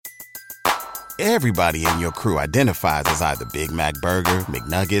Everybody in your crew identifies as either Big Mac Burger,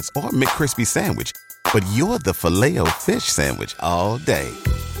 McNuggets, or McCrispy Sandwich. But you're the Filet-O-Fish Sandwich all day.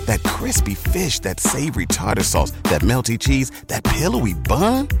 That crispy fish, that savory tartar sauce, that melty cheese, that pillowy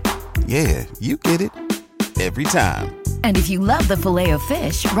bun. Yeah, you get it. Every time. And if you love the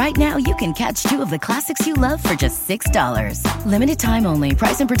Filet-O-Fish, right now you can catch two of the classics you love for just $6. Limited time only.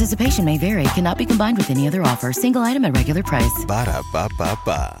 Price and participation may vary. Cannot be combined with any other offer. Single item at regular price.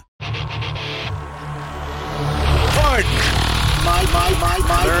 Ba-da-ba-ba-ba. Pardon my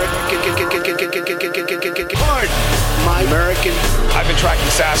American. I've been tracking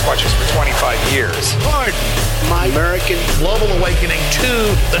Sasquatches for 25 years. Pardon my American. Global awakening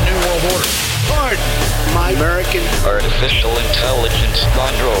to the New World Order. Pardon my American. Artificial intelligence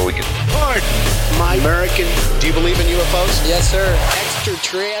android. Pardon my American. Do you believe in UFOs? Yes, sir.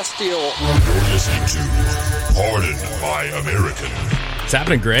 Extraterrestrial. You're listening to Pardon My American. What's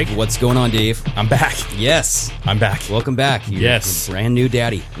happening, Greg? What's going on, Dave? I'm back. Yes. I'm back. Welcome back. Yes. You're brand new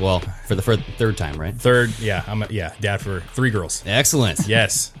daddy. Well, for the third time, right? Third, yeah. I'm dad for 3 girls. Excellent.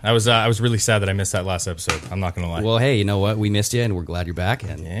 Yes. I was really sad that I missed that last episode. I'm not going to lie. Well, hey, you know what? We missed you, and we're glad you're back.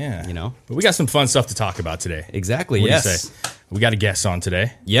 And, yeah. You know. But we got some fun stuff to talk about today. Exactly, What do you yes. say? We got a guest on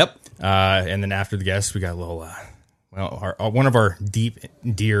today. Yep. And then after the guest, we got a little, one of our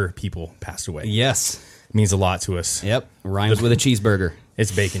dear people passed away. Yes. It means a lot to us. Yep. Rhymes with a cheeseburger.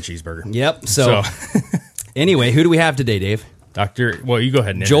 It's bacon cheeseburger. Yep. So anyway, who do we have today, Dave? Well, you go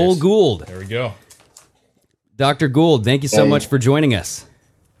ahead and Joel Gould. There we go. Dr. Gould, thank you so much for joining us.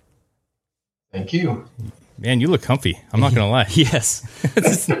 Thank you. Man, you look comfy. I'm not going to lie. Yes.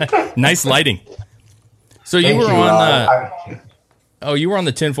 Nice lighting. So you were on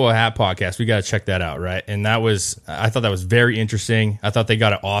the Tinfoil Hat podcast. We got to check that out, right? And I thought that was very interesting. I thought they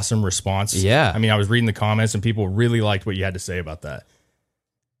got an awesome response. Yeah. I mean, I was reading the comments and people really liked what you had to say about that.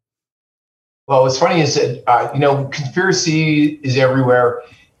 Well, what's funny is that, conspiracy is everywhere.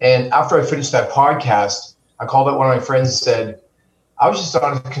 And after I finished that podcast, I called up one of my friends and said, I was just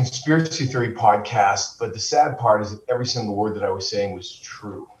on a conspiracy theory podcast, but the sad part is that every single word that I was saying was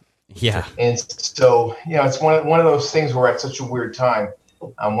true. Yeah. And so, it's one of those things where at such a weird time,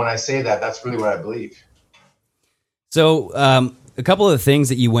 when I say that, that's really what I believe. So a couple of the things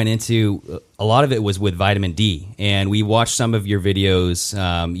that you went into, a lot of it was with vitamin D. And we watched some of your videos.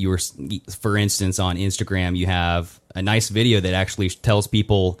 You were, for instance, on Instagram, you have a nice video that actually tells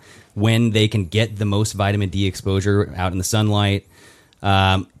people when they can get the most vitamin D exposure out in the sunlight.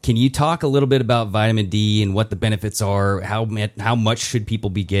 Can you talk a little bit about vitamin D and what the benefits are? How much should people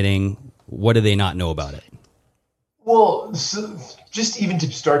be getting? What do they not know about it? Well, so just even to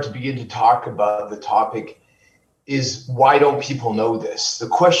begin to talk about the topic is, why don't people know this? The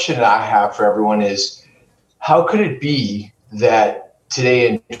question that I have for everyone is, how could it be that today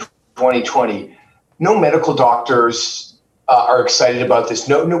in 2020, no medical doctors are excited about this?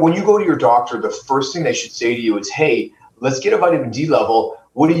 No, when you go to your doctor, the first thing they should say to you is, hey, let's get a vitamin D level.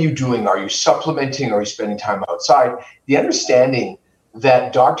 What are you doing? Are you supplementing? Are you spending time outside? The understanding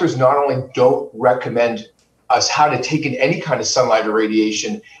that doctors not only don't recommend us how to take in any kind of sunlight or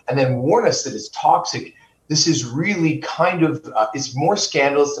radiation and then warn us that it's toxic, this is really kind of, it's more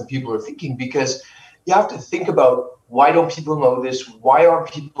scandalous than people are thinking, because you have to think about, why don't people know this? Why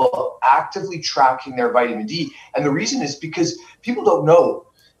aren't people actively tracking their vitamin D? And the reason is because people don't know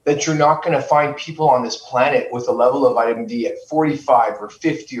that you're not going to find people on this planet with a level of vitamin D at 45 or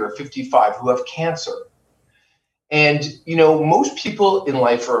 50 or 55 who have cancer. And, most people in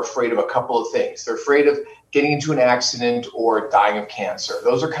life are afraid of a couple of things. They're afraid of getting into an accident or dying of cancer.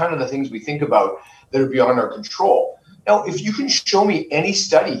 Those are kind of the things we think about that are beyond our control. Now, if you can show me any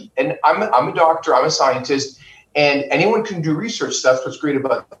study, and I'm a doctor, I'm a scientist, and anyone can do research. That's what's great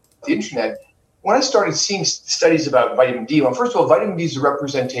about the internet. When I started seeing studies about vitamin D, well, first of all, vitamin D is a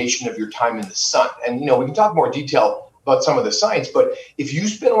representation of your time in the sun. And, we can talk more detail about some of the science, but if you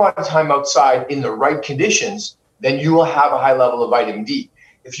spend a lot of time outside in the right conditions, then you will have a high level of vitamin D.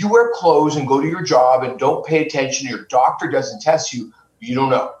 If you wear clothes and go to your job and don't pay attention, your doctor doesn't test you, you don't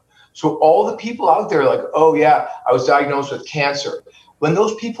know. So all the people out there like, oh yeah, I was diagnosed with cancer. When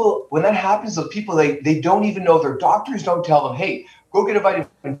that happens, those people, they don't even know, their doctors don't tell them, hey, go get a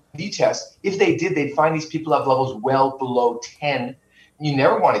vitamin D test. If they did, they'd find these people have levels well below 10. You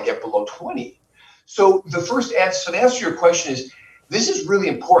never want to get below 20. So the answer to your question is, this is really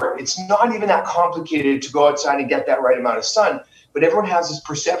important. It's not even that complicated to go outside and get that right amount of sun. But everyone has this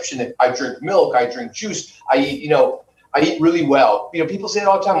perception that I drink milk, I drink juice, I eat really well. People say it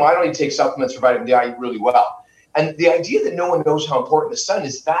all the time, well, I don't need to take supplements for vitamin D, I eat really well. And the idea that no one knows how important the sun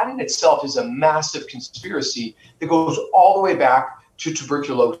is, that in itself is a massive conspiracy that goes all the way back to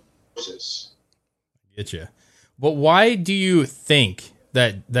tuberculosis. Get you. But why do you think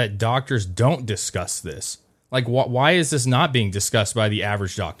that doctors don't discuss this? Like, why is this not being discussed by the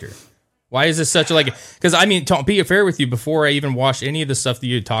average doctor? Why is this such a, like, because I mean, to be fair with you, before I even watched any of the stuff that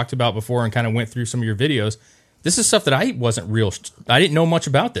you had talked about before and kind of went through some of your videos, this is stuff that I didn't know much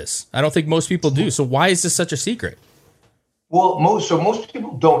about this. I don't think most people do. So why is this such a secret? Well, most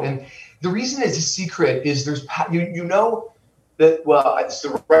people don't. And the reason it's a secret is there's, you know, that, well, it's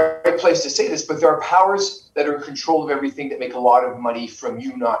the right place to say this, but there are powers that are in control of everything that make a lot of money from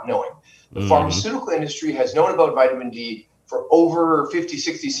you not knowing. The pharmaceutical industry has known about vitamin D for over 50,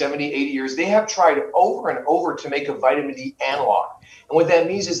 60, 70, 80 years. They have tried over and over to make a vitamin D analog. And what that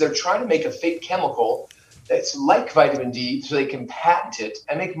means is they're trying to make a fake chemical that's like vitamin D so they can patent it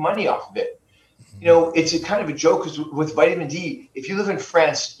and make money off of it. You know, it's a kind of a joke because with vitamin D, if you live in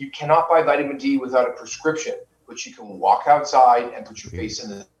France, you cannot buy vitamin D without a prescription, but you can walk outside and put your face in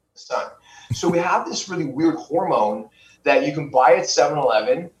the sun. So we have this really weird hormone that you can buy at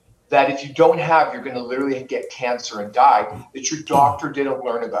 7-Eleven that if you don't have, you're going to literally get cancer and die, that your doctor didn't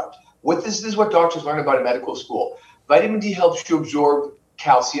learn about. This is what doctors learn about in medical school. Vitamin D helps you absorb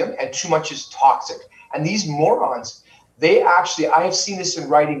calcium, and too much is toxic. And these morons, I have seen this in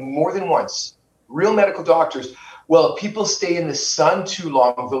writing more than once. Real medical doctors, well, if people stay in the sun too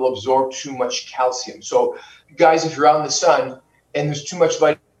long, they'll absorb too much calcium. So guys, if you're out in the sun and there's too much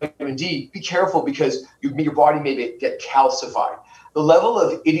vitamin D, be careful because your body may get calcified. The level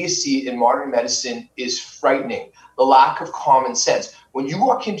of idiocy in modern medicine is frightening. The lack of common sense. When you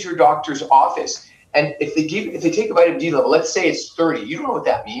walk into your doctor's office and if they take a vitamin D level, let's say it's 30, you don't know what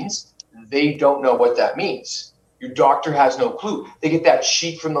that means. They don't know what that means. Your doctor has no clue. They get that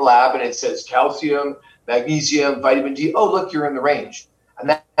sheet from the lab and it says calcium, magnesium, vitamin D. Oh, look, you're in the range. And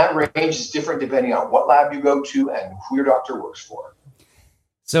that range is different depending on what lab you go to and who your doctor works for.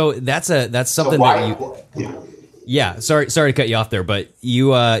 So that's something Yeah, sorry to cut you off there, but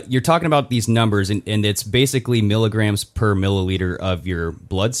you're talking about these numbers, and it's basically milligrams per milliliter of your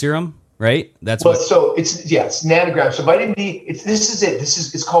blood serum, right? So it's nanograms. So vitamin D,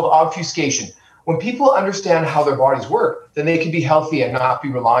 it's called obfuscation. When people understand how their bodies work, then they can be healthy and not be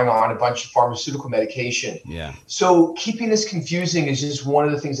relying on a bunch of pharmaceutical medication. Yeah. So keeping this confusing is just one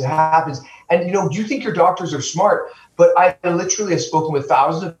of the things that happens. And you think your doctors are smart, but I literally have spoken with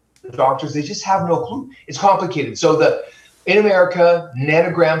thousands of doctors. They just have no clue. It's complicated. So in America,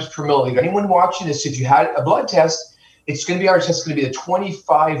 nanograms per milliliter. Anyone watching this, if you had a blood test, it's going to be our test. It's going to be the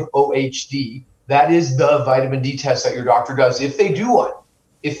 25-OHD. That is the vitamin D test that your doctor does if they do one.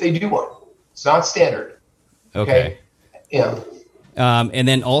 It's not standard. Okay. Yeah. And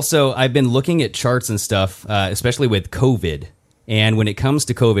then also, I've been looking at charts and stuff, especially with COVID. And when it comes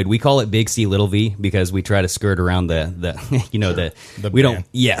to COVID, we call it big C, little v, because we try to skirt around the we don't.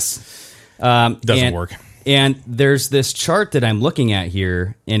 Yes. Doesn't work. And there's this chart that I'm looking at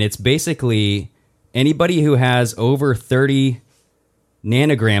here, and it's basically anybody who has over 30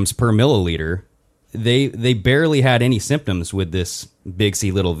 nanograms per milliliter, they barely had any symptoms with this big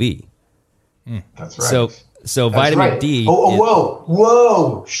C, little v. That's right. So vitamin D.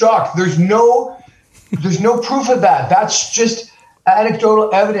 Whoa! Shocked. There's no proof of that. That's just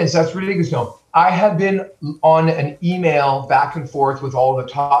anecdotal evidence. That's ridiculous. No, I have been on an email back and forth with all the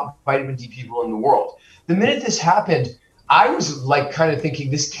top vitamin D people in the world. The minute this happened, I was like kind of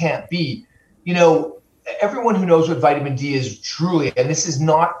thinking this can't be. Everyone who knows what vitamin D is truly, and this is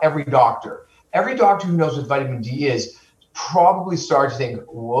not every doctor. Every doctor who knows what vitamin D is probably start to think,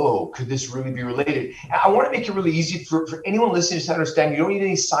 whoa, could this really be related? And I want to make it really easy for anyone listening to understand. You don't need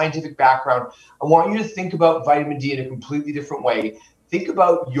any scientific background. I want you to think about vitamin D in a completely different way. Think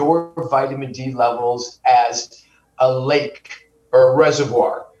about your vitamin D levels as a lake or a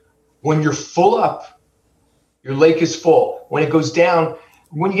reservoir. When you're full up, your lake is full. When it goes down,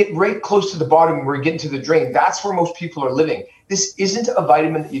 when you get right close to the bottom where you get into the drain, that's where most people are living. This isn't a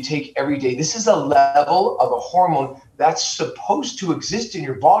vitamin that you take every day. This is a level of a hormone that's supposed to exist in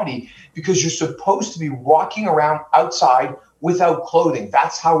your body because you're supposed to be walking around outside without clothing.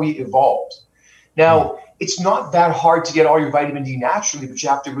 That's how we evolved. Now, it's not that hard to get all your vitamin D naturally, but you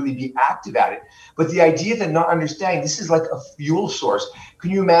have to really be active at it. But the idea that not understanding, this is like a fuel source.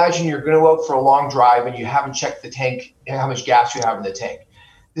 Can you imagine you're going to go out for a long drive and you haven't checked the tank and how much gas you have in the tank?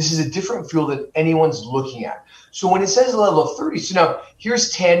 This is a different fuel that anyone's looking at. So when it says a level of 30, so now here's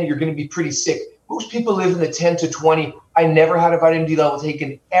 10, you're going to be pretty sick. Most people live in the 10 to 20. I never had a vitamin D level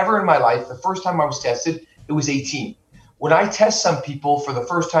taken ever in my life. The first time I was tested, it was 18. When I test some people for the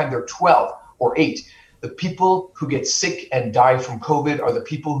first time, they're 12 or 8. The people who get sick and die from COVID are the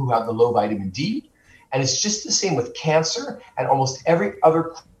people who have the low vitamin D. And it's just the same with cancer and almost every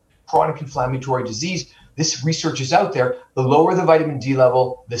other chronic inflammatory disease, this research is out there. The lower the vitamin D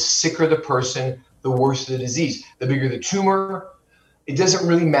level, the sicker the person, the worse the disease. The bigger the tumor, it doesn't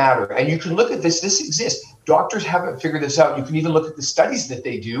really matter. And you can look at this. This exists. Doctors haven't figured this out. You can even look at the studies that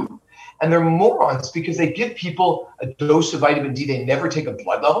they do. And they're morons because they give people a dose of vitamin D. They never take a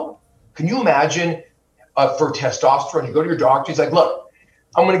blood level. Can you imagine for testosterone, you go to your doctor, he's like, look,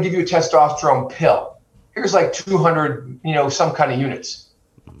 I'm going to give you a testosterone pill. Here's like 200, some kind of units.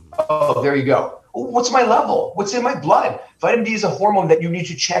 Oh, there you go. What's my level? What's in my blood? Vitamin D is a hormone that you need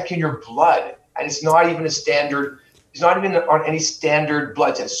to check in your blood. And it's not even it's not even on any standard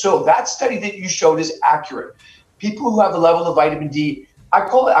blood test. So that study that you showed is accurate. People who have a level of vitamin D, I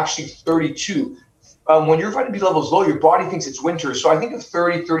call it actually 32. When your vitamin D level is low, your body thinks it's winter. So I think of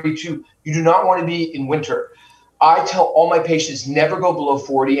 30, 32. You do not want to be in winter. I tell all my patients never go below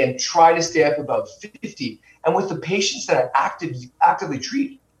 40 and try to stay up above 50. And with the patients that I actively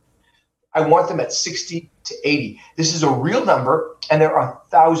treat, I want them at 60 to 80. This is a real number, and there are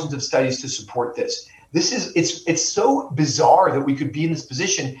thousands of studies to support this. It's so bizarre that we could be in this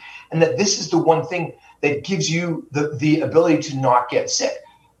position, and that this is the one thing that gives you the ability to not get sick.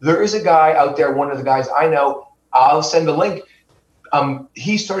 There is a guy out there, one of the guys I know, I'll send a link.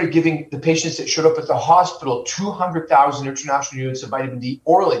 He started giving the patients that showed up at the hospital 200,000 international units of vitamin D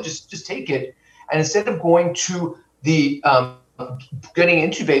orally. Just take it. And instead of going to the getting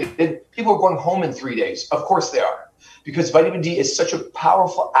intubated, people are going home in 3 days. Of course they are, because vitamin D is such a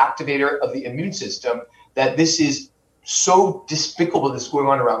powerful activator of the immune system that this is so despicable that's going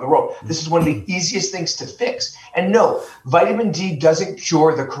on around the world. This is one of the easiest things to fix. And no, vitamin D doesn't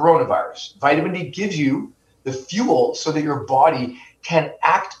cure the coronavirus. Vitamin D gives you the fuel so that your body can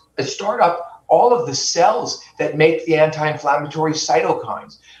start up all of the cells that make the anti-inflammatory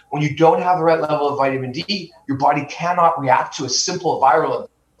cytokines. When you don't have the right level of vitamin D, your body cannot react to a simple viral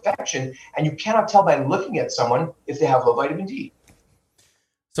infection, and you cannot tell by looking at someone if they have low vitamin D.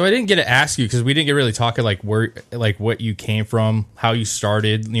 So I didn't get to ask you because we didn't get really talking like what you came from, how you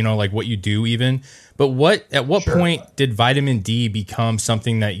started, like what you do even. But at what point did vitamin D become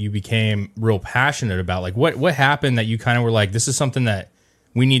something that you became real passionate about? Like what happened that you kind of were like, this is something that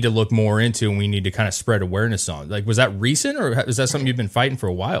we need to look more into and we need to kind of spread awareness on? Like, was that recent, or is that something you've been fighting for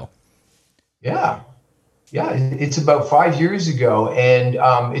a while? Yeah, it's about 5 years ago, and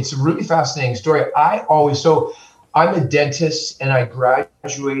it's a really fascinating story. I'm a dentist, and I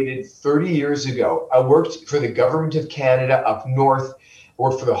graduated 30 years ago. I worked for the government of Canada up north,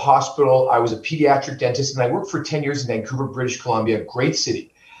 worked for the hospital. I was a pediatric dentist, and I worked for 10 years in Vancouver, British Columbia, great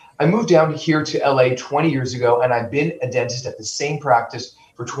city. I moved down here to LA 20 years ago, and I've been a dentist at the same practice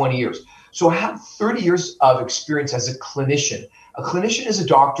for 20 years. So I have 30 years of experience as a clinician. A clinician is a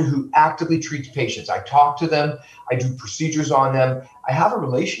doctor who actively treats patients. I talk to them. I do procedures on them. I have a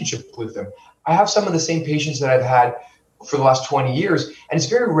relationship with them. I have some of the same patients that I've had for the last 20 years. And it's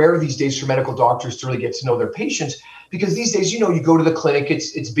very rare these days for medical doctors to really get to know their patients, because these days, you go to the clinic,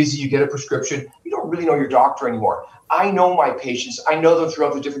 it's busy, you get a prescription. You don't really know your doctor anymore. I know my patients. I know them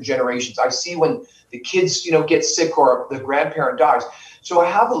throughout the different generations. I see when the kids, get sick or the grandparent dies. So I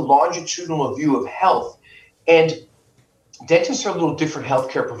have a longitudinal view of health. And dentists are a little different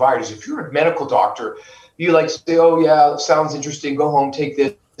healthcare providers. If you're a medical doctor, you say, oh yeah, sounds interesting, go home, take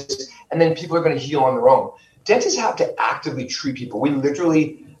this, and then people are going to heal on their own. Dentists have to actively treat people. We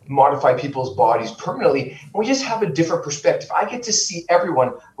literally modify people's bodies permanently, and we just have a different perspective. I get to see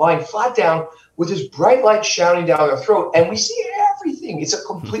everyone lying flat down with this bright light shining down their throat, and we see everything. It's a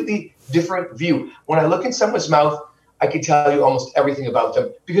completely different view. When I look in someone's mouth, I can tell you almost everything about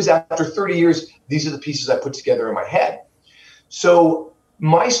them, because after 30 years, these are the pieces I put together in my head. So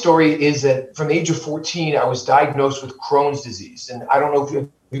my story is that from the age of 14, I was diagnosed with Crohn's disease. And I don't know if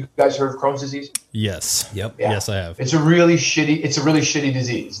you guys heard of Crohn's disease? Yes. Yep. Yeah. Yes, I have. It's a really shitty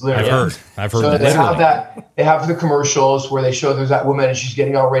disease. Literally. I've heard So that. they have the commercials where they show there's that woman and she's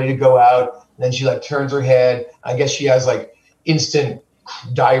getting all ready to go out. And then she turns her head. I guess she has instant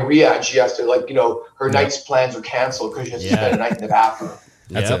diarrhea, and she has to her night's plans are canceled because she has to spend a night in the bathroom.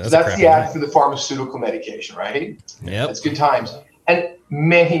 That's the ad for the pharmaceutical medication, right? Yep. That's good times. And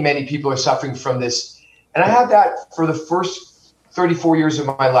many, many people are suffering from this. And I had that for the first 34 years of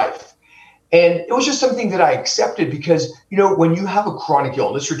my life. And it was just something that I accepted because, when you have a chronic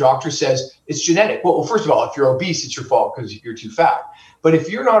illness, your doctor says it's genetic. Well, first of all, if you're obese, it's your fault because you're too fat. But if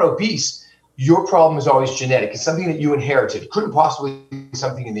you're not obese, your problem is always genetic. It's something that you inherited. It couldn't possibly be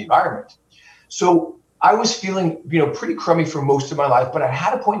something in the environment. So I was feeling, pretty crummy for most of my life, but I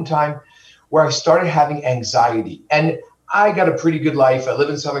had a point in time where I started having anxiety, and I got a pretty good life. I live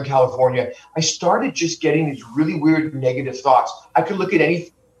in Southern California. I started just getting these really weird negative thoughts. I could look at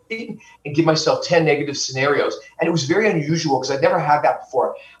anything and give myself 10 negative scenarios. And it was very unusual because I'd never had that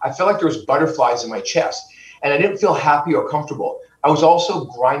before. I felt like there was butterflies in my chest and I didn't feel happy or comfortable. I was also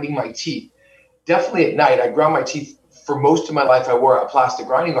grinding my teeth. Definitely at night, I ground my teeth. For most of my life, I wore a plastic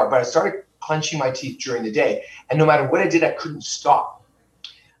grinding guard, but I started clenching my teeth during the day. And no matter what I did, I couldn't stop.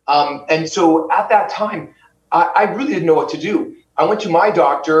 And so at that time, I really didn't know what to do. I went to my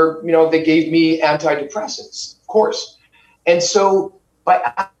doctor, they gave me antidepressants, of course. And so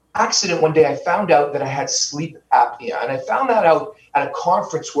by accident, one day I found out that I had sleep apnea. And I found that out at a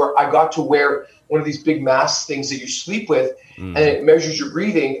conference where I got to wear one of these big mask things that you sleep with, and it measures your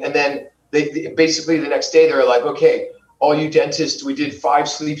breathing. And then they basically the next day, they're like, okay, all you dentists, we did 5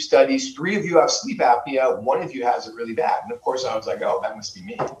 sleep studies. 3 of you have sleep apnea. 1 of you has it really bad. And of course, I was like, oh, that must be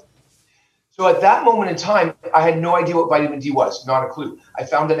me. So at that moment in time, I had no idea what vitamin D was, not a clue. I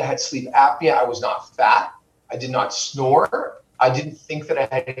found that I had sleep apnea. I was not fat. I did not snore. I didn't think that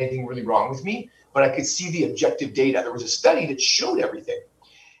I had anything really wrong with me, but I could see the objective data. There was a study that showed everything.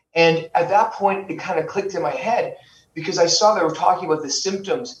 And at that point, it kind of clicked in my head because I saw they were talking about the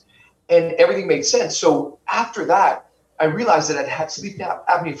symptoms and everything made sense. So after that, I realized that I'd had sleep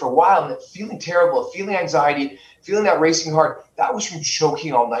apnea for a while and that feeling terrible, feeling anxiety, feeling that racing heart, that was from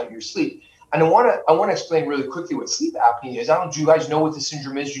choking all night in your sleep. And I want to explain really quickly what sleep apnea is. Do you guys know what the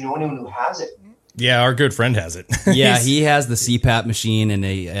syndrome is? Do you know anyone who has it? Yeah, our good friend has it. Yeah, he has the CPAP machine, and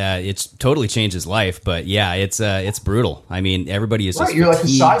it's totally changed his life. But yeah, it's brutal. I mean, everybody is just you're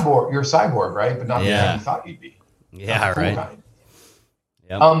fatigued. Like a cyborg. You're a cyborg, right? But not the man you thought you'd be. Yeah, right.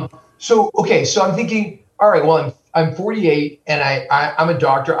 Yep. So I'm thinking, all right, well, I'm 48 and I'm a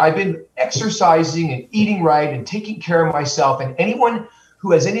doctor. I've been exercising and eating right and taking care of myself. And anyone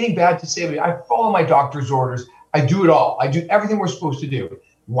who has anything bad to say to me, I follow my doctor's orders. I do it all. I do everything we're supposed to do.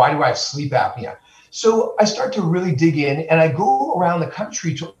 Why do I have sleep apnea? So I start to really dig in and I go around the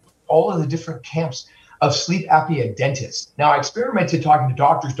country to all of the different camps of sleep apnea dentists. Now I experimented talking to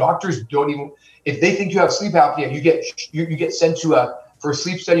doctors. Doctors don't even, if they think you have sleep apnea, you get sent to for a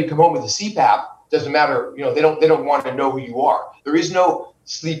sleep study, you come home with a CPAP. Doesn't matter, they don't want to know who you are. There is no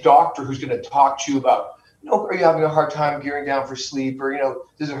sleep doctor who's going to talk to you about, are you having a hard time gearing down for sleep, or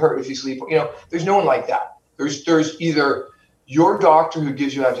does it hurt if you sleep? There's no one like that. There's either your doctor who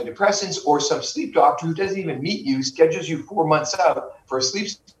gives you antidepressants or some sleep doctor who doesn't even meet you, schedules you 4 months out for a sleep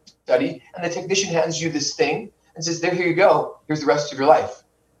study, and the technician hands you this thing and says, "There, here you go. Here's the rest of your life."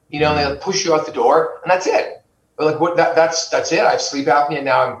 And they push you out the door, and that's it. But like, what? That's it. I have sleep apnea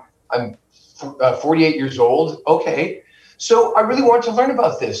now. I'm 48 years old. Okay. So I really wanted to learn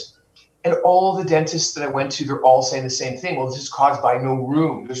about this. And all the dentists that I went to, they're all saying the same thing. Well, this is caused by no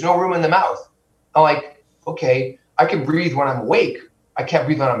room. There's no room in the mouth. I'm like, okay, I can breathe when I'm awake. I can't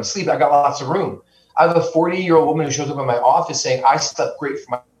breathe when I'm asleep. I got lots of room. I have a 40-year-old woman who shows up in my office saying, I slept great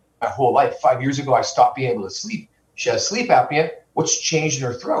for my whole life. 5 years ago, I stopped being able to sleep. She has sleep apnea. What's changed in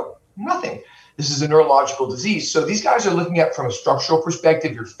her throat? Nothing. This is a neurological disease. So these guys are looking at from a structural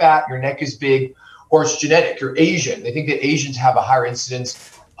perspective. You're fat, your neck is big, or it's genetic. You're Asian. They think that Asians have a higher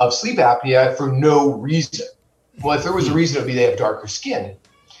incidence of sleep apnea for no reason. Well, if there was a reason, it would be they have darker skin.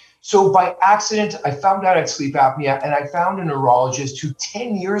 So by accident, I found out I had sleep apnea, and I found a neurologist who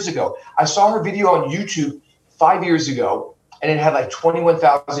 10 years ago, I saw her video on YouTube 5 years ago, and it had like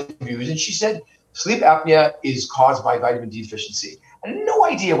 21,000 views. And she said, sleep apnea is caused by vitamin D deficiency. I had no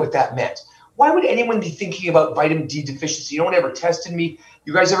idea what that meant. Why would anyone be thinking about vitamin D deficiency? No one ever tested me.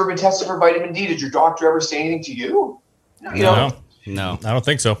 You guys ever been tested for vitamin D? Did your doctor ever say anything to you? No, I don't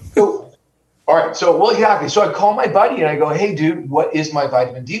think so. So, all right. So, well, exactly. So I call my buddy and I go, hey, dude, what is my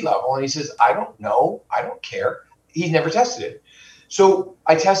vitamin D level? And he says, I don't know. I don't care. He's never tested it. So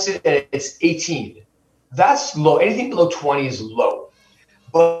I tested it and it's 18. That's low. Anything below 20 is low.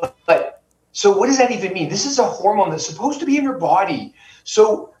 But so what does that even mean? This is a hormone that's supposed to be in your body.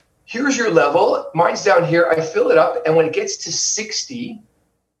 So here's your level. Mine's down here. I fill it up. And when it gets to 60,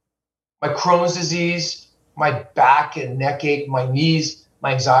 my Crohn's disease, my back and neck ache, my knees,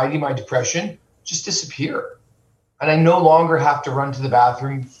 my anxiety, my depression just disappear. And I no longer have to run to the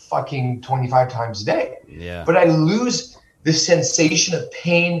bathroom fucking 25 times a day. Yeah. But I lose the sensation of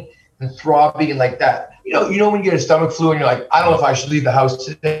pain and throbbing and like that. You know when you get a stomach flu and you're like, I don't know if I should leave the house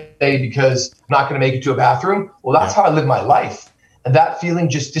today because I'm not going to make it to a bathroom. Well, that's how I live my life. And that feeling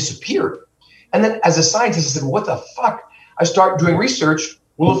just disappeared. And then as a scientist, I said, what the fuck? I started doing research.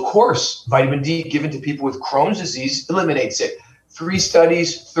 Well, of course, vitamin D given to people with Crohn's disease eliminates it. 3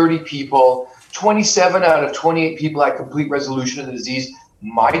 studies, 30 people, 27 out of 28 people had complete resolution of the disease.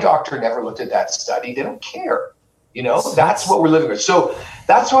 My doctor never looked at that study. They don't care. That's what we're living with. So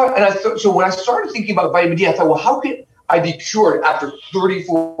that's why. So when I started thinking about vitamin D, I thought, well, how can I'd be cured after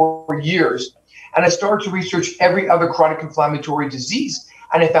 34 years. And I started to research every other chronic inflammatory disease.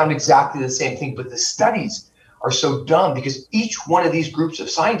 And I found exactly the same thing. But the studies are so dumb because each one of these groups of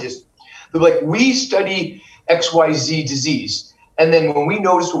scientists, they're like, we study XYZ disease. And then when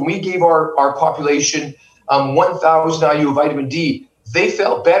we gave our population 1,000 IU of vitamin D, they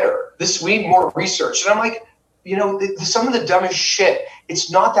felt better. We need more research. And I'm like, some of the dumbest shit,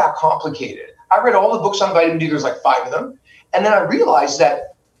 it's not that complicated. I read all the books on vitamin D. There's like 5 of them. And then I realized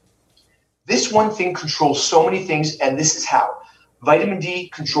that this one thing controls so many things. And this is how. Vitamin D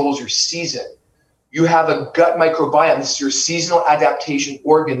controls your season. You have a gut microbiome. This is your seasonal adaptation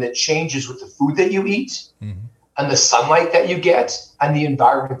organ that changes with the food that you eat and the sunlight that you get and the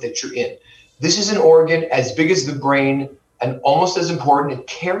environment that you're in. This is an organ as big as the brain and almost as important. It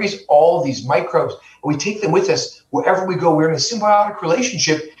carries all these microbes, and we take them with us wherever we go. We're in a symbiotic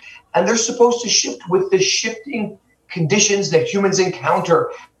relationship, and they're supposed to shift with the shifting conditions that humans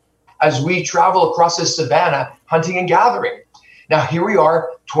encounter as we travel across the savannah, hunting and gathering. Now, here we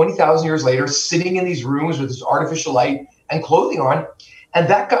are 20,000 years later, sitting in these rooms with this artificial light and clothing on. And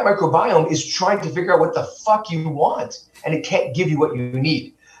that gut microbiome is trying to figure out what the fuck you want. And it can't give you what you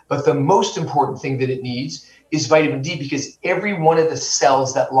need. But the most important thing that it needs is vitamin D, because every one of the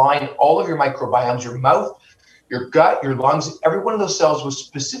cells that line all of your microbiomes, your mouth, your gut, your lungs, every one of those cells was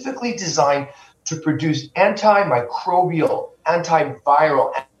specifically designed to produce antimicrobial,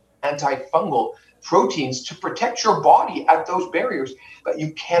 antiviral, antifungal proteins to protect your body at those barriers. But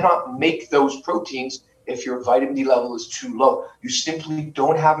you cannot make those proteins if your vitamin D level is too low. You simply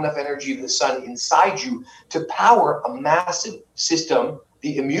don't have enough energy of the sun inside you to power a massive system,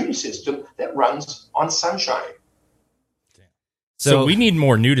 the immune system, that runs on sunshine. So we need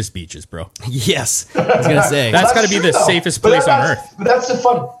more nudist beaches, bro. Yes, I was going to say. That's got to be the safest place on earth. But that's the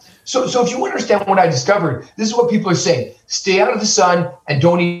fun. So if you understand what I discovered, this is what people are saying. Stay out of the sun and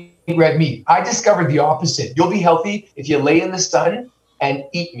don't eat red meat. I discovered the opposite. You'll be healthy if you lay in the sun and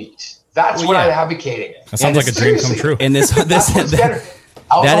eat meat. That's what I'm advocating. That sounds like a dream come true. And this that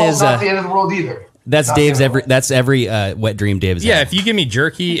is not the end of the world either. That's not Dave's every wet dream Dave's. Yeah, if you give me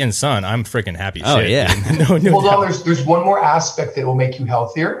jerky and sun, I'm freaking happy. Oh, shit, yeah. Hold on, there's one more aspect that will make you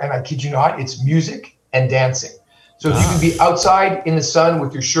healthier, and I kid you not, it's music and dancing. So if you can be outside in the sun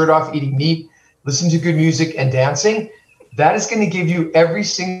with your shirt off, eating meat, listen to good music and dancing, that is going to give you every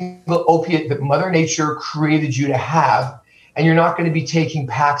single opiate that Mother Nature created you to have. And you're not going to be taking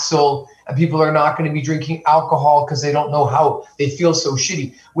Paxil, and people are not going to be drinking alcohol because they don't know how they feel so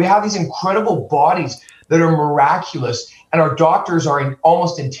shitty. We have these incredible bodies that are miraculous, and our doctors are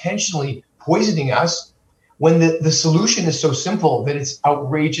almost intentionally poisoning us when the solution is so simple that it's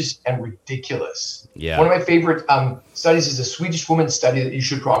outrageous and ridiculous. Yeah. One of my favorite studies is a Swedish woman study that you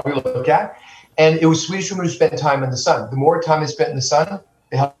should probably look at. And it was Swedish women who spent time in the sun. The more time they spent in the sun,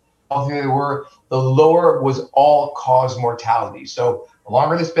 the healthier they were, the lower was all-cause mortality. So the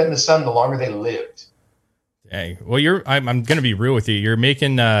longer they spent in the sun, the longer they lived. Hey, well, I'm going to be real with you. You're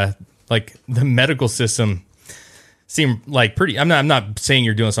making like the medical system seem like pretty. I'm not saying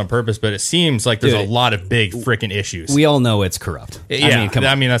you're doing this on purpose, but it seems like there's a lot of big freaking issues. We all know it's corrupt. Yeah,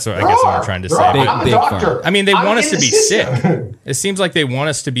 I mean that's what I guess what I'm trying to say. I'm a doctor. I mean, they want us to be sick. It seems like they want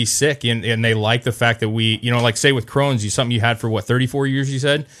us to be sick, and they like the fact that we, like say with Crohn's, something you had for 34 years, you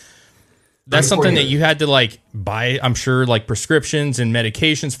said? That's something that you had to like buy, I'm sure, like prescriptions and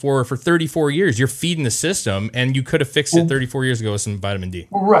medications for 34 years. You're feeding the system, and you could have fixed it 34 years ago with some vitamin D.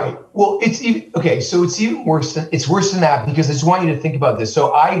 Right. Well, it's even so it's even worse than that, because I just want you to think about this.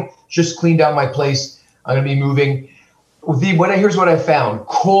 So I just cleaned out my place. I'm going to be moving. Here's what I found: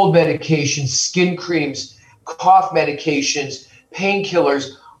 cold medications, skin creams, cough medications,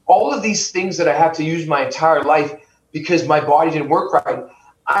 painkillers, all of these things that I had to use my entire life because my body didn't work right.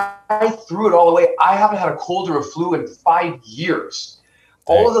 I threw it all away. I haven't had a cold or a flu in 5 years.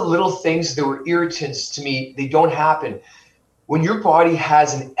 All of the little things that were irritants to me, they don't happen. When your body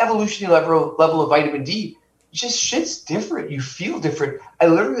has an evolutionary level of vitamin D, just shit's different. You feel different. I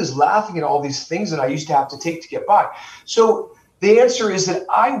literally was laughing at all these things that I used to have to take to get by. So the answer is that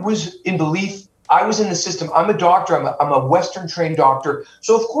I was in belief. I was in the system. I'm a doctor. I'm a Western trained doctor.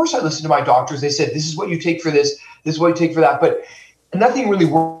 So of course I listened to my doctors. They said, this is what you take for this. This is what you take for that. But nothing really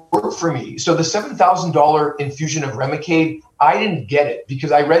worked for me. So the $7,000 infusion of Remicade, I didn't get it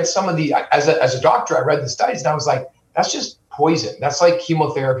because I read some of as a doctor, I read the studies and I was like, that's just poison. That's like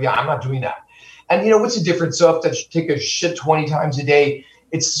chemotherapy. I'm not doing that. And what's the difference? So if I take a shit 20 times a day,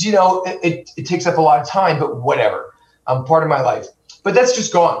 it's, it takes up a lot of time, but whatever. Part of my life. But that's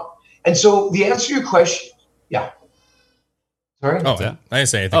just gone. And so the answer to your question, yeah. Sorry? Oh, I didn't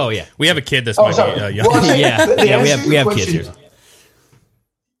say anything. Oh, yeah. We have a kid that's sorry. young. Well, we have kids here.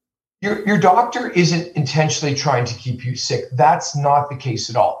 Your doctor isn't intentionally trying to keep you sick. That's not the case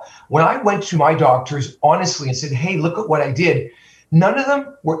at all. When I went to my doctors honestly and said, hey, look at what I did, none of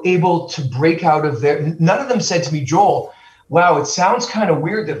them were able to break out of none of them said to me, Joel, wow, it sounds kind of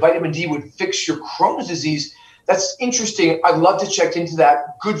weird that vitamin D would fix your Crohn's disease. That's interesting. I'd love to check into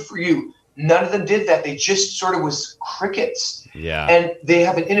that. Good for you. None of them did that. They just sort of was crickets. Yeah. And they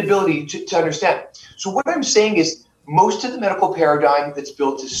have an inability to understand. So what I'm saying is most of the medical paradigm that's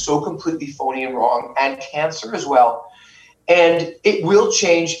built is so completely phony and wrong, and cancer as well. And it will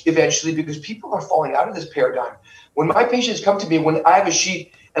change eventually because people are falling out of this paradigm. When my patients come to me, when I have a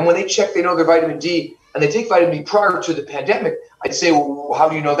sheet and when they check, they know their vitamin D and they take vitamin D prior to the pandemic, I'd say, well, how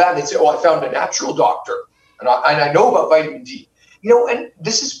do you know that? They'd say, oh, I found a natural doctor and I know about vitamin D. And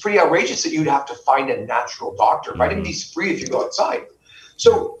this is pretty outrageous that you'd have to find a natural doctor. Vitamin D is free if you go outside.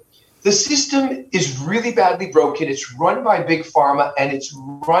 So the system is really badly broken. It's run by big pharma and it's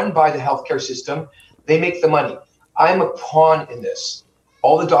run by the healthcare system. They make the money. I'm a pawn in this.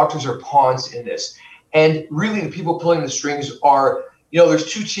 All the doctors are pawns in this. And really the people pulling the strings are,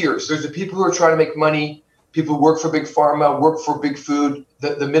 there's two tiers. There's the people who are trying to make money, people who work for big pharma, work for big food,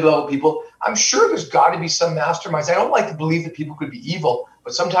 the mid-level people. I'm sure there's got to be some masterminds. I don't like to believe that people could be evil,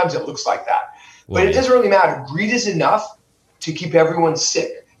 but sometimes it looks like that. But it doesn't really matter. Greed is enough to keep everyone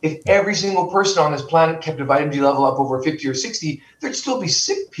sick. If every single person on this planet kept a vitamin D level up over 50 or 60, there'd still be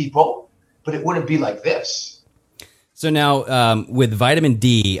sick people, but it wouldn't be like this. So now with vitamin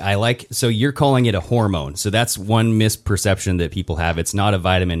D, so you're calling it a hormone. So that's one misperception that people have. It's not a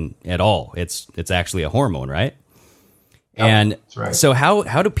vitamin at all. It's actually a hormone, right? Yep, and that's right. So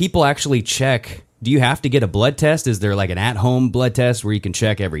how do people actually check? Do you have to get a blood test? Is there like an at-home blood test where you can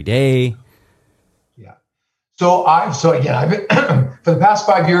check every day? Yeah. So again, I've been for the past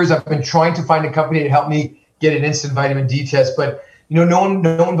 5 years, I've been trying to find a company to help me get an instant vitamin D test, but no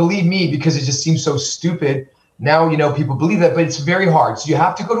one believed me because it just seems so stupid. Now, people believe that, but it's very hard. So you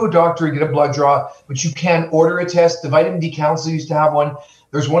have to go to a doctor and get a blood draw, but you can order a test. The Vitamin D Council used to have one.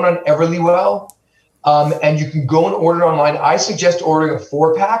 There's one on Everlywell, and you can go and order it online. I suggest ordering a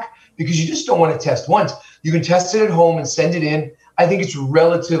 4-pack because you just don't want to test once. You can test it at home and send it in. I think it's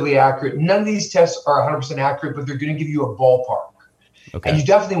relatively accurate. None of these tests are 100% accurate, but they're going to give you a ballpark. Okay. And you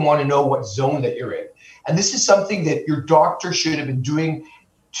definitely want to know what zone that you're in. And this is something that your doctor should have been doing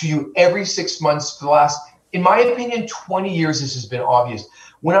to you every 6 months for the last, in my opinion, 20 years, this has been obvious.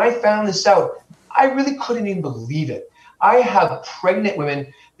 When I found this out, I really couldn't even believe it. I have pregnant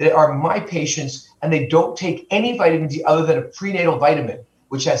women that are my patients, and they don't take any vitamin D other than a prenatal vitamin,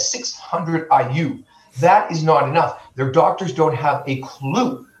 which has 600 IU. That is not enough. Their doctors don't have a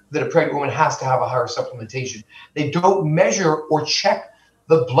clue that a pregnant woman has to have a higher supplementation. They don't measure or check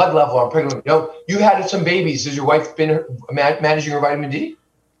the blood level on pregnant women. You had some babies. Has your wife been managing her vitamin D?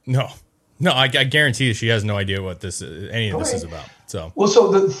 No, I guarantee you she has no idea what this any of this is about. So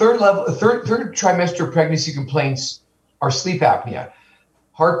the third trimester pregnancy complaints are sleep apnea,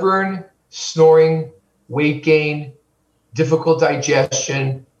 heartburn, snoring, weight gain, difficult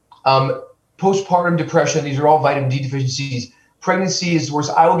digestion, postpartum depression. These are all vitamin D deficiencies. Pregnancy is worse.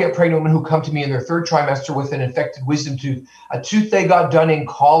 I will get pregnant women who come to me in their third trimester with an infected wisdom tooth, a tooth they got done in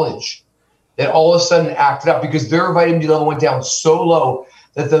college that all of a sudden acted up because their vitamin D level went down so low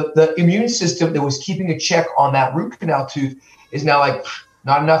that the immune system that was keeping a check on that root canal tooth is now like,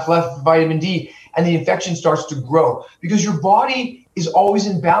 not enough left for vitamin D. And the infection starts to grow because your body is always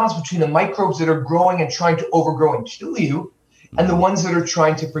in balance between the microbes that are growing and trying to overgrow and kill you and the ones that are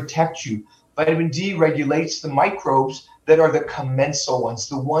trying to protect you. Vitamin D regulates the microbes that are the commensal ones,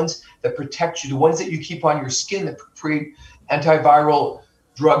 the ones that protect you, the ones that you keep on your skin that create antiviral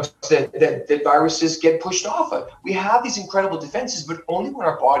drugs that viruses get pushed off of. We have these incredible defenses, but only when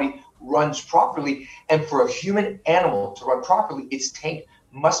our body runs properly. And for a human animal to run properly, its tank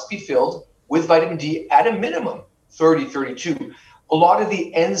must be filled with vitamin D at a minimum 30, 32. A lot of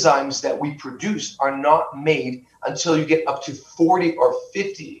the enzymes that we produce are not made until you get up to 40 or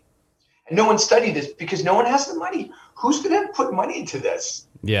 50. And no one studied this because no one has the money. Who's going to put money into this?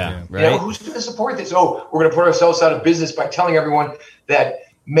 Yeah, right. Who's going to support this? Oh, we're going to put ourselves out of business by telling everyone that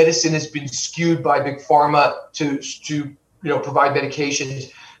medicine has been skewed by big pharma to provide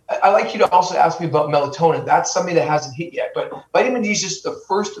medications. I like you to also ask me about melatonin. That's something that hasn't hit yet. But vitamin D is just the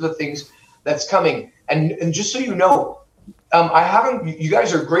first of the things that's coming. And just so you know, you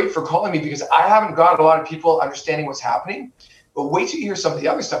guys are great for calling me because I haven't got a lot of people understanding what's happening. But wait till you hear some of the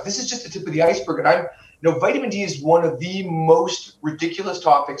other stuff. This is just the tip of the iceberg. And vitamin D is one of the most ridiculous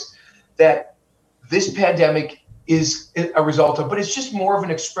topics that this pandemic is a result of, but it's just more of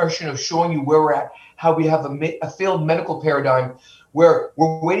an expression of showing you where we're at, how we have a failed medical paradigm where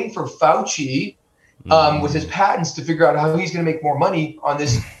we're waiting for Fauci with his patents to figure out how he's going to make more money on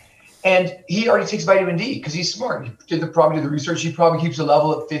this. And he already takes vitamin D because he's smart. He did the research. He probably keeps a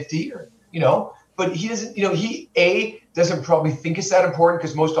level at 50 or, but he doesn't, he doesn't probably think it's that important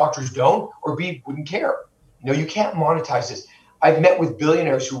because most doctors don't, or B, wouldn't care. You can't monetize this. I've met with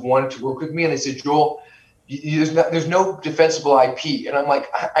billionaires who wanted to work with me and they said, Joel, there's no defensible IP. And I'm like,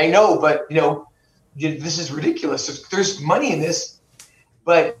 I know, but this is ridiculous. There's money in this,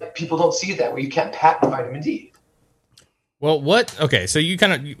 but people don't see it that way. You can't patent vitamin D. Well, okay. So you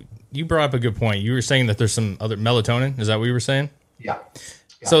brought up a good point. You were saying that there's some other melatonin. Is that what you were saying? Yeah.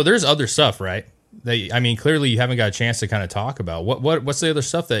 So there's other stuff, right? Clearly you haven't got a chance to kind of talk about what's the other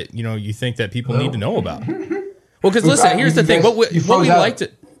stuff that, you think that people need to know about? Well, because listen, here's the thing. What we like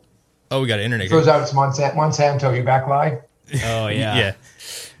to... Oh, we got an internet. Throws out, it's Monsanto. You back live? Oh, yeah.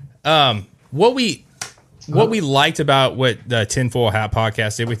 Yeah. What we liked about what the Tinfoil Hat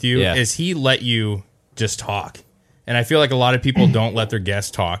podcast did with you is he let you just talk. And I feel like a lot of people don't let their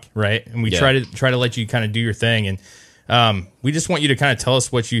guests talk, right? And we try to let you kind of do your thing. And we just want you to kind of tell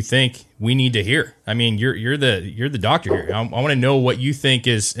us what you think we need to hear. I mean, you're the doctor here. I want to know what you think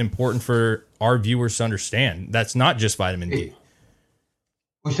is important for our viewers to understand. That's not just vitamin D.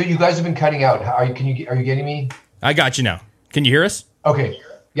 So you guys have been cutting out. Are you getting me? I got you now. Can you hear us? Okay.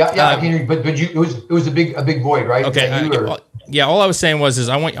 Yeah, I can hear you. But it was a big void, right? Okay. All I was saying was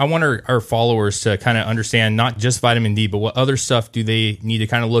I want our followers to kind of understand not just vitamin D, but what other stuff do they need to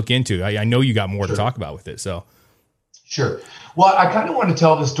kind of look into? I know you got more to talk about with it, so. Sure. Well, I kind of want to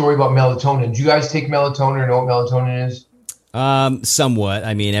tell the story about melatonin. Do you guys take melatonin or know what melatonin is? Somewhat.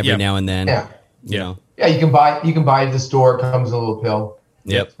 I mean, every now and then. Yeah. Yeah, you can buy it at the store. It comes in a little pill.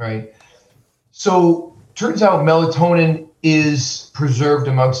 Yep. Right. So turns out melatonin is preserved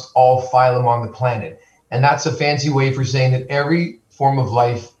amongst all phylum on the planet. And that's a fancy way for saying that every form of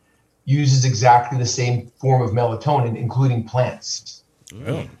life uses exactly the same form of melatonin, including plants.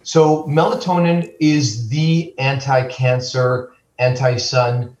 Oh. So melatonin is the anti-cancer,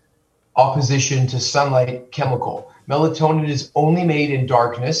 anti-sun, opposition to sunlight chemical. Melatonin is only made in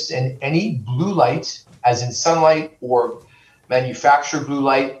darkness, and any blue light, as in sunlight or manufactured blue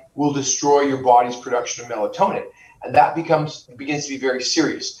light, will destroy your body's production of melatonin. And that begins to be very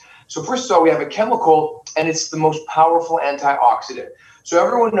serious. So first of all, we have a chemical, and it's the most powerful antioxidant. So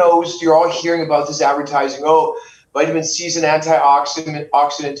everyone knows, you're all hearing about this advertising, vitamin C is an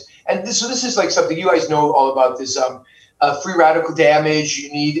antioxidant. And this is like something you guys know all about, this free radical damage.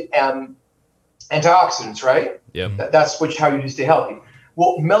 You need antioxidants, right? Yeah. That's how you stay healthy.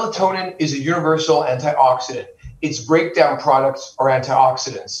 Well, melatonin is a universal antioxidant. Its breakdown products are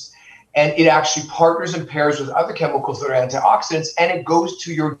antioxidants. And it actually partners and pairs with other chemicals that are antioxidants, and it goes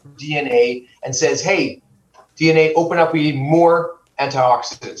to your DNA and says, hey, DNA, open up, we need more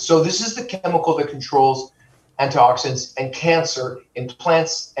antioxidants. So this is the chemical that controls antioxidants and cancer in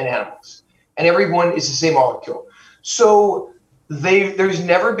plants and animals. And everyone is the same molecule. So there's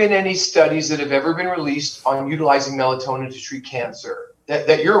never been any studies that have ever been released on utilizing melatonin to treat cancer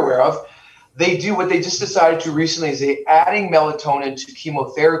that you're aware of. They do what they just decided to recently is they adding melatonin to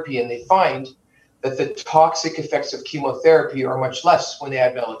chemotherapy, and they find that the toxic effects of chemotherapy are much less when they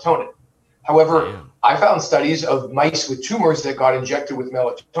add melatonin. However, I found studies of mice with tumors that got injected with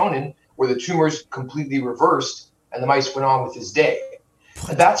melatonin where the tumors completely reversed and the mice went on with his day.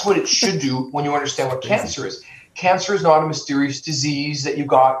 And that's what it should do when you understand what cancer is. Cancer is not a mysterious disease that you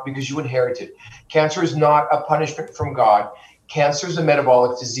got because you inherited. Cancer is not a punishment from God. Cancer is a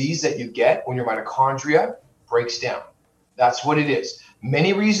metabolic disease that you get when your mitochondria breaks down. That's what it is.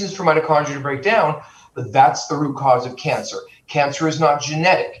 Many reasons for mitochondria to break down, but that's the root cause of cancer. Cancer is not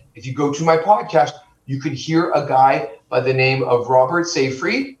genetic. If you go to my podcast, you could hear a guy by the name of Robert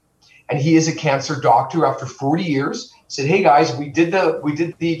Seyfried, and he is a cancer doctor after 40 years. Said, hey guys, we did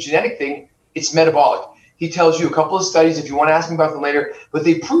the genetic thing. It's metabolic. He tells you a couple of studies if you want to ask him about them later, but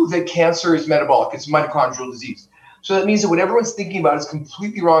they prove that cancer is metabolic. It's mitochondrial disease. So that means that what everyone's thinking about is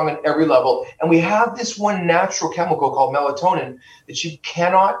completely wrong on every level. And we have this one natural chemical called melatonin that you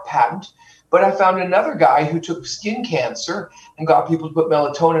cannot patent. But I found another guy who took skin cancer and got people to put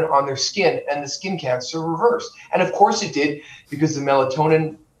melatonin on their skin, and the skin cancer reversed. And of course it did, because the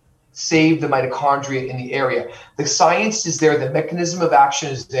melatonin saved the mitochondria in the area. The science is there. The mechanism of action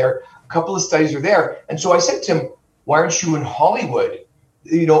is there. A couple of studies are there. And so I said to him, why aren't you in Hollywood?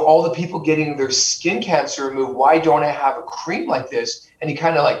 You know, all the people getting their skin cancer removed, why don't I have a cream like this? And he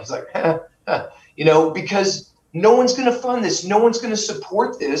kind of he's like, because no one's going to fund this. No one's going to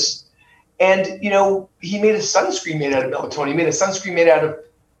support this. And, he made a sunscreen made out of melatonin. He made a sunscreen made out of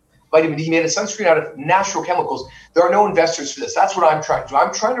vitamin D. He made a sunscreen out of natural chemicals. There are no investors for this. That's what I'm trying to do.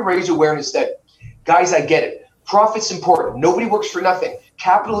 I'm trying to raise awareness that, guys, I get it. Profit's important. Nobody works for nothing.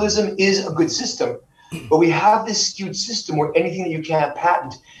 Capitalism is a good system, but we have this skewed system where anything that you can't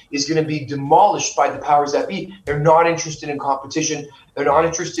patent is going to be demolished by the powers that be. They're not interested in competition. They're not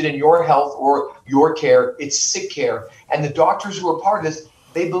interested in your health or your care. It's sick care. And the doctors who are part of this,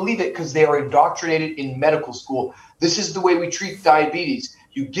 they believe it because they are indoctrinated in medical school. This is the way we treat diabetes.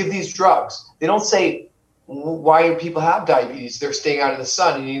 You give these drugs. They don't say, why do people have diabetes? They're staying out of the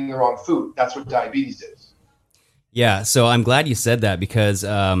sun and eating the wrong food. That's what diabetes is. Yeah, so I'm glad you said that because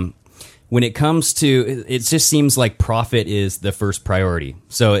when it comes to, it just seems like profit is the first priority.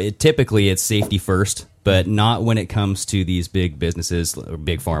 So typically it's safety first, but not when it comes to these big businesses or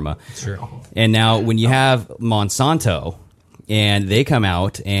big pharma. Sure. And now when you have Monsanto and they come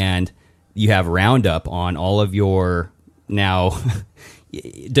out and you have Roundup on all of your now,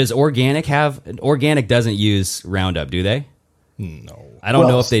 does organic doesn't use Roundup, do they? No. I don't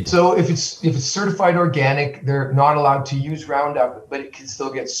know if they. So if it's certified organic, they're not allowed to use Roundup, but it can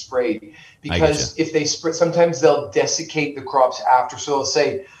still get sprayed because if they spray, sometimes they'll desiccate the crops after. So they'll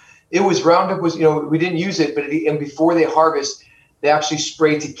say it was Roundup was, we didn't use it, but and before they harvest, they actually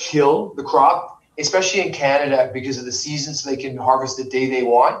spray to kill the crop, especially in Canada because of the season, so they can harvest the day they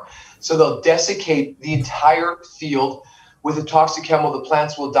want. So they'll desiccate the entire field with a toxic chemical. The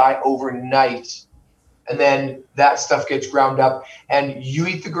plants will die overnight. And then that stuff gets ground up and you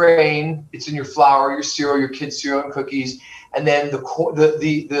eat the grain. It's in your flour, your cereal, your kids' cereal and cookies. And then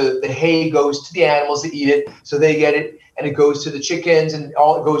the hay goes to the animals that eat it. So they get it and it goes to the chickens and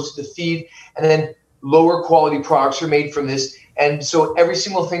all it goes to the feed. And then lower quality products are made from this. And so every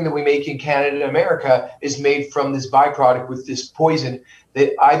single thing that we make in Canada and America is made from this byproduct with this poison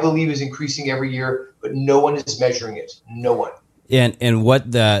that I believe is increasing every year, but no one is measuring it. No one. And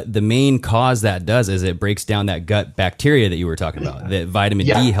what the main cause that does is it breaks down that gut bacteria that you were talking about, that vitamin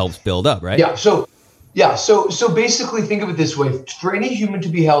D helps build up, right? Yeah. So basically think of it this way. For any human to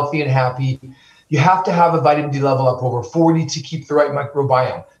be healthy and happy, you have to have a vitamin D level up over 40 to keep the right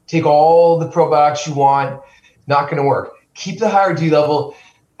microbiome. Take all the probiotics you want, not going to work. Keep the higher D level.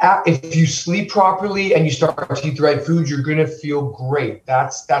 If you sleep properly and you start to eat the right food, you're going to feel great.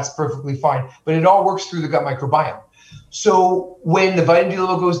 That's perfectly fine. But it all works through the gut microbiome. So when the vitamin D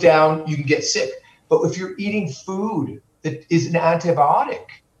level goes down, you can get sick. But if you're eating food that is an antibiotic,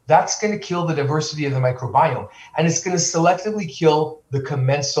 that's going to kill the diversity of the microbiome. And it's going to selectively kill the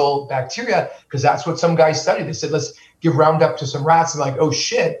commensal bacteria because that's what some guys studied. They said, let's give Roundup to some rats. And like, oh,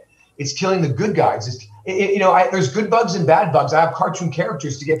 shit, it's killing the good guys. There's good bugs and bad bugs. I have cartoon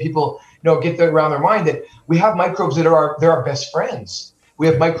characters to get people, get that around their mind that we have microbes that they're our best friends. We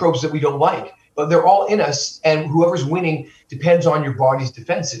have microbes that we don't like. But they're all in us, and whoever's winning depends on your body's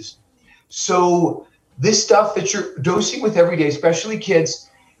defenses. So this stuff that you're dosing with every day, especially kids,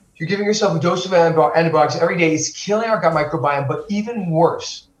 you're giving yourself a dose of antibiotics every day. It's killing our gut microbiome, but even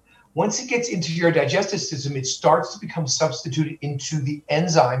worse, once it gets into your digestive system, it starts to become substituted into the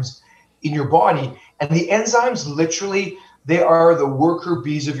enzymes in your body. And the enzymes, literally, they are the worker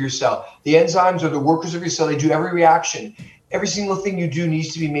bees of your cell. The enzymes are the workers of your cell. They do every reaction. Every single thing you do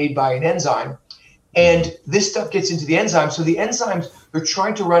needs to be made by an enzyme. And this stuff gets into the enzymes. So the enzymes, they're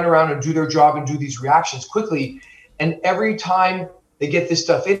trying to run around and do their job and do these reactions quickly. And every time they get this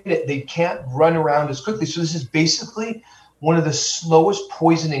stuff in it, they can't run around as quickly. So this is basically one of the slowest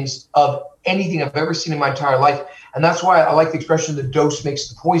poisonings of anything I've ever seen in my entire life. And that's why I like the expression, the dose makes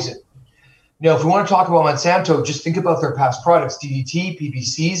the poison. If we want to talk about Monsanto, just think about their past products, DDT,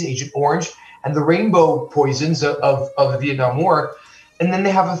 PPCs, Agent Orange, and the rainbow poisons of the Vietnam War. And then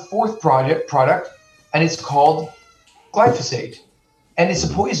they have a fourth product, and it's called glyphosate. And it's a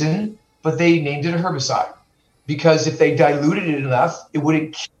poison, but they named it a herbicide because if they diluted it enough, it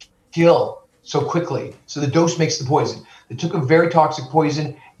wouldn't kill so quickly. So the dose makes the poison. They took a very toxic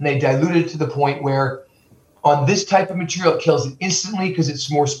poison and they diluted it to the point where on this type of material, it kills it instantly because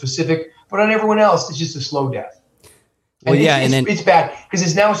it's more specific. But on everyone else, it's just a slow death. Well, it's bad because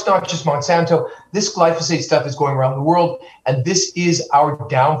it's not just Monsanto. This glyphosate stuff is going around the world, and this is our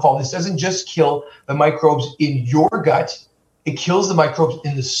downfall. This doesn't just kill the microbes in your gut; it kills the microbes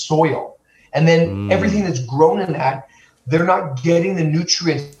in the soil, and then everything that's grown in that, they're not getting the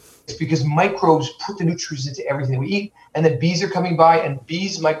nutrients because microbes put the nutrients into everything we eat, and then bees are coming by, and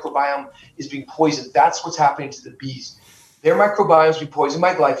bees' microbiome is being poisoned. That's what's happening to the bees. Their microbiomes be poisoned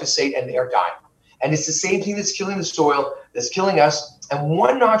by glyphosate, and they are dying. And it's the same thing that's killing the soil, that's killing us. And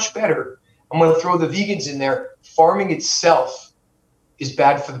one notch better, I'm going to throw the vegans in there. Farming itself is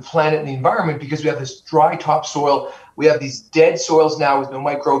bad for the planet and the environment because we have this dry topsoil. We have these dead soils now with no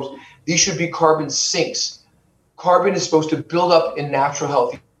microbes. These should be carbon sinks. Carbon is supposed to build up in natural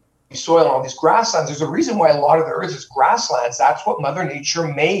healthy soil and all these grasslands. There's a reason why a lot of the earth is grasslands. That's what Mother Nature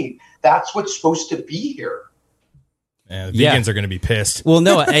made. That's what's supposed to be here. Yeah, the vegans are going to be pissed. Well,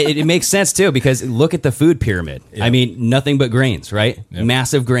 no, it makes sense too, because look at the food pyramid. Yep. I mean, nothing but grains, right? Yep.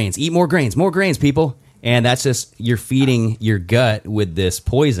 Massive grains. Eat more grains, people. And that's just, you're feeding your gut with this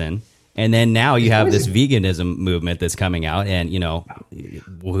poison. And then now you have this veganism movement that's coming out, and, you know,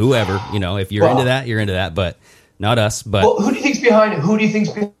 whoever, you know, if you're into that, you're into that, but not us. But who do you think's behind it? Who do you think's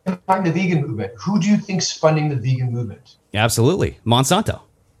behind the vegan movement? Who do you think's funding the vegan movement? Absolutely. Monsanto.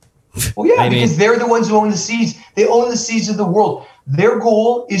 Well, yeah, because they're the ones who own the seeds. They own the seeds of the world. Their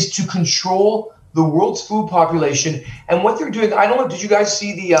goal is to control the world's food population. And what they're doing, I don't know, did you guys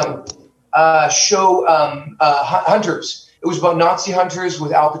see the show Hunters? It was about Nazi hunters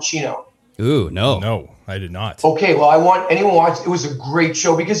with Al Pacino. Ooh, no. No, I did not. Okay, well, I want anyone watch. It was a great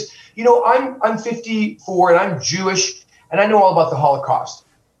show because, you know, I'm 54 and I'm Jewish and I know all about the Holocaust.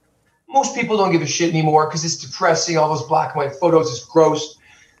 Most people don't give a shit anymore because it's depressing. All those black and white photos is gross.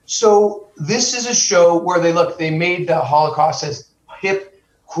 So this is a show where they made the Holocaust as hip,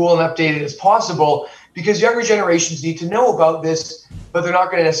 cool, and updated as possible because younger generations need to know about this, but they're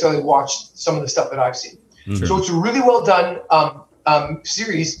not going to necessarily watch some of the stuff that I've seen. Mm-hmm. So it's a really well done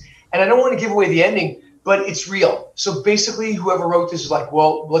series, and I don't want to give away the ending, but it's real. So basically, whoever wrote this is like,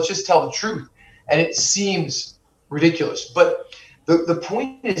 well, let's just tell the truth, and it seems ridiculous. But the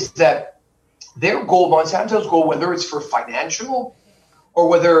point is that their goal, Monsanto's goal, whether it's for financial or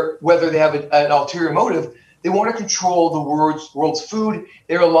whether they have an ulterior motive, they want to control the world's food.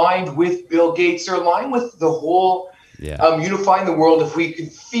 They're aligned with Bill Gates. They're aligned with the whole unifying the world. If we can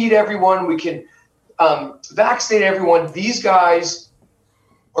feed everyone, we can vaccinate everyone. These guys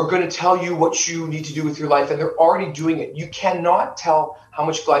are going to tell you what you need to do with your life, and they're already doing it. You cannot tell how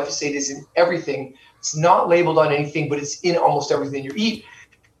much glyphosate is in everything. It's not labeled on anything, but it's in almost everything you eat.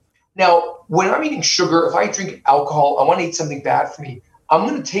 Now, when I'm eating sugar, if I drink alcohol, I want to eat something bad for me. I'm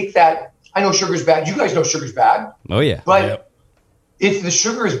going to take that. I know sugar's bad. You guys know sugar's bad. Oh, yeah. But if the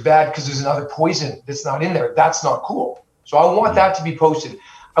sugar is bad because there's another poison that's not in there, that's not cool. So I want that to be posted.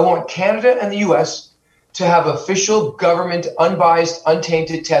 I want Canada and the U.S. to have official government, unbiased,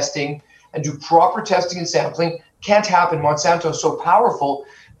 untainted testing and do proper testing and sampling. Can't happen. Monsanto is so powerful.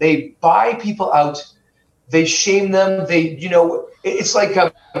 They buy people out. They shame them. It's like,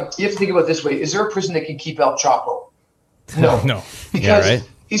 you have to think about it this way. Is there a prison that can keep El Chapo? No. No. Because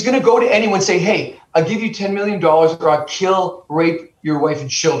he's going to go to anyone and say, hey, I'll give you $10 million or I'll kill, rape your wife and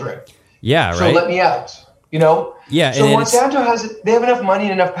children. Yeah, so let me out, you know? Yeah. So Monsanto they have enough money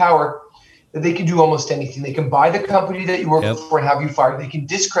and enough power that they can do almost anything. They can buy the company that you work for and have you fired. They can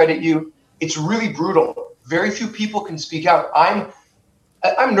discredit you. It's really brutal. Very few people can speak out.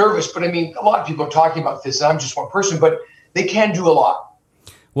 I'm nervous, but I mean, a lot of people are talking about this, and I'm just one person, but they can do a lot.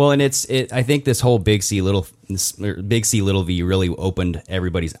 Well, and I think this whole Big C Little V really opened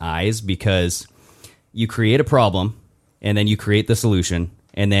everybody's eyes because you create a problem and then you create the solution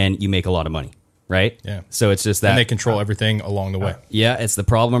and then you make a lot of money, right? Yeah. So it's just that. And they control everything along the way. Yeah, it's the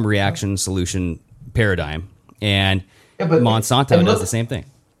problem, reaction, solution paradigm. And Monsanto does the same thing.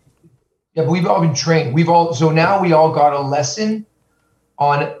 Yeah, but we've all been trained. So now we all got a lesson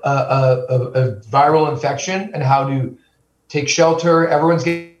on a viral infection and how to take shelter. Everyone's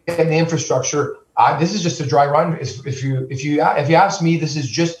getting the infrastructure. This is just a dry run. If you ask me, this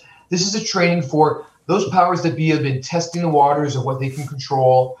is a training for those powers that be have been testing the waters of what they can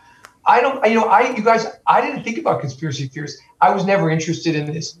control. You guys, I didn't think about conspiracy theories. I was never interested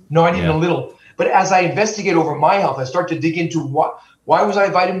in this, not even a little. But as I investigate over my health, I start to dig into why was I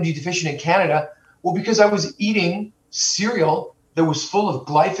vitamin D deficient in Canada? Well, because I was eating cereal that was full of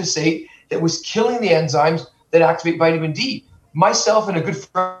glyphosate that was killing the enzymes that activate vitamin D. Myself and a good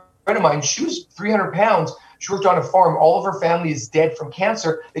friend of mine, she was 300 pounds. She worked on a farm. All of her family is dead from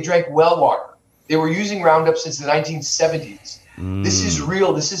cancer. They drank well water. They were using Roundup since the 1970s. This is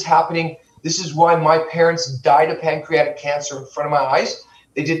real. This is happening. This is why my parents died of pancreatic cancer in front of my eyes.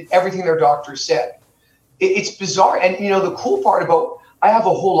 They did everything their doctors said. It's bizarre. And, the cool part about, I have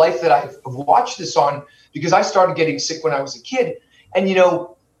a whole life that I've watched this on because I started getting sick when I was a kid. And,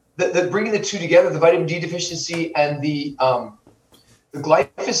 the bringing the two together, the vitamin D deficiency and the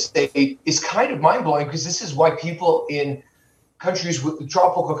glyphosate is kind of mind-blowing because this is why people in countries with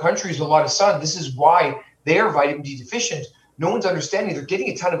tropical countries with a lot of sun, this is why they are vitamin D deficient. No one's understanding they're getting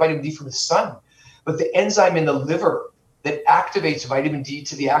a ton of vitamin D from the sun, but the enzyme in the liver that activates vitamin D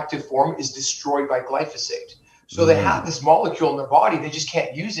to the active form is destroyed by glyphosate. So they have this molecule in their body. They just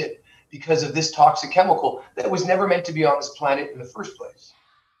can't use it because of this toxic chemical that was never meant to be on this planet in the first place.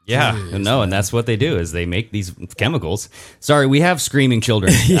 Yeah, no, and that's what they do is they make these chemicals. Sorry, we have screaming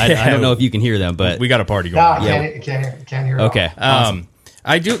children. I don't know if you can hear them, but we got a party going. Can't hear. Okay, awesome.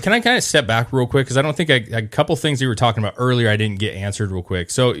 I do. Can I kind of step back real quick because I don't think a couple things you were talking about earlier I didn't get answered real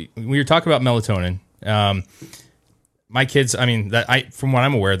quick. So we were talking about melatonin. My kids, I mean, from what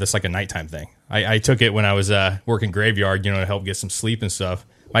I'm aware, that's like a nighttime thing. I took it when I was working graveyard, to help get some sleep and stuff.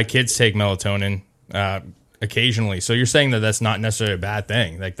 My kids take melatonin occasionally. So you're saying that that's not necessarily a bad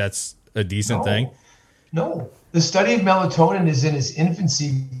thing. Like that's a decent thing. No, the study of melatonin is in its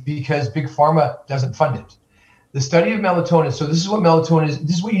infancy because Big Pharma doesn't fund it. The study of melatonin. So this is what melatonin is.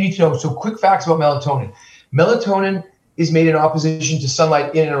 This is what you need to know. So quick facts about melatonin. Melatonin is made in opposition to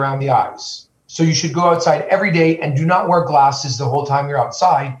sunlight in and around the eyes. So you should go outside every day and do not wear glasses the whole time you're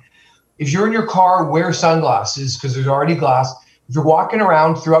outside. If you're in your car, wear sunglasses because there's already glass. If you're walking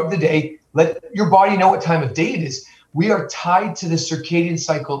around throughout the day, let your body know what time of day it is. We are tied to the circadian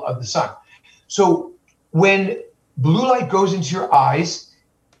cycle of the sun. So when blue light goes into your eyes,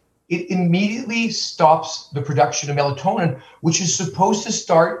 it immediately stops the production of melatonin, which is supposed to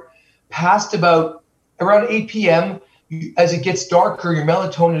start past around 8 p.m. As it gets darker, your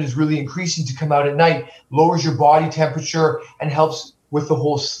melatonin is really increasing to come out at night, lowers your body temperature, and helps with the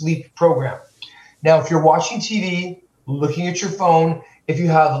whole sleep program. Now, if you're watching TV, looking at your phone, if you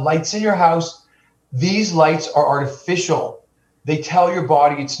have lights in your house, these lights are artificial. They tell your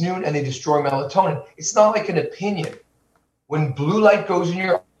body it's noon and they destroy melatonin. It's not like an opinion. When blue light goes in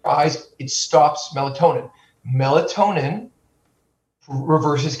your eyes, it stops melatonin. Melatonin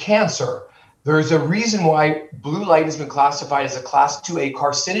reverses cancer. There's a reason why blue light has been classified as a class 2A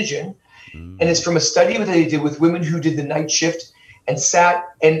carcinogen. And it's from a study that they did with women who did the night shift and sat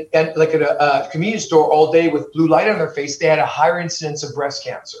and like at a convenience store all day with blue light on their face. They had a higher incidence of breast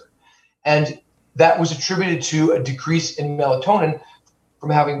cancer. And that was attributed to a decrease in melatonin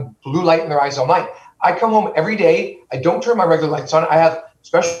from having blue light in their eyes all night. I come home every day. I don't turn my regular lights on. I have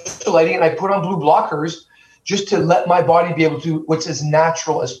special lighting and I put on blue blockers just to let my body be able to do what's as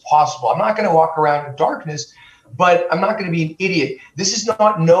natural as possible. I'm not going to walk around in darkness, but I'm not going to be an idiot. This is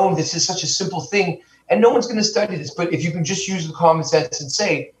not known. This is such a simple thing, and no one's going to study this. But if you can just use the common sense and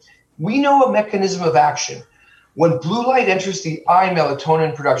say, we know a mechanism of action. When blue light enters the eye,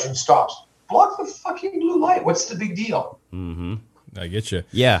 melatonin production stops. Block the fucking blue light. What's the big deal? Mm-hmm. I get you.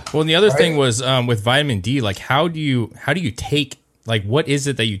 Yeah. Well, and the other thing was with vitamin D. Like, how do you take? Like, what is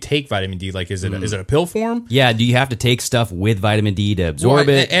it that you take vitamin D? Like, is it a pill form? Yeah. Do you have to take stuff with vitamin D to absorb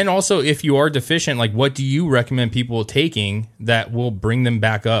it? And also, if you are deficient, like, what do you recommend people taking that will bring them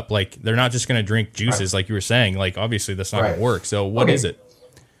back up? Like, they're not just going to drink juices, like you were saying. Like, obviously, that's not going to work. So, what is it?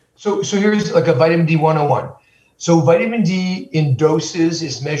 So here's like a vitamin D 101. So vitamin D in doses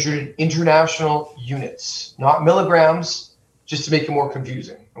is measured in international units, not milligrams, just to make it more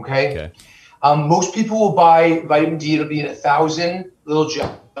confusing. Okay. Most people will buy vitamin D. It'll be in 1,000 little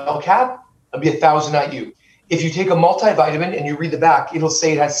gel cap. It'll be 1,000 IU. If you take a multivitamin and you read the back, it'll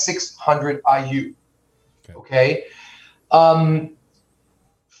say it has 600 IU. Okay.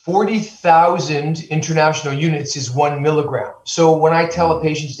 40,000 international units is 1 milligram. So when I tell a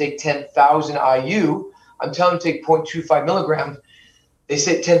patient to take 10,000 IU, I'm telling them to take 0.25 milligrams. They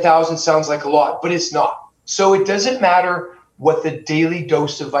say 10,000 sounds like a lot, but it's not. So it doesn't matter what the daily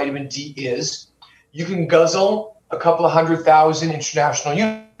dose of vitamin D is. You can guzzle a couple of 100,000 international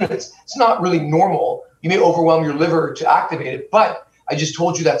units. It's not really normal. You may overwhelm your liver to activate it, but I just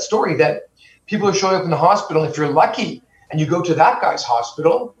told you that story that people are showing up in the hospital. If you're lucky and you go to that guy's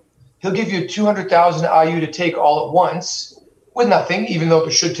hospital, he'll give you 200,000 IU to take all at once with nothing, even though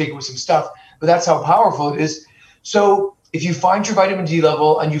they should take it with some stuff, but that's how powerful it is. So if you find your vitamin D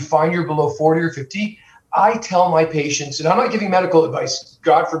level and you find you're below 40 or 50, I tell my patients, and I'm not giving medical advice,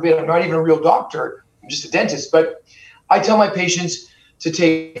 God forbid, I'm not even a real doctor, I'm just a dentist, but I tell my patients to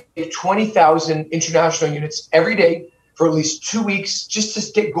take 20,000 international units every day for at least 2 weeks, just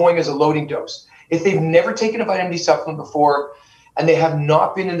to get going as a loading dose. If they've never taken a vitamin D supplement before and they have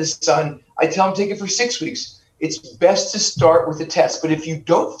not been in the sun, I tell them to take it for 6 weeks. It's best to start with a test, but if you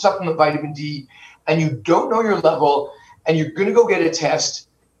don't supplement vitamin D and you don't know your level and you're going to go get a test,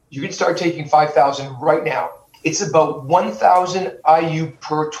 you can start taking 5,000 right now. It's about 1,000 IU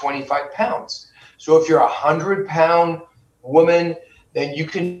per 25 pounds. So if you're a 100-pound woman, then you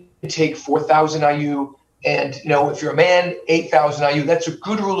can take 4,000 IU. And if you're a man, 8,000 IU. That's a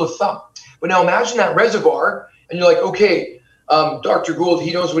good rule of thumb. But now imagine that reservoir, and you're like, okay, Dr. Gould,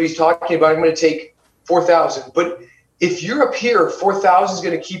 he knows what he's talking about. I'm going to take 4,000. But if you're up here, 4,000 is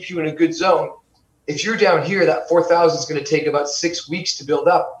going to keep you in a good zone. If you're down here, that 4,000 is going to take about 6 weeks to build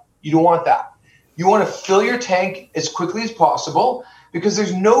up. You don't want that. You want to fill your tank as quickly as possible, because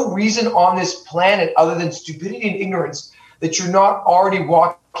there's no reason on this planet other than stupidity and ignorance that you're not already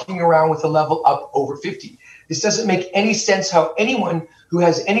walking around with a level up over 50. This doesn't make any sense how anyone who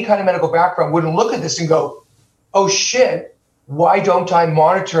has any kind of medical background wouldn't look at this and go, oh shit, why don't I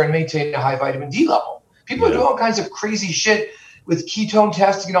monitor and maintain a high vitamin D level? People are doing all kinds of crazy shit with ketone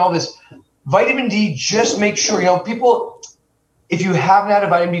testing and all this. Vitamin D, just make sure, people, if you haven't had a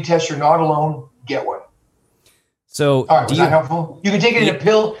vitamin D test, you're not alone, get one. So, all right, was that helpful? You can take it in a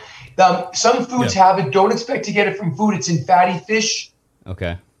pill. Some foods have it. Don't expect to get it from food. It's in fatty fish.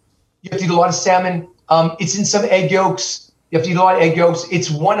 Okay. You have to eat a lot of salmon. It's in some egg yolks. You have to eat a lot of egg yolks. It's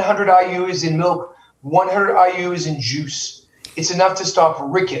 100 IU is in milk, 100 IU is in juice. It's enough to stop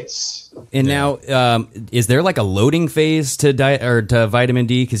rickets. And now, is there like a loading phase to diet or to vitamin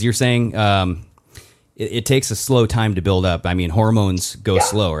D? Because you're saying it takes a slow time to build up. I mean, hormones go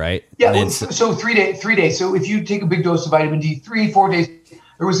slow, right? Yeah. Then, so 3 days. So if you take a big dose of vitamin D, 3-4 days.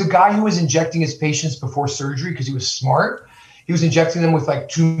 There was a guy who was injecting his patients before surgery because he was smart. He was injecting them with like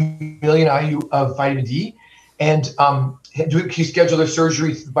 2 million IU of vitamin D, and he scheduled their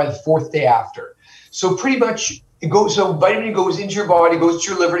surgery by the 4th day after. So pretty much it goes. So vitamin D goes into your body, goes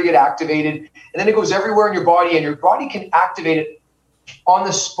to your liver to get activated, and then it goes everywhere in your body, and your body can activate it on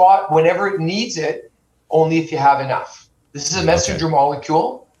the spot whenever it needs it, only if you have enough. This is a messenger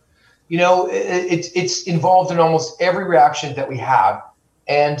molecule. It's involved in almost every reaction that we have,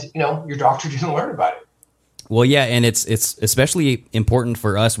 and your doctor didn't learn about it. Well, yeah, and it's especially important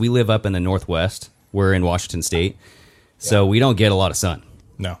for us. We live up in the Northwest. We're in Washington State, so we don't get a lot of sun.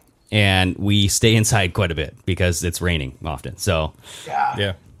 No. And we stay inside quite a bit because it's raining often. So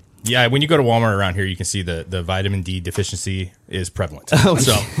yeah. When you go to Walmart around here, you can see the vitamin D deficiency is prevalent. So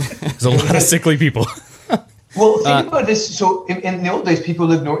there's a lot of sickly people. Well, think about this. So in the old days, people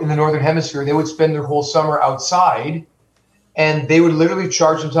lived in the Northern Hemisphere. They would spend their whole summer outside, and they would literally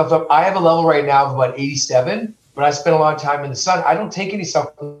charge themselves up. I have a level right now of about 87, but I spend a lot of time in the sun. I don't take any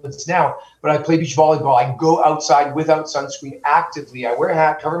supplements now, but I play beach volleyball. I go outside without sunscreen actively. I wear a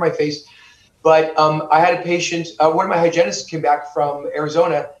hat, cover my face. But I had a patient, one of my hygienists came back from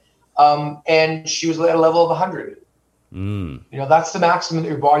Arizona, and she was at a level of 100. That's the maximum that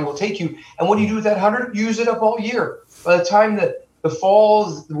your body will take you. And what do you do with that 100? Use it up all year. By the time that the fall,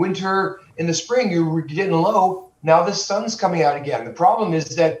 the winter, and the spring, you're getting low. Now the sun's coming out again. The problem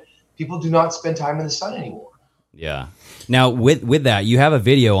is that people do not spend time in the sun anymore. Yeah. Now with that, you have a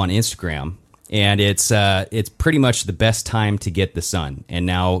video on Instagram, and it's pretty much the best time to get the sun. And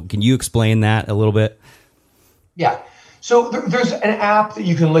now, can you explain that a little bit? Yeah. So there's an app that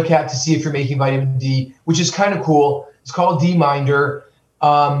you can look at to see if you're making vitamin D, which is kind of cool. It's called D-Minder.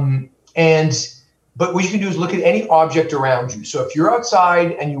 But what you can do is look at any object around you. So if you're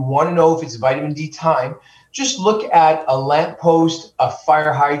outside and you want to know if it's vitamin D time, just look at a lamppost, a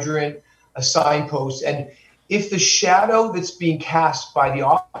fire hydrant, a signpost. And if the shadow that's being cast by the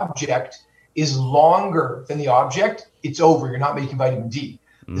object is longer than the object, it's over. You're not making vitamin D.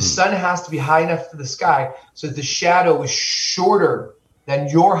 The sun has to be high enough to the sky so that the shadow is shorter than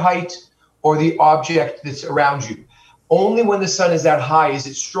your height or the object that's around you. Only when the sun is that high is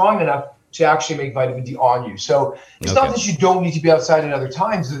it strong enough to actually make vitamin D on you. So it's not that you don't need to be outside at other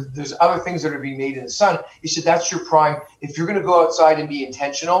times. There's other things that are being made in the sun. It's that that's your prime. If you're going to go outside and be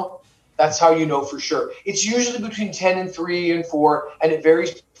intentional, that's how you know for sure. It's usually between 10 and 3 and 4, and it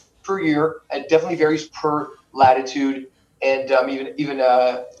varies per year, and definitely varies per latitude, and even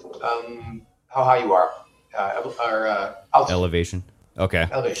how high you are, altitude. Elevation. Okay.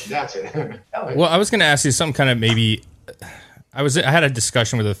 Elevation. That's it. Elevation. Well, I was going to ask you some kind of maybe. I had a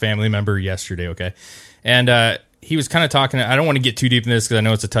discussion with a family member yesterday. Okay, and he was kind of talking. I don't want to get too deep in this because I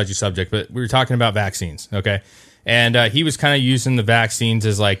know it's a touchy subject, but we were talking about vaccines. Okay. And he was kind of using the vaccines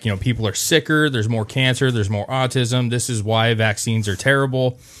as like, people are sicker, there's more cancer, there's more autism. This is why vaccines are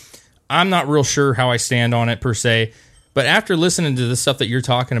terrible. I'm not real sure how I stand on it per se, but after listening to the stuff that you're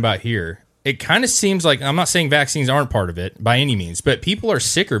talking about here, it kind of seems like, I'm not saying vaccines aren't part of it by any means, but people are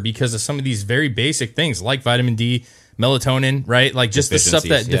sicker because of some of these very basic things like vitamin D, melatonin, right? Like just the stuff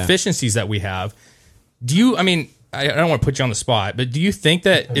deficiencies that we have. I don't want to put you on the spot, but do you think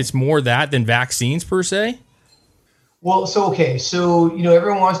that it's more that than vaccines per se? Well, so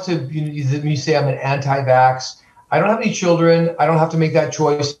everyone wants to, you say I'm an anti-vax. I don't have any children. I don't have to make that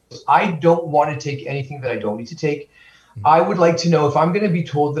choice. I don't want to take anything that I don't need to take. I would like to know if I'm going to be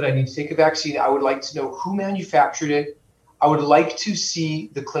told that I need to take a vaccine, I would like to know who manufactured it. I would like to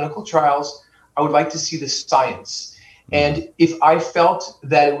see the clinical trials. I would like to see the science. And if I felt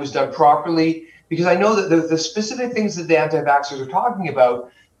that it was done properly, because I know that the specific things that the anti-vaxxers are talking about,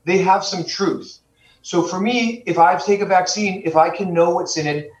 they have some truth. So for me, if I take a vaccine, if I can know what's in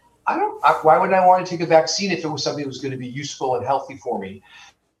it, why would I want to take a vaccine if it was something that was going to be useful and healthy for me?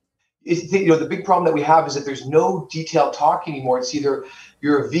 The big problem that we have is that there's no detailed talk anymore. It's either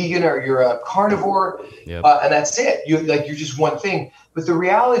you're a vegan or you're a carnivore, and that's it. You're just one thing. But the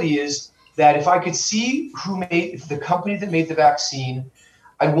reality is that if I could see the company that made the vaccine,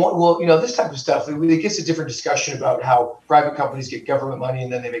 I'd want, this type of stuff, it gets a different discussion about how private companies get government money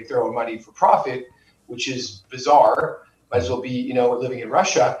and then they make their own money for profit, which is bizarre. Might as well be, living in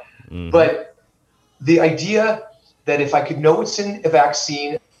Russia. Mm-hmm. But the idea that if I could know what's in a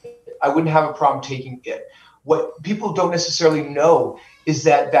vaccine, I wouldn't have a problem taking it. What people don't necessarily know is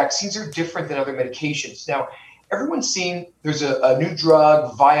that vaccines are different than other medications. Now, everyone's seen there's a new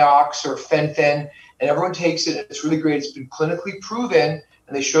drug, Vioxx or Fen-Phen, and everyone takes it. It's really great. It's been clinically proven,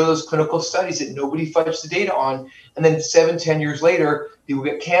 and they show those clinical studies that nobody fudged the data on. And then 7-10 years later, people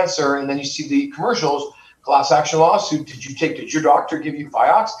get cancer, and then you see the commercials, class action lawsuit. Did your doctor give you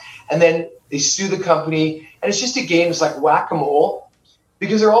Vioxx? And then they sue the company, and it's just a game. It's like whack-a-mole,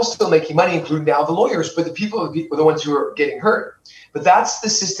 because they're all still making money, including now the lawyers, but the people are the ones who are getting hurt. But that's the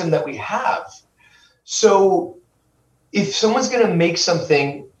system that we have. So if someone's going to make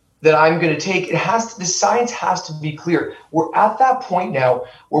something that I'm going to take, the science has to be clear. We're at that point now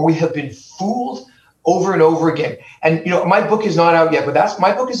where we have been fooled over and over again. And, my book is not out yet, but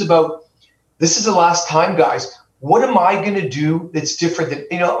my book is about, this is the last time, guys. What am I going to do that's different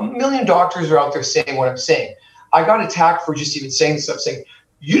than, a million doctors are out there saying what I'm saying. I got attacked for just even saying stuff, saying,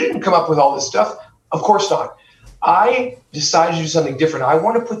 you didn't come up with all this stuff. Of course not. I decided to do something different. I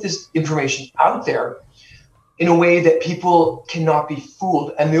want to put this information out there in a way that people cannot be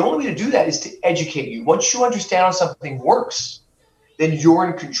fooled. And the only way to do that is to educate you. Once you understand how something works, then you're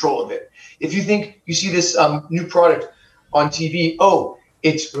in control of it. If you think you see this new product on TV,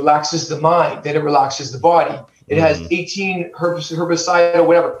 it relaxes the mind, then it relaxes the body. It has 18 herbicide or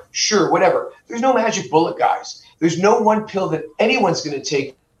whatever. Sure, whatever. There's no magic bullet, guys. There's no one pill that anyone's going to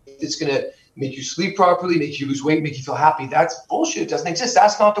take that's going to make you sleep properly, make you lose weight, make you feel happy. That's bullshit. It doesn't exist.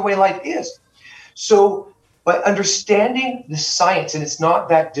 That's not the way life is. So by understanding the science, and it's not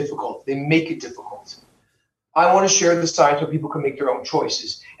that difficult, they make it difficult. I want to share the science so people can make their own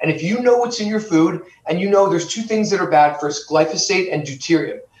choices. And if you know what's in your food, and there's two things that are bad for us, glyphosate and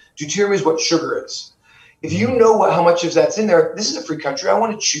deuterium. Deuterium is what sugar is. If you know how much of that's in there, this is a free country. I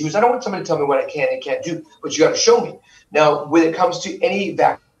want to choose. I don't want somebody to tell me what I can and can't do, but you got to show me. Now, when it comes to any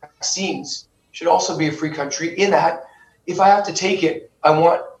vaccines, it should also be a free country in that if I have to take it, I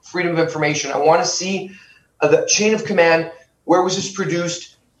want freedom of information. I want to see the chain of command. Where was this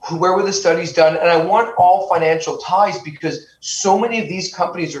produced? Where were the studies done? And I want all financial ties, because so many of these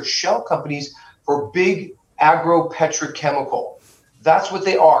companies are shell companies for big agro-petrochemical. That's what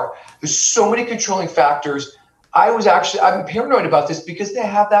they are. There's so many controlling factors. I'm paranoid about this because they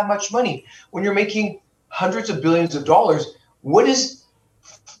have that much money. When you're making hundreds of billions of dollars, what is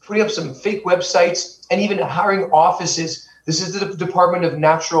putting up some fake websites and even hiring offices? This is the Department of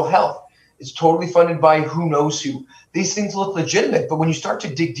Natural Health. It's totally funded by who knows who. These things look legitimate, but when you start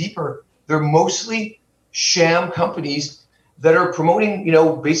to dig deeper, they're mostly sham companies that are promoting,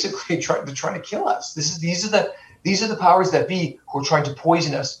 basically trying to kill us. These are the powers that be who are trying to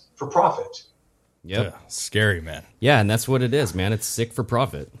poison us for profit. Yep. Yeah, scary, man. Yeah, and that's what it is, man. It's sick for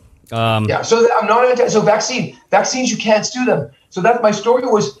profit. So I'm not so vaccines, you can't sue them. So that my story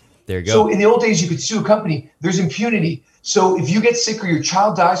was. There you go. So in the old days, you could sue a company. There's impunity. So if you get sick or your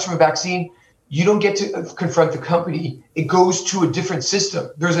child dies from a vaccine, you don't get to confront the company. It goes to a different system.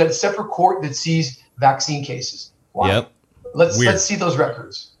 There's a separate court that sees vaccine cases. Wow. Yep. Let's see those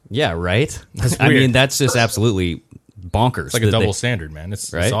records. Yeah, right. That's I weird. mean, that's just absolutely bonkers. It's like a double standard, man.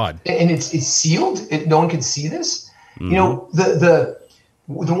 It's odd. And it's sealed. No one can see this. Mm-hmm. The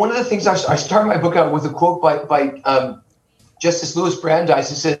one of the things I started my book out with a quote by Justice Louis Brandeis,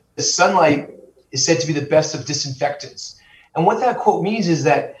 who said, "Sunlight is said to be the best of disinfectants." And what that quote means is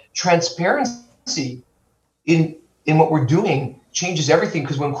that transparency in what we're doing changes everything,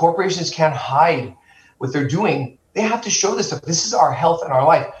 because when corporations can't hide what they're doing, they have to show this stuff. This is our health and our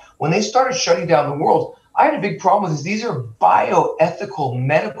life. When they started shutting down the world, I had a big problem with this. These are bioethical,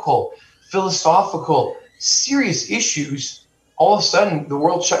 medical, philosophical, serious issues. All of a sudden, the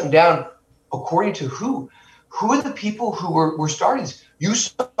world's shutting down. According to who? Who are the people who were starting this? You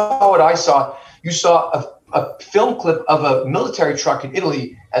saw what I saw. You saw a film clip of a military truck in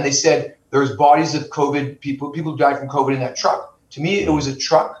Italy, and they said there's bodies of COVID people who died from COVID in that truck. To me, it was a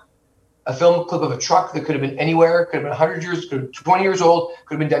truck, a film clip of a truck that could have been anywhere, could have been 100 years, could have been 20 years old,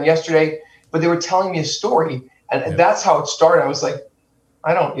 could have been done yesterday. but they were telling me a story. And that's how it started. I was like,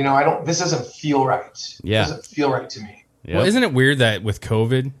 this doesn't feel right. Yeah. It doesn't feel right to me. Yep. Well, isn't it weird that with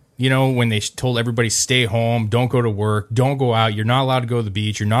COVID, when they told everybody stay home, don't go to work, don't go out, you're not allowed to go to the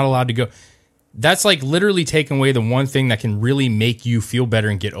beach, you're not allowed to go. That's like literally taking away the one thing that can really make you feel better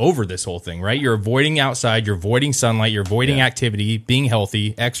and get over this whole thing, right? You're avoiding outside, you're avoiding sunlight, you're avoiding activity, being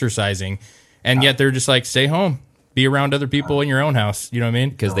healthy, exercising, and yet they're just like, stay home, be around other people in your own house. You know what I mean?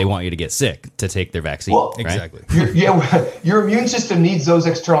 Because they want you to get sick to take their vaccine. Well, right? Exactly. Your immune system needs those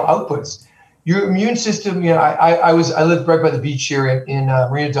external outputs. Your immune system, I lived right by the beach here in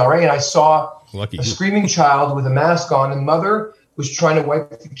Marina Del Rey, and I saw a screaming child with a mask on, and mother was trying to wipe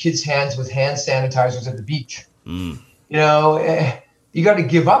the kid's hands with hand sanitizers at the beach. You got to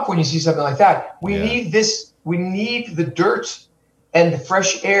give up when you see something like that. We need this. We need the dirt and the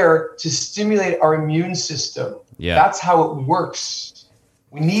fresh air to stimulate our immune system. Yeah. That's how it works.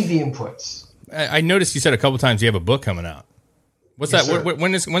 We need the inputs. I noticed you said a couple times you have a book coming out. What's that?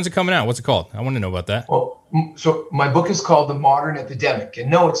 When's it coming out? What's it called? I want to know about that. Well, so my book is called The Modern Epidemic. And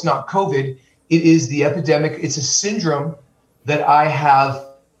no, it's not COVID. It is the epidemic. It's a syndrome that I have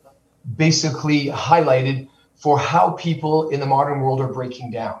basically highlighted for how people in the modern world are breaking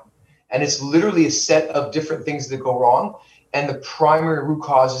down. And it's literally a set of different things that go wrong. And the primary root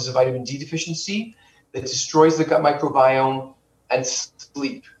cause is a vitamin D deficiency that destroys the gut microbiome and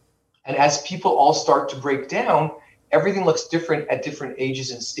sleep. And as people all start to break down, everything looks different at different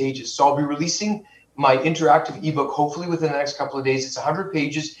ages and stages. So I'll be releasing my interactive ebook, hopefully within the next couple of days. It's 100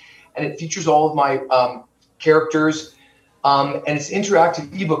 pages, and it features all of my characters. And it's an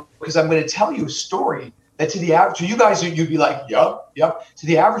interactive ebook because I'm going to tell you a story that to you guys, you'd be like, yep. To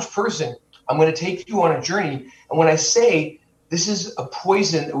the average person, I'm going to take you on a journey. And when I say this is a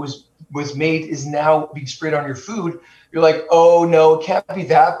poison that was made, is now being sprayed on your food, you're like, oh no, it can't be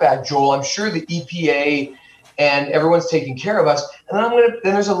that bad, Joel. I'm sure the EPA and everyone's taking care of us. And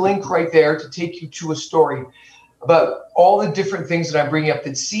then there's a link right there to take you to a story about all the different things that I'm bringing up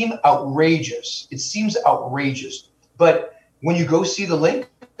that seem outrageous. It seems outrageous. But when you go see the link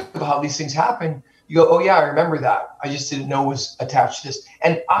of how these things happen, you go, oh yeah, I remember that. I just didn't know it was attached to this.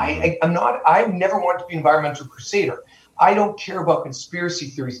 And I never wanted to be an environmental crusader. I don't care about conspiracy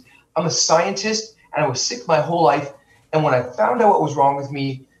theories. I'm a scientist and I was sick my whole life. And when I found out what was wrong with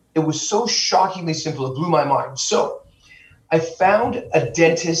me, it was so shockingly simple. It blew my mind. So I found a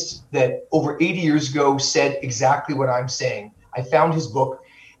dentist that over 80 years ago said exactly what I'm saying. I found his book,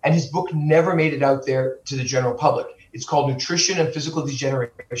 and his book never made it out there to the general public. It's called Nutrition and Physical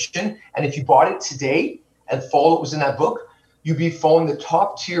Degeneration. And if you bought it today and followed what was in that book, you'd be following the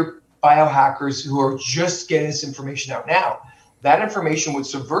top tier biohackers who are just getting this information out now. That information was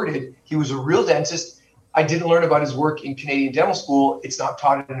subverted. He was a real dentist. I didn't learn about his work in Canadian dental school. It's not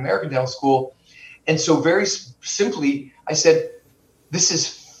taught in American dental school. And so very simply, I said, this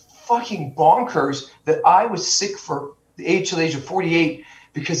is fucking bonkers that I was sick for the age of 48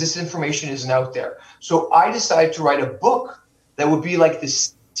 because this information isn't out there. So I decided to write a book that would be like The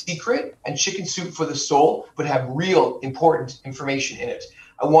Secret and Chicken Soup for the Soul, but have real important information in it.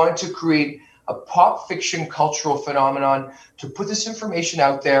 I wanted to create a pop fiction cultural phenomenon to put this information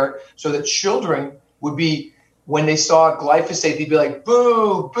out there so that children would be, when they saw glyphosate, they'd be like,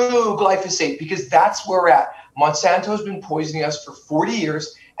 boo, boo, glyphosate, because that's where we're at. Monsanto's been poisoning us for 40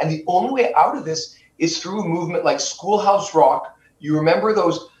 years, and the only way out of this is through a movement like Schoolhouse Rock. You remember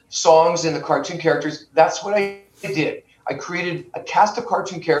those songs and the cartoon characters? That's what I did. I created a cast of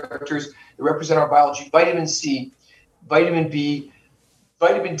cartoon characters that represent our biology: vitamin C, vitamin B,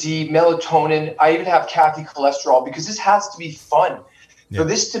 vitamin D, melatonin. I even have Kathy cholesterol, because this has to be fun. Yeah. For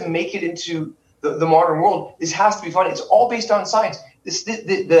this to make it into the modern world, this has to be fun. It's all based on science.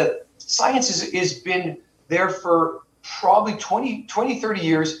 The science is been there for probably 20, 30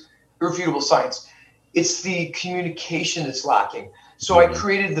 years, irrefutable science. It's the communication that's lacking. So I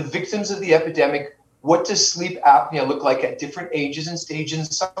created the victims of the epidemic. What does sleep apnea look like at different ages and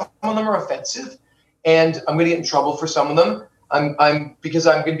stages? Some of them are offensive, and I'm going to get in trouble for some of them. Because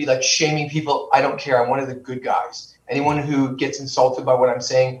I'm going to be like shaming people. I don't care. I'm one of the good guys. Anyone who gets insulted by what I'm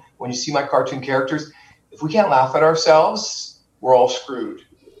saying, when you see my cartoon characters, if we can't laugh at ourselves, we're all screwed.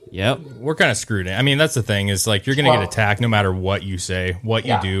 Yep. We're kind of screwed. I mean, that's the thing, is like, you're going to get attacked no matter what you say, what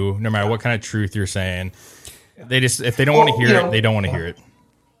you do, no matter what kind of truth you're saying. They just, if they don't want to hear it, they don't want to hear it.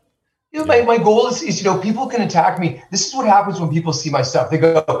 My goal is, people can attack me. This is what happens when people see my stuff. They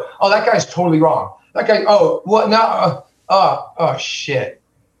go, oh, that guy's totally wrong. That guy, oh, what now? Oh, shit.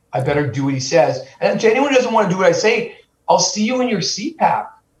 I better do what he says. And to anyone who doesn't want to do what I say, I'll see you in your CPAP.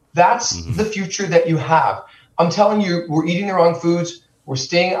 That's the future that you have. I'm telling you, we're eating the wrong foods. We're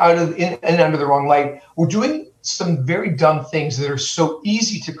staying out of in and under the wrong light. We're doing some very dumb things that are so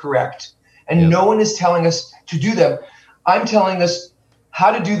easy to correct, and no one is telling us to do them. I'm telling us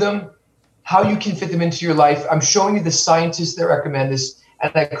how to do them, how you can fit them into your life. I'm showing you the scientists that recommend this,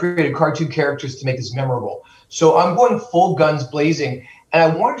 and I created cartoon characters to make this memorable. So I'm going full guns blazing, and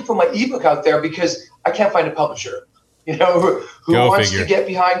I wanted to put my ebook out there because I can't find a publisher, who wants to get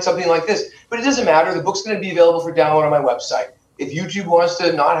behind something like this. But it doesn't matter. The book's going to be available for download on my website. If YouTube wants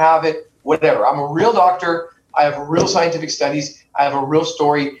to not have it, whatever. I'm a real doctor. I have real scientific studies. I have a real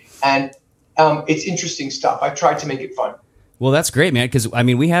story, and it's interesting stuff. I've tried to make it fun. Well, that's great, man, because, I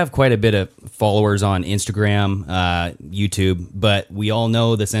mean, we have quite a bit of followers on Instagram, YouTube, but we all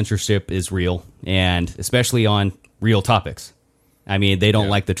know the censorship is real, and especially on real topics. I mean, they don't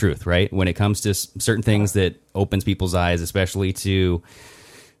like the truth, right? When it comes to certain things that opens people's eyes, especially to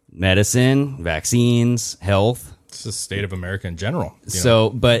medicine, vaccines, health. It's the state of America in general.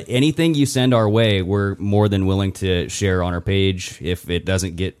 So, but anything you send our way, we're more than willing to share on our page if it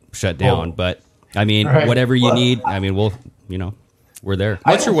doesn't get shut down. But, I mean, whatever you need, I mean, we'll, we're there.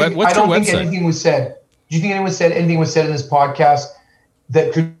 What's your website? I don't think anything was said. Do you think anything was said in this podcast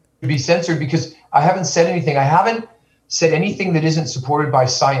that could be censored? Because I haven't said anything. I haven't said anything that isn't supported by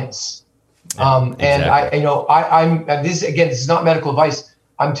science. Exactly. And I'm this is not medical advice.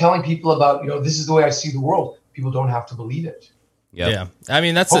 I'm telling people about, this is the way I see the world. People don't have to believe it. Yep. Yeah. I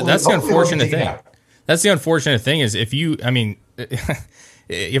mean, that's the unfortunate thing. That's the unfortunate thing is if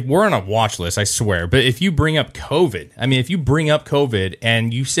we're on a watch list, I swear, but if you bring up COVID,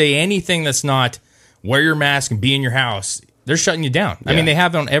 and you say anything that's not wear your mask and be in your house, they're shutting you down. Yeah. I mean, they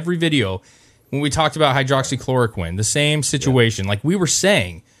have it on every video. When we talked about hydroxychloroquine, the same situation. Like we were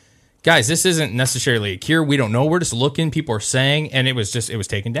saying, guys, this isn't necessarily a cure. We don't know. We're just looking. People are saying, and it was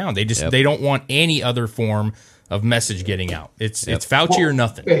taken down. They they don't want any other form of message getting out. It's Fauci or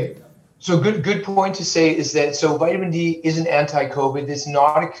nothing. Okay. So good point to say is that vitamin D isn't anti-COVID. It's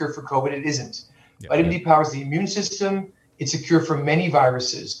not a cure for COVID. It isn't. Yep. Vitamin D powers the immune system. It's a cure for many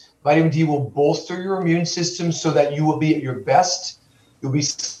viruses. Vitamin D will bolster your immune system so that you will be at your best. You'll be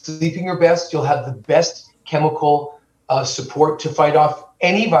sleeping your best. You'll have the best chemical support to fight off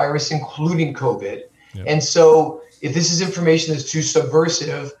any virus, including COVID. Yep. And so if this is information that's too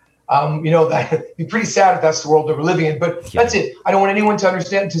subversive, that'd be pretty sad if that's the world that we're living in. But that's it. I don't want anyone to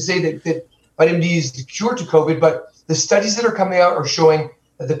say that vitamin D is the cure to COVID, but the studies that are coming out are showing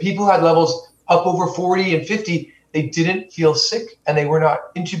that the people who had levels up over 40 and 50, they didn't feel sick and they were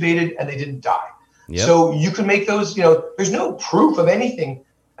not intubated and they didn't die. Yep. So you can make those, there's no proof of anything.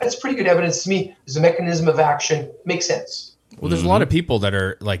 That's pretty good evidence to me. There's a mechanism of action. Makes sense. Well, there's a lot of people that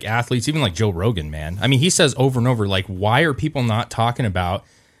are like athletes, even like Joe Rogan, man. I mean, he says over and over, like, why are people not talking about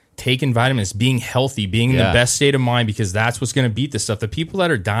taking vitamins, being healthy, being in the best state of mind, because that's what's going to beat this stuff. The people that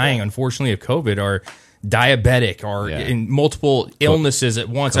are dying, unfortunately, of COVID are diabetic or in multiple illnesses at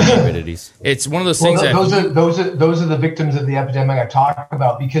once. It's one of those things those are the victims of the epidemic I talk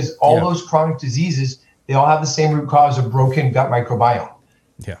about, because all those chronic diseases, they all have the same root cause of broken gut microbiome.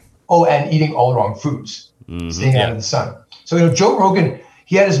 Yeah. Oh, and eating all the wrong foods, staying out of the sun. So, Joe Rogan,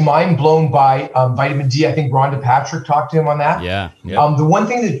 he had his mind blown by vitamin D. I think Rhonda Patrick talked to him on that. Yeah. The one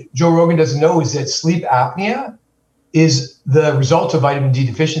thing that Joe Rogan doesn't know is that sleep apnea is the result of vitamin D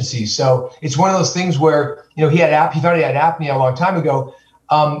deficiency. So it's one of those things where, he thought he had apnea a long time ago.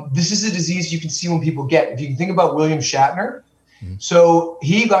 This is a disease you can see when people get. If you can think about William Shatner, so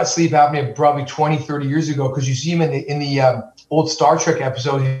he got sleep apnea probably 20, 30 years ago, because you see him in the old Star Trek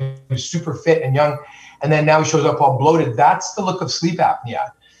episode. He was super fit and young. And then now he shows up all bloated. That's the look of sleep apnea.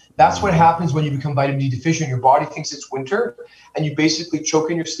 That's what happens when you become vitamin D deficient. Your body thinks it's winter, and you basically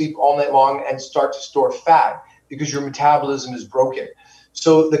choke in your sleep all night long and start to store fat because your metabolism is broken.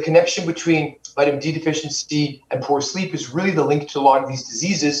 So the connection between vitamin D deficiency and poor sleep is really the link to a lot of these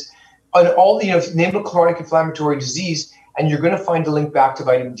diseases. And all name a chronic inflammatory disease, and you're going to find a link back to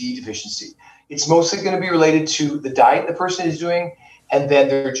vitamin D deficiency. It's mostly going to be related to the diet the person is doing and then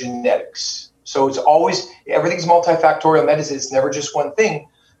their genetics. So it's always, everything's multifactorial medicine. It's never just one thing.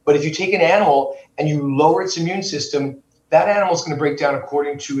 But if you take an animal and you lower its immune system, that animal is going to break down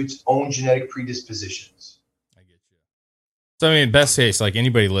according to its own genetic predispositions. I get you. So, I mean, best case, like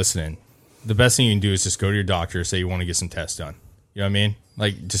anybody listening, the best thing you can do is just go to your doctor, say you want to get some tests done. You know what I mean?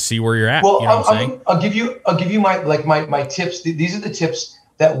 Like, to see where you're at. Well, you know what I'm saying? I'll give you my tips. These are the tips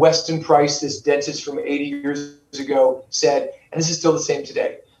that Weston Price, this dentist from 80 years ago, said, and this is still the same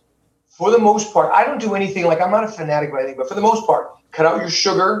today. For the most part, I don't do anything, like I'm not a fanatic about anything, but for the most part, cut out your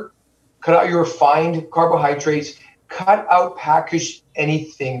sugar, cut out your refined carbohydrates, cut out packaged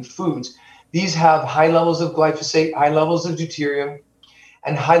anything foods. These have high levels of glyphosate, high levels of deuterium.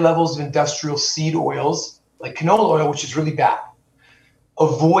 and high levels of industrial seed oils like canola oil, which is really bad.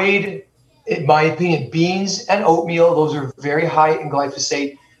 Avoid, in my opinion, beans and oatmeal. Those are very high in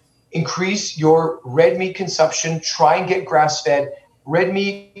glyphosate. Increase your red meat consumption. Try and get grass-fed. Red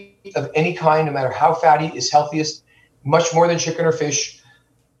meat of any kind, no matter how fatty, is healthiest, much more than chicken or fish.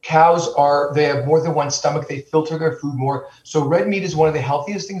 Cows they have more than one stomach. They filter their food more. So red meat is one of the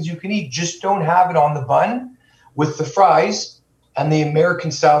healthiest things you can eat. Just don't have it on the bun with the fries and the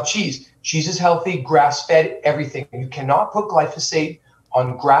American style cheese. Cheese is healthy, grass-fed, everything. You cannot put glyphosate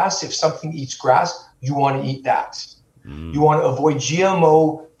on grass. If something eats grass, you want to eat that. You want to avoid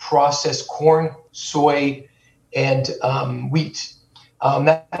GMO processed corn, soy, and wheat.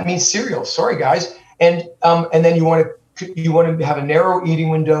 That means cereal. Sorry, guys. And then you want to have a narrow eating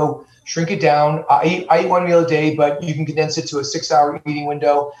window, shrink it down. I eat one meal a day, but you can condense it to a 6-hour eating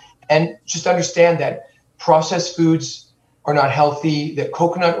window. And just understand that processed foods are not healthy, that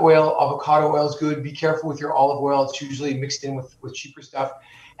coconut oil, avocado oil is good. Be careful with your olive oil. It's usually mixed in with cheaper stuff.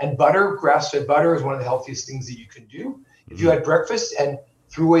 And butter, grass-fed butter, is one of the healthiest things that you can do. If you had breakfast and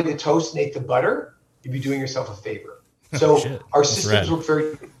threw away the toast and ate the butter, you'd be doing yourself a favor. So our systems work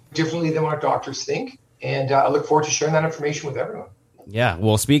very differently than what our doctors think. And I look forward to sharing that information with everyone. Yeah.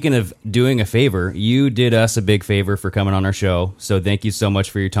 Well, speaking of doing a favor, you did us a big favor for coming on our show. So thank you so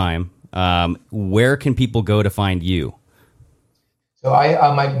much for your time. Where can people go to find you? So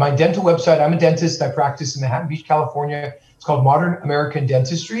my dental website, I'm a dentist. I practice in Manhattan Beach, California. It's called Modern American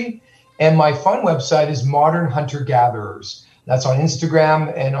Dentistry. And my fun website is Modern Hunter Gatherers. That's on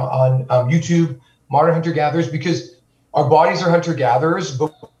Instagram and on YouTube, Modern Hunter Gatherers, because our bodies are hunter gatherers,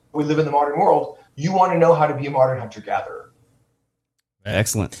 but we live in the modern world. You want to know how to be a modern hunter gatherer.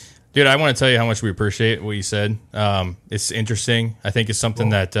 Excellent. Dude, I want to tell you how much we appreciate what you said. It's interesting. I think it's something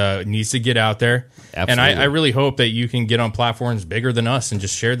that needs to get out there. Absolutely. And I really hope that you can get on platforms bigger than us and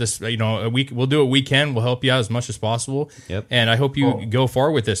just share this. You know, we'll do what we can. We'll help you out as much as possible. Yep. And I hope you go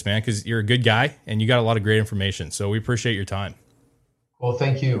far with this, man, because you're a good guy and you got a lot of great information. So we appreciate your time. Well,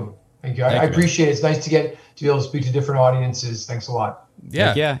 thank you. Thank you. I appreciate it. It's nice to be able to speak to different audiences. Thanks a lot.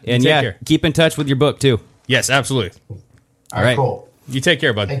 Yeah. Yeah. And yeah, keep in touch with your book too. Yes, absolutely. All right, cool. You take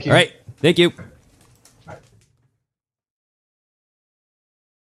care, bud. Thank you. All right. Thank you.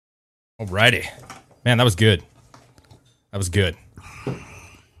 Alrighty. Man, that was good. That was good.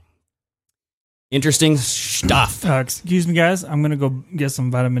 Interesting stuff. Excuse me, guys. I'm going to go get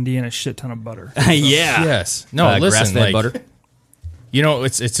some vitamin D and a shit ton of butter. Yeah. Yes. No, listen. Grass-fed butter. You know,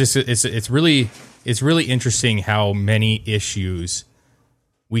 it's really interesting how many issues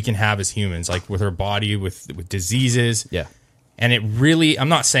we can have as humans, like with our body, with diseases. Yeah. And it really, I'm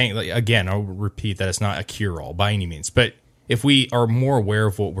not saying, like, again, I'll repeat that it's not a cure-all by any means, but if we are more aware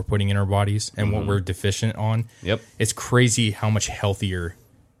of what we're putting in our bodies and what we're deficient on, it's crazy how much healthier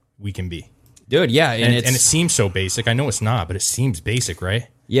we can be. Dude, yeah. And it seems so basic. I know it's not, but it seems basic, right?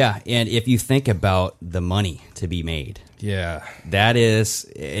 Yeah, and if you think about the money to be made,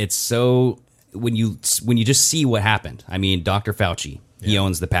 it's so when you just see what happened. I mean, Dr. Fauci, he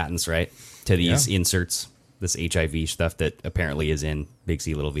owns the patents, right, to these inserts, this HIV stuff that apparently is in Big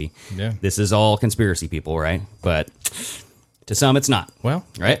C, Little V. Yeah, this is all conspiracy, people, right? But to some, it's not. Well,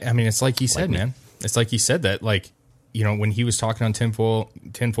 right? I mean, it's like he said, man. It's like he said that, like, you know, when he was talking on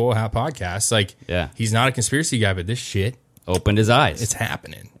Tinfoil Hat podcast, like, he's not a conspiracy guy, but this shit opened his eyes. It's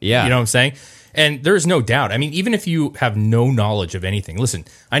happening. Yeah. You know what I'm saying? And there's no doubt. I mean, even if you have no knowledge of anything, listen,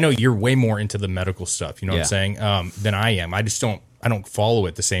 I know you're way more into the medical stuff, you know what I'm saying, than I am. I just don't follow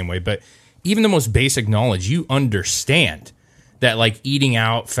it the same way. But even the most basic knowledge, you understand that, like, eating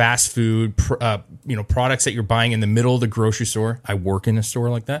out, fast food, products that you're buying in the middle of the grocery store. I work in a store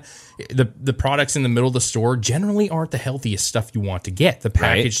like that. The products in the middle of the store generally aren't the healthiest stuff you want to get. The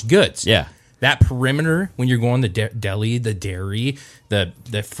packaged goods. Yeah. That perimeter, when you're going to the deli, the dairy,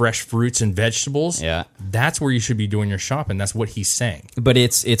 the fresh fruits and vegetables, that's where you should be doing your shopping. That's what he's saying. But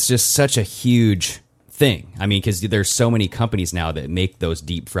it's just such a huge thing. I mean, because there's so many companies now that make those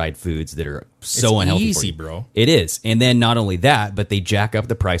deep fried foods that are so unhealthy. It's easy, for you. bro. It is. And then not only that, but they jack up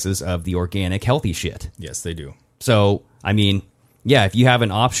the prices of the organic healthy shit. Yes, they do. So, I mean, yeah, if you have an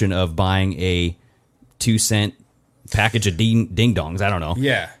option of buying a 2-cent package of ding dongs, I don't know.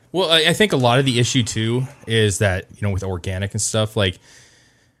 Yeah. Well, I think a lot of the issue too is that, you know, with organic and stuff, like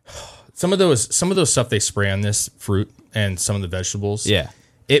some of those stuff they spray on this fruit and some of the vegetables,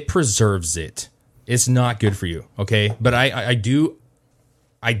 it preserves it. It's not good for you, okay? But I deal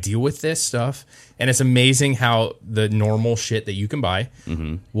with this stuff, and it's amazing how the normal shit that you can buy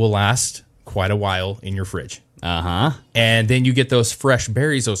will last quite a while in your fridge. And then you get those fresh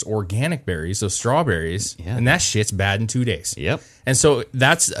berries, those organic berries, those strawberries, and that shit's bad in 2 days. Yep. And so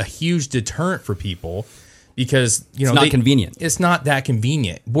that's a huge deterrent for people because, it's not convenient. It's not that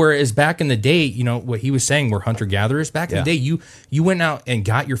convenient. Whereas back in the day, what he was saying, we're hunter-gatherers. Back in the day, you went out and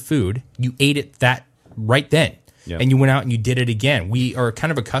got your food. You ate it that right then. Yep. And you went out and you did it again. We are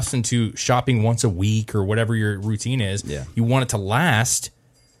kind of accustomed to shopping once a week or whatever your routine is. Yeah. You want it to last.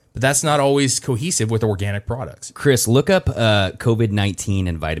 But that's not always cohesive with organic products. Chris, look up COVID-19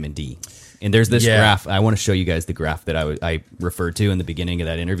 and vitamin D. And there's this graph. I want to show you guys the graph that I referred to in the beginning of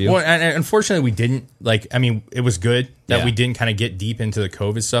that interview. Well, and unfortunately, we didn't. It was good that we didn't kind of get deep into the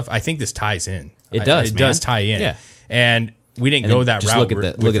COVID stuff. I think this ties in. It does, It does tie in. Yeah. And we didn't go that route.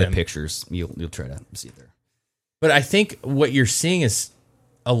 Look at the pictures. You'll try to see it there. But I think what you're seeing is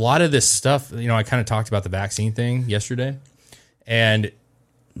a lot of this stuff. I kind of talked about the vaccine thing yesterday. And...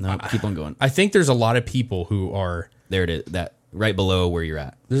 No, keep on going. I think there's a lot of people who are... There it is, that right below where you're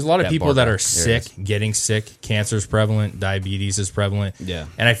at. There's a lot of people that are sick, getting sick. Cancer is prevalent. Diabetes is prevalent. Yeah.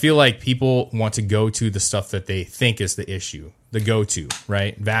 And I feel like people want to go to the stuff that they think is the issue. The go-to,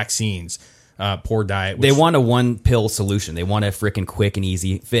 right? Vaccines, poor diet. They want a one-pill solution. They want a freaking quick and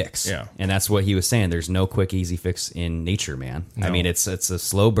easy fix. Yeah. And that's what he was saying. There's no quick, easy fix in nature, man. No. I mean, it's a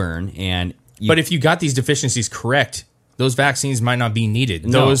slow burn. But if you got these deficiencies correct... Those vaccines might not be needed.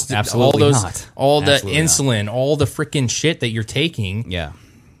 No, absolutely not. All the Absolutely insulin, not. all the freaking shit that you're taking. Yeah.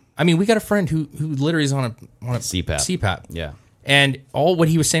 I mean, we got a friend who literally is on a CPAP. Yeah. And all what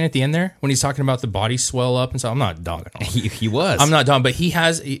he was saying at the end there, when he's talking about the body swell up and so, I'm not dogging on him. He was. I'm not dogging, but he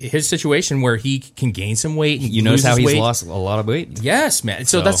has his situation where he can gain some weight. You notice how he's lost a lot of weight? Yes, man.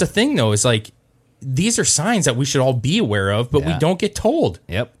 So that's the thing, though, is like, these are signs that we should all be aware of, but we don't get told.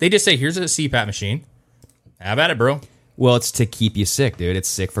 Yep. They just say, here's a CPAP machine. Have at it, bro. Well, it's to keep you sick, dude. It's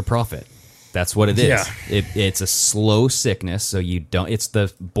sick for profit. That's what it is. Yeah. It's a slow sickness, so you don't... It's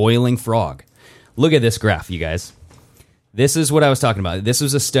the boiling frog. Look at this graph, you guys. This is what I was talking about. This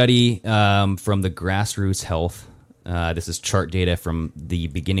was a study from the Grassroots Health. This is chart data from the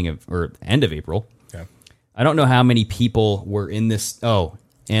beginning of... or end of April. Okay. I don't know how many people were in this... Oh,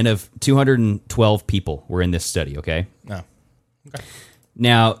 and of 212 people were in this study, okay? No. Okay.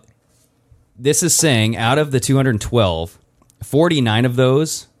 Now... This is saying out of the 212, 49 of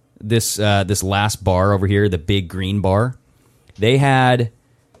those, this last bar over here, the big green bar, they had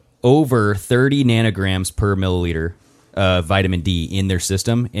over 30 nanograms per milliliter of vitamin D in their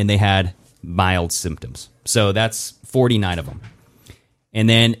system, and they had mild symptoms. So that's 49 of them. And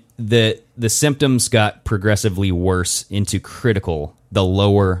then the symptoms got progressively worse into critical the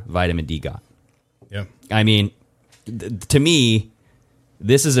lower vitamin D got. Yeah. I mean, to me...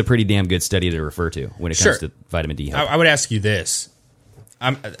 This is a pretty damn good study to refer to when it comes to vitamin D health. I would ask you this.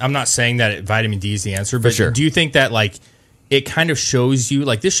 I'm not saying that vitamin D is the answer, but do you think that like it kind of shows you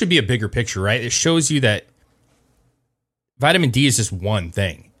like this should be a bigger picture, right? It shows you that vitamin D is just one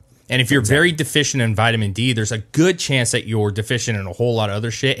thing. And if you're very deficient in vitamin D, there's a good chance that you're deficient in a whole lot of other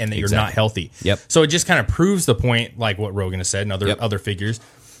shit and that you're not healthy. Yep. So it just kind of proves the point, like what Rogan has said and other figures.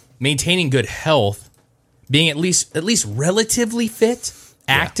 Maintaining good health, being at least relatively fit,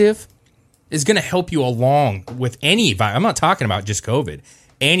 active is going to help you along with any virus. I'm not talking about just COVID.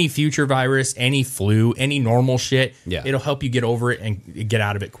 Any future virus, any flu, any normal shit, it'll help you get over it and get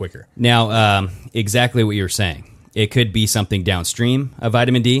out of it quicker. Now, exactly what you were saying. It could be something downstream of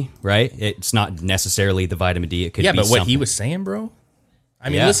vitamin D, right? It's not necessarily the vitamin D. It could be but something. what he was saying, bro, I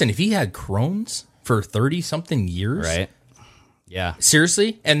mean, listen, if he had Crohn's for 30-something years. Right. Yeah.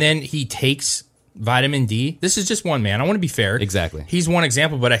 Seriously? And then he takes... vitamin D. This is just one man. I want to be fair. Exactly. He's one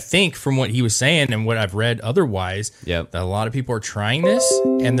example, but I think from what he was saying and what I've read otherwise, that a lot of people are trying this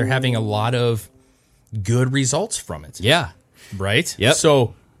and they're having a lot of good results from it. Yeah. Right? Yep.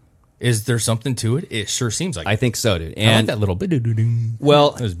 So is there something to it? It sure seems like I think so, dude. And I like that little bit.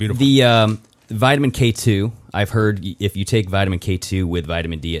 Well, it was beautiful. The vitamin K2, I've heard if you take vitamin K2 with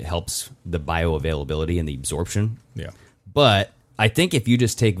vitamin D, it helps the bioavailability and the absorption. Yeah. But I think if you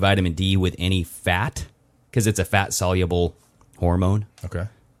just take vitamin D with any fat, because it's a fat-soluble hormone,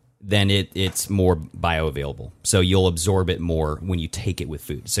 then it's more bioavailable. So you'll absorb it more when you take it with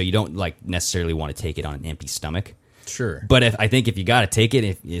food. So you don't like necessarily want to take it on an empty stomach. Sure. But I think if you got to take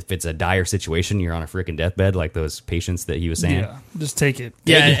it, if it's a dire situation, you're on a freaking deathbed, like those patients that he was saying. Yeah, just take it.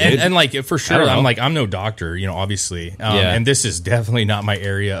 Yeah, and like for sure, I'm no doctor, obviously. And this is definitely not my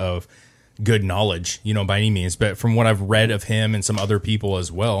area of good knowledge, by any means, but from what I've read of him and some other people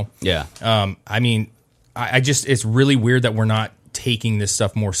as well. Yeah. I mean, I just, it's really weird that we're not taking this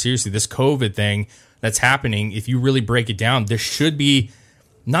stuff more seriously. This COVID thing that's happening, if you really break it down, there should be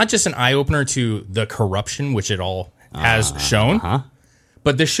not just an eye opener to the corruption, which it all has shown,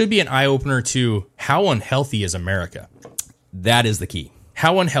 but this should be an eye opener to how unhealthy is America. That is the key.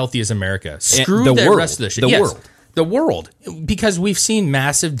 How unhealthy is America? Screw the rest of the shit. The world. Because we've seen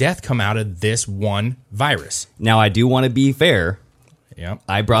massive death come out of this one virus. Now, I do want to be fair. Yeah,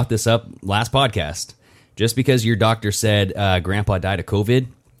 I brought this up last podcast. Just because your doctor said Grandpa died of COVID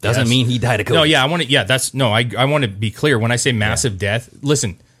doesn't mean he died of COVID. No, yeah, I want to be clear. When I say massive death,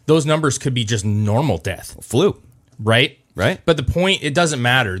 listen, those numbers could be just normal death. Flu. Right? Right. But the point, it doesn't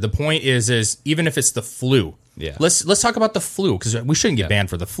matter. The point is even if it's the flu, let's talk about the flu, because we shouldn't get banned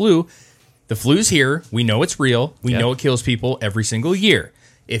for the flu. The flu's here. We know it's real. We know it kills people every single year.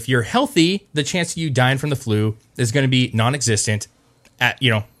 If you're healthy, the chance of you dying from the flu is going to be non-existent at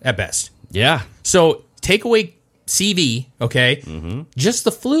best. Yeah. So take away CV, okay? Just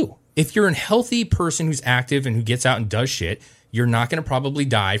the flu. If you're a healthy person who's active and who gets out and does shit, you're not going to probably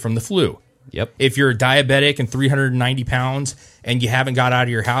die from the flu. Yep. If you're diabetic and 390 pounds and you haven't got out of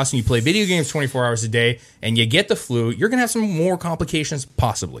your house and you play video games 24 hours a day and you get the flu, you're going to have some more complications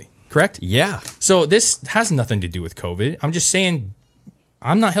possibly. Correct? Yeah. So this has nothing to do with COVID. I'm just saying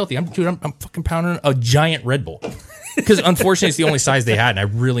I'm not healthy. I'm fucking pounding a giant Red Bull. Because unfortunately, it's the only size they had, and I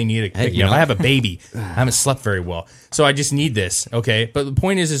really need it. I have a baby. I haven't slept very well. So I just need this, okay? But the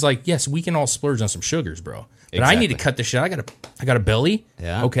point is like, yes, we can all splurge on some sugars, bro. But I need to cut this shit. I got a belly.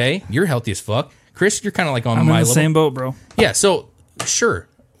 Yeah. Okay? You're healthy as fuck. Chris, you're kind of like on my I'm in the level. same boat, bro. Yeah, so sure.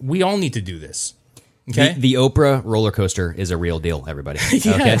 We all need to do this. Okay? The Oprah roller coaster is a real deal, everybody.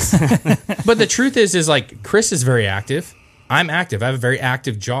 Yes. Okay? But the truth is like, Chris is very active. I'm active. I have a very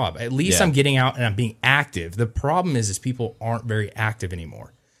active job. At least I'm getting out and I'm being active. The problem is people aren't very active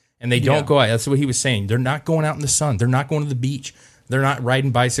anymore. And they don't go out. That's what he was saying. They're not going out in the sun. They're not going to the beach. They're not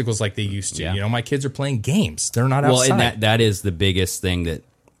riding bicycles like they used to. Yeah. My kids are playing games. They're not outside. Well, and that is the biggest thing that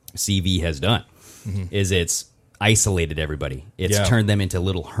CV has done, is it's isolated everybody. It's turned them into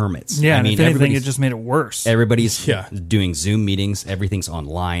little hermits. Yeah, I mean, if anything, it just made it worse. Everybody's doing Zoom meetings. Everything's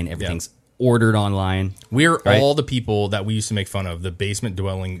online. Everything's ordered online. We're all the people that we used to make fun of, the basement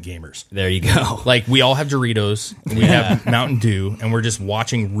dwelling gamers. There you go. Like, we all have Doritos, and we have Mountain Dew, and we're just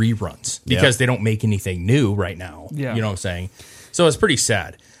watching reruns because they don't make anything new right now. Yeah. You know what I'm saying? So it's pretty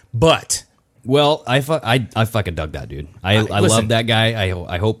sad. But well, I fucking dug that dude. I love that guy.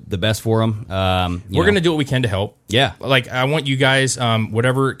 I hope the best for him. We're gonna do what we can to help. Yeah. Like, I want you guys,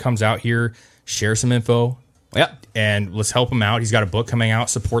 whatever comes out here, share some info. Yeah. And let's help him out. He's got a book coming out.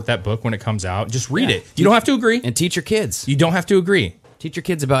 Support that book when it comes out. Just read it. You don't have to agree. And teach your kids. You don't have to agree. Teach your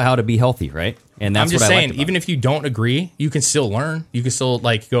kids about how to be healthy, right? And that's I'm just what saying, I liked even if you don't agree, you can still learn. You can still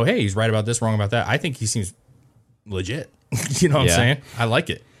go, hey, he's right about this, wrong about that. I think he seems legit. You know what I'm saying? I like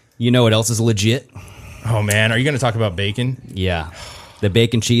it. You know what else is legit? Oh, man. Are you going to talk about bacon? Yeah. The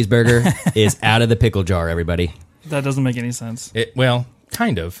bacon cheeseburger is out of the pickle jar, everybody. That doesn't make any sense. Well,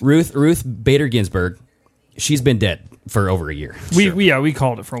 kind of. Ruth Bader Ginsburg, she's been dead for over a year. We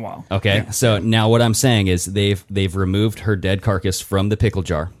called it for a while. Okay. So now what I'm saying is they've removed her dead carcass from the pickle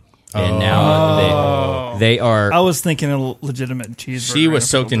jar. And now they are. I was thinking a legitimate cheeseburger. She was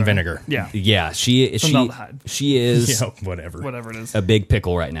soaked in vinegar. Yeah. Yeah. She is whatever it is. A big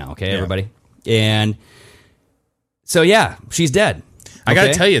pickle right now. Okay, everybody. And so, yeah, she's dead. I got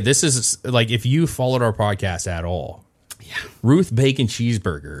to tell you, this is like, if you followed our podcast at all, Ruth Bacon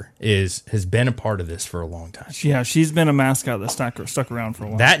Cheeseburger has been a part of this for a long time. Yeah, she's been a mascot that stuck around for a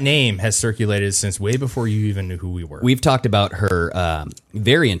while. That name has circulated since way before you even knew who we were. We've talked about her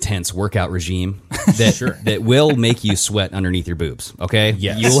very intense workout regime that will make you sweat underneath your boobs. Okay,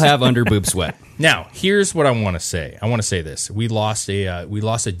 yes. You'll have under boob sweat. Now, here's what I want to say. I want to say this: we lost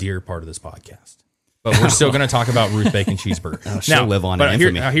a dear part of this podcast, but we're still going to talk about Ruth Bacon Cheeseburger. She'll live on in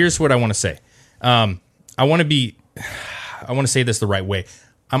infamy. Here's what I want to say. I want to say this the right way.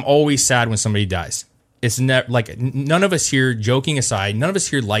 I'm always sad when somebody dies. It's like, none of us here, joking aside, none of us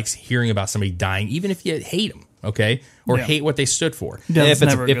here likes hearing about somebody dying, even if you hate them, okay, or hate what they stood for. Yeah, if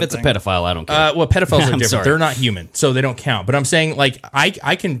it's a pedophile, I don't care. Well, pedophiles are different. Sorry. They're not human, so they don't count. But I'm saying, like,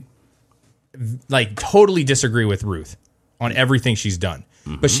 I can like totally disagree with Ruth on everything she's done,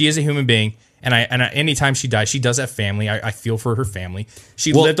 but she is a human being. And anytime she dies, she does have family. I feel for her family.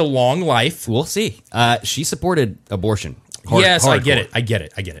 She lived a long life. We'll see. She supported abortion. Yes, hardcore. I get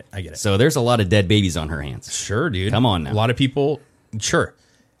it. So there's a lot of dead babies on her hands. Sure, dude. Come on now. A lot of people. Sure.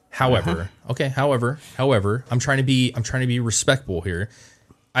 However, However, I'm trying to be respectful here.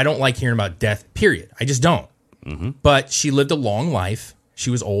 I don't like hearing about death. Period. I just don't. But she lived a long life. She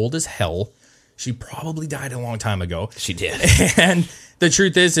was old as hell. She probably died a long time ago. She did. And the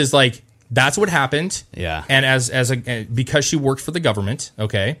truth is like, That's what happened. Yeah. And because she worked for the government,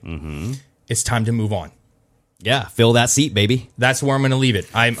 okay, it's time to move on. Yeah, fill that seat, baby. That's where I'm going to leave it.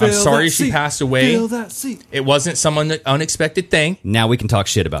 I'm sorry she passed away. Fill that seat. It wasn't some unexpected thing. Now we can talk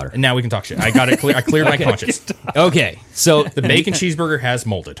shit about her. And now we can talk shit. I got it clear. I cleared my conscience. Okay, so The bacon cheeseburger has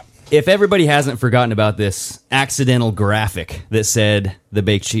molded. if everybody hasn't forgotten about this accidental graphic that said the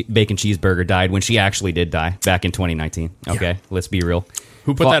bacon cheeseburger died when she actually did die back in 2019. Okay, let's be real.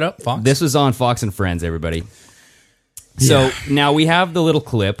 Who put that up? Fox? This was on Fox and Friends, everybody. So now we have the little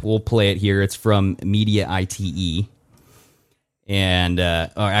clip. We'll play it here. It's from Media ITE. And or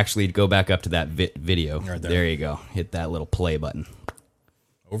actually, go back up to that video. Right there you go. Hit that little play button.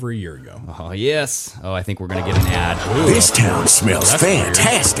 Over a year ago. Oh, yes. Oh, I think we're going to get an ad. This town smells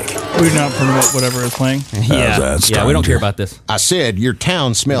fantastic. We do not promote whatever is playing. Yeah, we don't care about this. I said your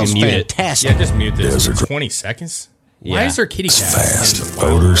town smells mute it. fantastic. Yeah, just mute this. 20 seconds? Why Yeah. is there kitty cat? fast. in the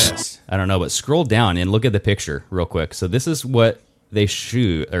Wild Voters. West? I don't know, but scroll down and look at the picture real quick. So this is what they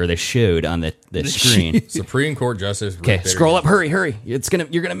showed on the screen. Supreme Court Justice. Okay, scroll up. Hurry. You're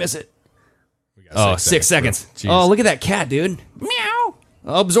gonna miss it. Oh, 6 seconds. Oh, look at that cat, dude. Meow.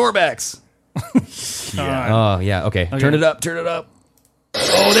 Absorbex. Oh, yeah. Okay. Turn it up.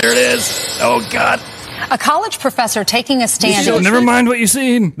 Oh, there it is. Oh, God. A college professor taking a stand. Never mind what you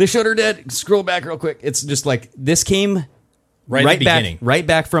seen. They showed her dead. Scroll back real quick. It's just like this came Right at the beginning. right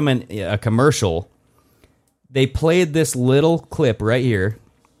back from a commercial. They played this little clip right here,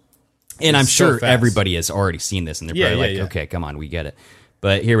 and I'm It's so sure fast. everybody has already seen this, and they're probably like, "Okay, come on, we get it."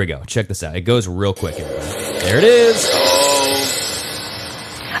 But here we go. Check this out. It goes real quick. There it is.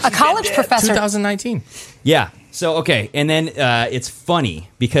 A college professor. 2019. Yeah. So, okay. And then it's funny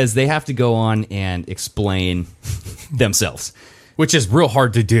because they have to go on and explain themselves. Which is real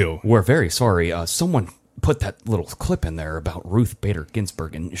hard to do. We're very sorry. Someone put that little clip in there about Ruth Bader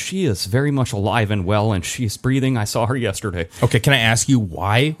Ginsburg, and she is very much alive and well, and she's breathing. I saw her yesterday. Okay, can I ask you,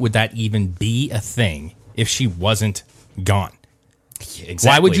 why would that even be a thing if she wasn't gone? Exactly.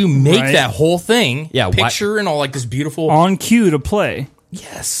 Why would you make Right. that whole thing, Yeah, picture and all like this beautiful... On cue to play.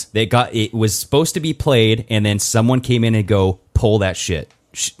 Yes. It was supposed to be played, and then someone came in and go, pull that shit.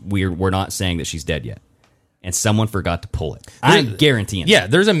 We're not saying that she's dead yet. And someone forgot to pull it. I'm guaranteeing. Yeah,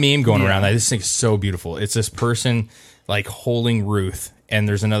 there's a meme going around that I just think is so beautiful. It's this person like holding Ruth, and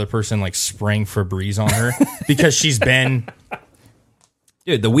there's another person like spraying Febreze on her because she's been...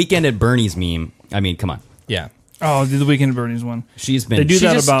 Dude, the Weekend at Bernie's meme, I mean, come on. Yeah. Oh, the Weekend at Bernie's one. She's been... They do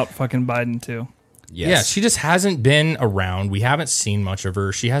that just- about fucking Biden, too. Yes. Yeah, she just hasn't been around. We haven't seen much of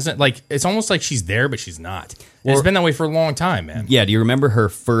her. She hasn't, like, it's almost like she's there, but she's not. And it's been that way for a long time, man. Yeah, do you remember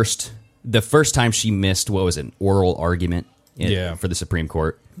the first time she missed, what was it, an oral argument for the Supreme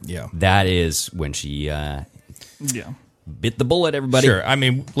Court? Yeah. That is when she bit the bullet, everybody. Sure. I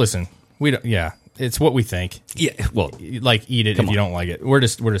mean, listen, we don't, it's what we think. Yeah, well, like, eat it if you don't like it. We're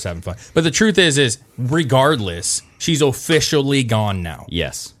just having fun. But the truth is regardless, she's officially gone now.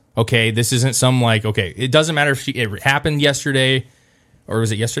 Yes. Okay, this isn't some like, okay, it doesn't matter if it happened yesterday, or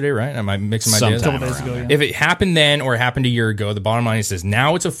was it yesterday, right? Am I mixing my days? Couple days ago, yeah. If it happened then or it happened a year ago, the bottom line is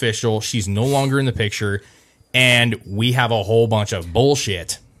now it's official. She's no longer in the picture, and we have a whole bunch of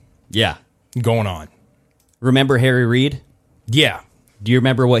bullshit going on. Remember Harry Reid? Yeah. Do you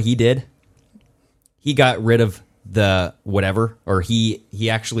remember what he did? He got rid of the whatever, or he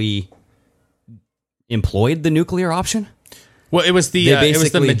actually employed the nuclear option? Well, it was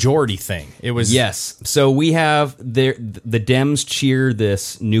the majority thing. It was yes. So we have the Dems cheer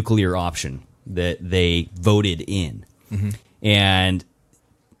this nuclear option that they voted in, and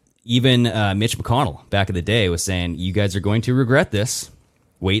even Mitch McConnell back in the day was saying, "You guys are going to regret this.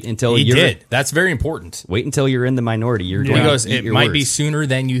 Wait until he did. That's very important. Wait until you're in the minority. You're going He goes, to eat it your might be words." sooner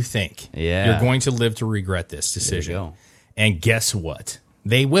than you think. Yeah. You're going to live to regret this decision. There you go. And guess what?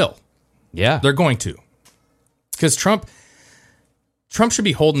 They will. Yeah, they're going to, because Trump should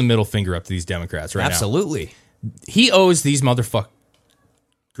be holding the middle finger up to these Democrats right Absolutely. now. He owes these motherfuckers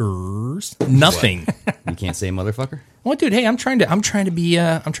nothing. You can't say motherfucker? Well, dude, hey, I'm trying to be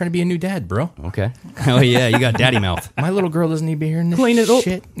a new dad, bro. Okay. Oh yeah, you got daddy mouth. My little girl doesn't need to be hearing this Clean it up.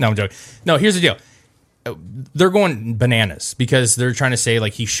 shit. No, I'm joking. No, here's the deal. They're going bananas because they're trying to say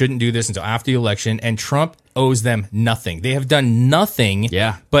like he shouldn't do this until after the election, and Trump owes them nothing. They have done nothing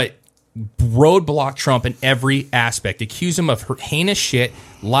but roadblock Trump in every aspect, accuse him of heinous shit,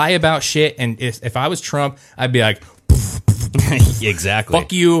 lie about shit, and if I was Trump, I'd be like, exactly.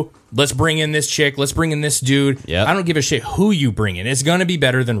 Fuck you. Let's bring in this chick. Let's bring in this dude. Yep. I don't give a shit who you bring in. It's going to be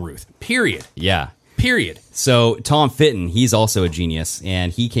better than Ruth. Period. Yeah. Period. So Tom Fitton, he's also a genius,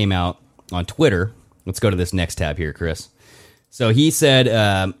 and he came out on Twitter. Let's go to this next tab here, Chris. So he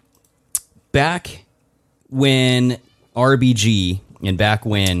said, back when RBG and back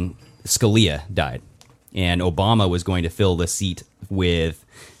when Scalia died and Obama was going to fill the seat with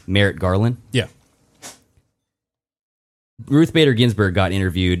Merrick Garland. Yeah. Ruth Bader Ginsburg got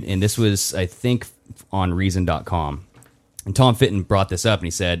interviewed, and this was, I think, on Reason.com. And Tom Fitton brought this up, and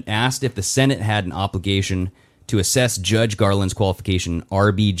he said, asked if the Senate had an obligation to assess Judge Garland's qualification,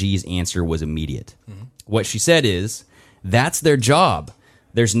 RBG's answer was immediate. Mm-hmm. What she said is, that's their job.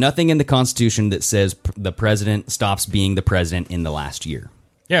 There's nothing in the Constitution that says the president stops being the president in the last year.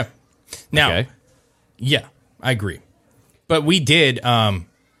 Yeah. Now, yeah, I agree. But we did,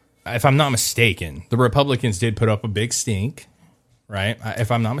 if I'm not mistaken, the Republicans did put up a big stink, right?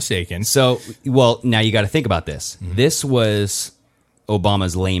 If I'm not mistaken. So, well, now you got to think about this. Mm-hmm. This was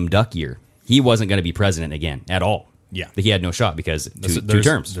Obama's lame duck year. He wasn't going to be president again at all. Yeah. He had no shot because two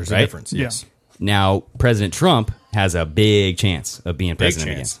terms. There's right? a difference, yes. Now, President Trump has a big chance of being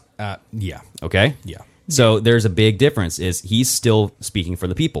president again. Yeah. Okay? Yeah. So there's a big difference is he's still speaking for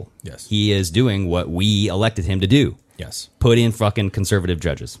the people. Yes. He is doing what we elected him to do. Yes. Put in fucking conservative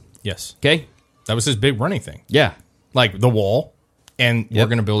judges. Yes. Okay? That was his big running thing. Yeah. Like the wall, and we're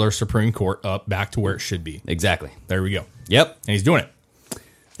going to build our Supreme Court up back to where it should be. Exactly. There we go. Yep. And he's doing it.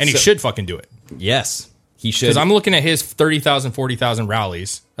 And he should fucking do it. Yes. He should. Because I'm looking at his 30,000, 40,000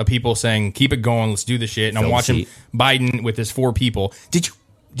 rallies of people saying, keep it going, let's do this shit. And I'm watching Biden with his 4 people.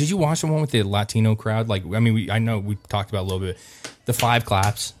 Did you watch the one with the Latino crowd? Like, I mean, I know we talked about it a little bit. The 5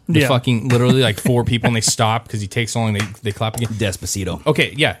 claps. The fucking literally like 4 people and they stop because he takes so long they clap again. Despacito.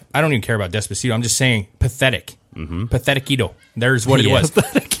 Okay, yeah. I don't even care about Despacito. I'm just saying pathetic. Mm-hmm. Pathetic-ito. There's what it was. It's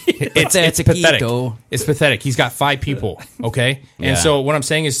pathetic. It's pathetic. He's got 5 people, okay? And so what I'm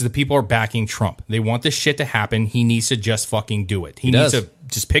saying is the people are backing Trump. They want this shit to happen. He needs to just fucking do it. He needs to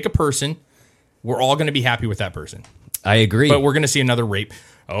just pick a person. We're all going to be happy with that person. I agree. But we're going to see another rape.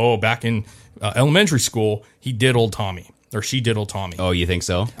 Oh, back in elementary school, he did old Tommy. Or she did old Tommy. Oh, you think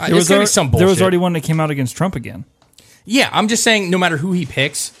so? There was already one that came out against Trump again. Yeah, I'm just saying no matter who he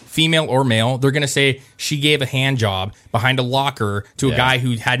picks, female or male, they're going to say she gave a hand job behind a locker to a guy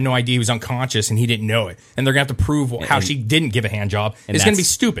who had no idea he was unconscious and he didn't know it. And they're going to have to prove how she didn't give a hand job. It's going to be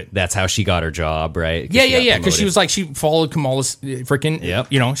stupid. That's how she got her job, right? Yeah. Because she was like, she followed Kamala's freaking,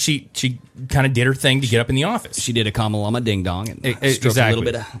 you know, she kind of did her thing to get up in the office. She did a Kamalama ding dong and stroked a little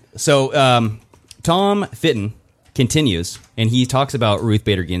bit. So Tom Fitton continues and he talks about Ruth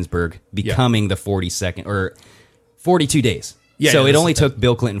Bader Ginsburg becoming the 42nd or 42 days. Yeah, so it only took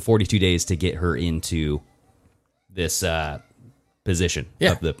Bill Clinton 42 days to get her into this position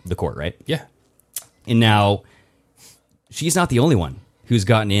of the court, right? Yeah. And now she's not the only one who's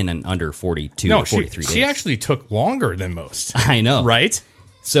gotten in under 42 or 43 days. She actually took longer than most. I know. Right?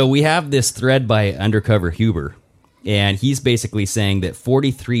 So we have this thread by Undercover Huber, and he's basically saying that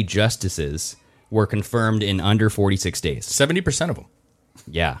 43 justices were confirmed in under 46 days. 70% of them.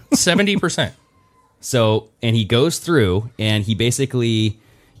 Yeah. 70%. So, and he goes through and he basically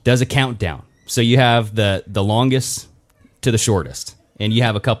does a countdown. So you have the longest to the shortest. And you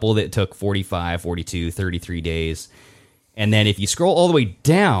have a couple that took 45, 42, 33 days. And then if you scroll all the way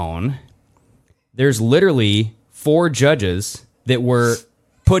down, there's literally 4 judges that were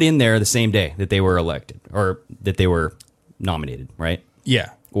put in there the same day that they were elected or that they were nominated, right?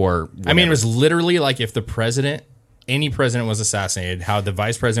 Yeah. Or whatever. I mean, it was literally like if the president... any president was assassinated, how the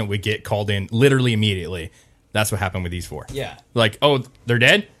vice president would get called in literally immediately. That's what happened with these 4. Yeah. Like, oh, they're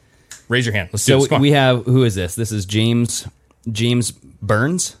dead? Raise your hand. Let's do this. So we have, who is this? This is James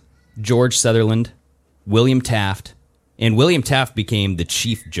Burns, George Sutherland, William Taft, and William Taft became the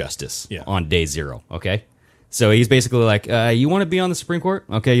Chief Justice on day 0, okay? So he's basically like, you want to be on the Supreme Court?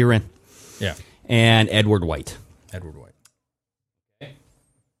 Okay, you're in. Yeah. And Edward White.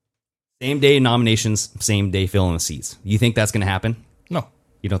 Same day nominations, same day filling the seats. You think that's going to happen? No.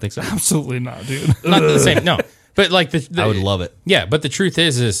 You don't think so? Absolutely not, dude. Not the same, no. But like I would love it. Yeah, but the truth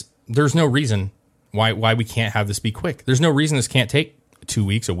is there's no reason why we can't have this be quick. There's no reason this can't take 2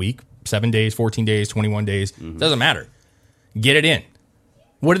 weeks, a week, 7 days, 14 days, 21 days. Mm-hmm. Doesn't matter. Get it in.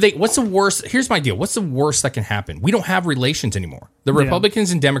 What's the worst? Here's my deal. What's the worst that can happen? We don't have relations anymore. The Republicans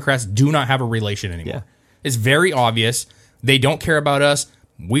and Democrats do not have a relation anymore. Yeah. It's very obvious. They don't care about us.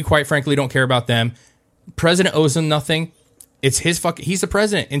 We quite frankly don't care about them. President owes them nothing. It's his he's the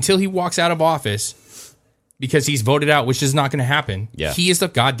president until he walks out of office because he's voted out, which is not going to happen. Yeah. He is the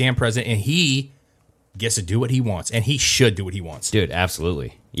goddamn president and he gets to do what he wants and he should do what he wants. Dude,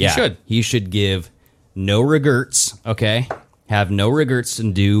 absolutely. Yeah. He should give no regrets, okay? Have no regrets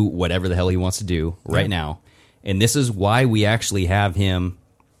and do whatever the hell he wants to do right now. And this is why we actually have him.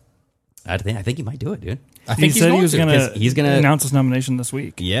 I think he might do it, dude. I think he said he was he's going to announce his nomination this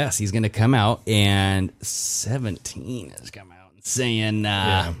week. Yes, he's going to come out, and 17 has come out saying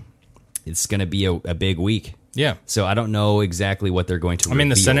it's going to be a big week. Yeah. So I don't know exactly what they're going to I mean,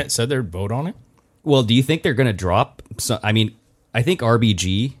 the reveal. Senate said they'd vote on it. Well, do you think they're going to drop? I mean, I think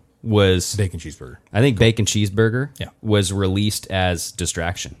RBG was bacon cheeseburger. I think bacon cheeseburger Yeah. was released as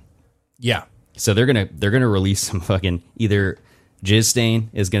distraction. Yeah. So they're gonna release some fucking either Jizz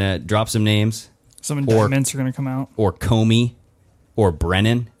Stain is gonna drop some names, Some indictments are going to come out. or Comey, or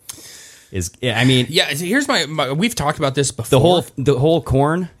Brennan is. I mean, Yeah. Here's my we've talked about this before. the whole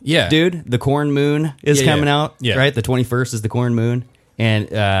corn. Yeah. dude, the corn moon is Yeah, coming yeah. out. Yeah. Right, the 21st is the corn moon, and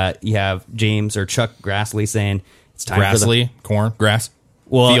you have James or Chuck Grassley saying it's time for the Grassley, corn, grass.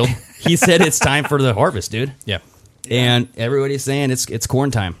 Well, Field. he said it's time for the harvest, dude. Yeah. And everybody's saying it's corn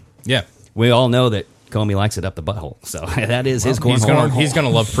time. Yeah. We all know that Comey likes it up the butthole, so that is his corn. He's gonna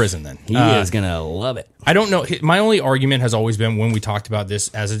love prison then. He is gonna love it. I don't know. My only argument has always been when we talked about this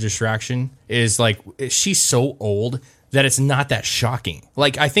as a distraction is like she's so old that it's not that shocking.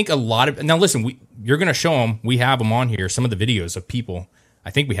 Like I think a lot of now listen, you're gonna show them. We have them on here. Some of the videos of people.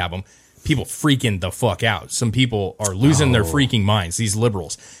 I think we have them. People freaking the fuck out. Some people are losing their freaking minds. These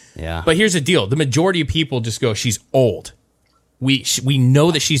liberals. Yeah. But here's the deal: the majority of people just go, "She's old." We know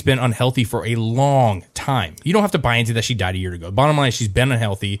that she's been unhealthy for a long time. You don't have to buy into that she died a year ago. Bottom line, she's been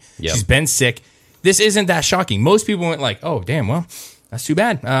unhealthy. Yep. She's been sick. This isn't that shocking. Most people went like, "Oh, damn, well, that's too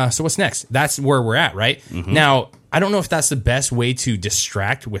bad." So what's next? That's where we're at, right? Mm-hmm. Now, I don't know if that's the best way to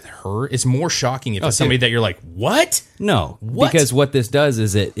distract with her. It's more shocking if it's somebody that you're like, "What?" No, What? because what this does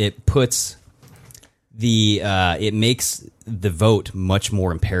is it puts it makes the vote much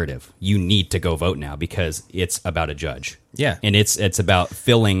more imperative. You need to go vote now because it's about a judge. Yeah. And it's about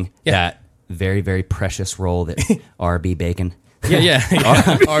filling that very, very precious role that RB Bacon. Yeah.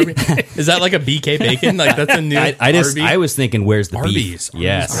 Is that like a BK Bacon? Like that's a new I was thinking, where's the Arby's. beef?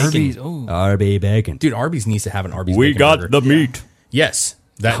 Yes. Arby's. Oh. RB Bacon. Dude, Arby's needs to have an Arby's. We bacon got burger. the meat. Yes.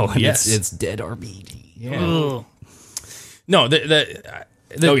 That. Oh, and yes. it's dead RB. Yeah. No,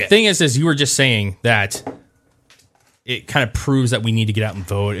 the thing is you were just saying that it kind of proves that we need to get out and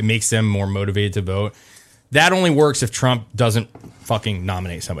vote. It makes them more motivated to vote. That only works if Trump doesn't fucking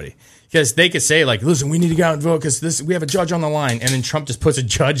nominate somebody. Because they could say, like, listen, we need to get out and vote because we have a judge on the line. And then Trump just puts a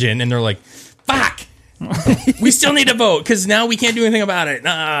judge in and they're like, fuck, we still need to vote because now we can't do anything about it.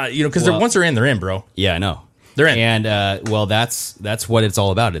 Because once they're in, bro. Yeah, I know. They're in. And, that's what it's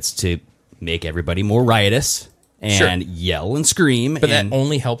all about. It's to make everybody more riotous and yell and scream. But that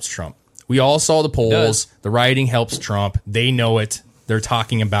only helps Trump. We all saw the polls. The rioting helps Trump. They know it. They're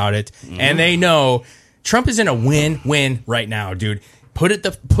talking about it. And they know Trump is in a win-win right now, dude. Put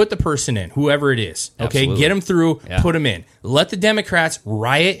the person in, whoever it is. Okay, Absolutely. get him through, put him in. Let the Democrats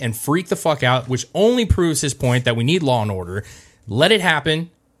riot and freak the fuck out, which only proves his point that we need law and order. Let it happen.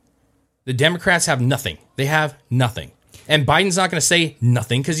 The Democrats have nothing. They have nothing. And Biden's not going to say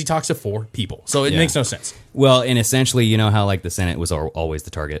nothing because he talks to 4 people. So it makes no sense. Well, and essentially, you know how like the Senate was always the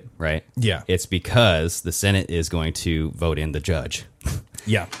target, right? Yeah. It's because the Senate is going to vote in the judge.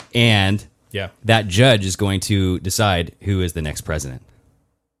 Yeah. And Yeah. that judge is going to decide who is the next president.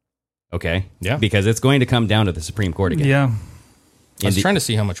 Okay? Yeah. Because it's going to come down to the Supreme Court again. Yeah. I was trying to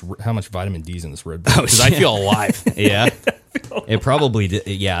see how much vitamin D is in this Red Bull because I feel alive. Yeah. It probably did.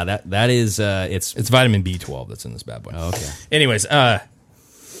 Yeah, that is it's vitamin B12 that's in this bad boy. Oh, okay. Anyways,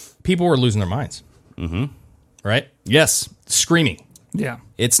 people were losing their minds. Mm-hmm. Right? Yes. Screaming. Yeah.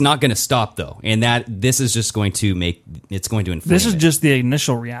 It's not going to stop though. And this is just going to inflame This is it. just the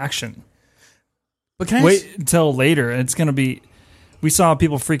initial reaction. But can I wait until later? It's going to be. We saw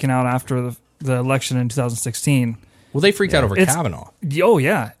people freaking out after the election in 2016. Well, they freaked out over Kavanaugh. Oh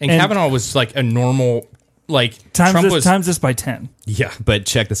yeah, and Kavanaugh was like a normal times this by 10. Yeah, but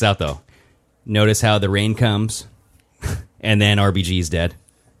check this out though. Notice how the rain comes, and then RBG is dead.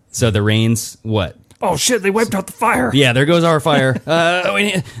 So the rain's what? Oh shit! They wiped out the fire. Yeah, there goes our fire.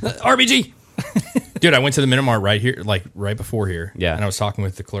 RBG. Dude, I went to the Minute Mart right here, like right before here. Yeah, and I was talking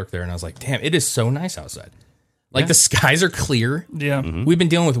with the clerk there, and I was like, "Damn, it is so nice outside. Like the skies are clear. Yeah, we've been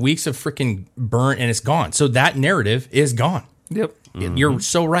dealing with weeks of freaking burn, and it's gone. So that narrative is gone. Yep, you're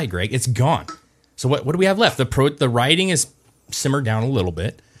so right, Greg. It's gone. So what do we have left? The rioting is simmered down a little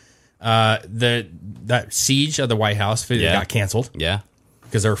bit. That siege of the White House got canceled. Yeah.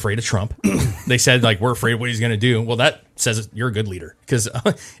 Because they're afraid of Trump. They said, like, we're afraid of what he's going to do. Well, that says you're a good leader. Because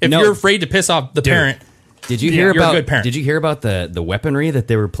if you're afraid to piss off the parent, did you hear you're about? a good parent. Did you hear about the weaponry that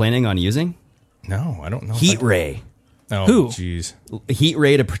they were planning on using? No, I don't know. Heat ray. Oh, Who? jeez. Heat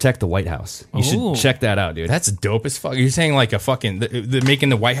ray to protect the White House. You Oh. should check that out, dude. That's dope as fuck. You're saying like a fucking, they're making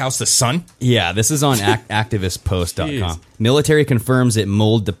the White House the sun? Yeah, this is on activistpost.com. Jeez. Military confirms it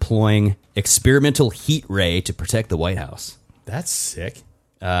mold deploying experimental heat ray to protect the White House. That's sick.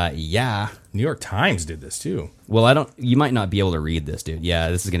 Yeah. New York Times did this too. Well, you might not be able to read this, dude. Yeah,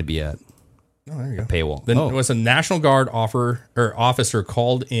 this is going to be a paywall. Then was a National Guard officer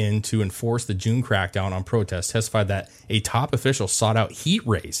called in to enforce the June crackdown on protests testified that a top official sought out heat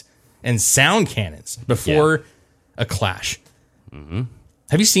rays and sound cannons before a clash. Mm-hmm.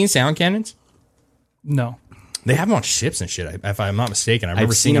 Have you seen sound cannons? No. They have them on ships and shit, if I'm not mistaken. I've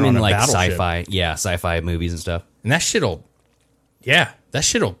never I've seen them it on in a like battleship. sci-fi, sci-fi movies and stuff. And that shit'll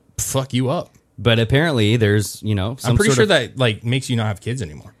fuck you up. But apparently there's, I'm pretty sure that like makes you not have kids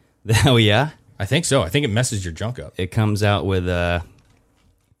anymore. Oh, yeah? I think so. I think it messes your junk up. It comes out with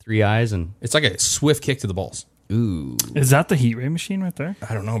 3 eyes and... It's like a swift kick to the balls. Ooh. Is that the heat ray machine right there?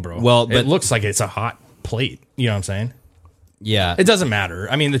 I don't know, bro. Well, it looks like it's a hot plate. You know what I'm saying? Yeah. It doesn't matter.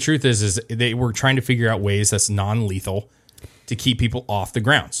 I mean, the truth is they were trying to figure out ways that's non-lethal to keep people off the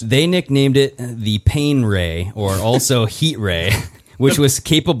grounds. They nicknamed it the pain ray, or also heat ray, which was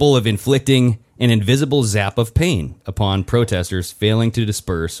capable of inflicting an invisible zap of pain upon protesters failing to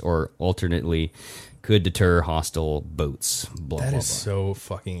disperse, or alternately could deter hostile boats. That is so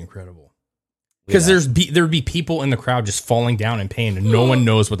fucking incredible. Because there'd be people in the crowd just falling down in pain, and no one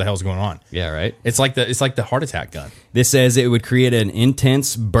knows what the hell's going on. Yeah, right. It's like the heart attack gun. This says it would create an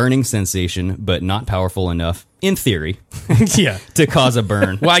intense burning sensation, but not powerful enough, in theory, yeah, to cause a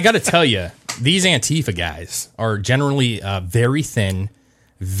burn. Well, I got to tell you, these Antifa guys are generally very thin,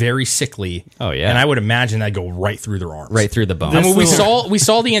 very sickly. Oh yeah, and I would imagine that go right through their arms, right through the bone. I mean, we saw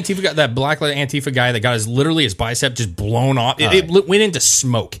the Antifa guy, that black Antifa guy that got his bicep just blown off. It went into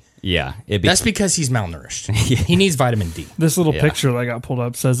smoke. Yeah, that's because he's malnourished. He needs vitamin D. This little picture that got pulled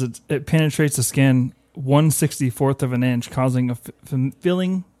up says it penetrates the skin 1/64 of an inch, causing a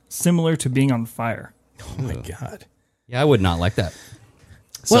feeling similar to being on fire. Oh my god! Yeah, I would not like that.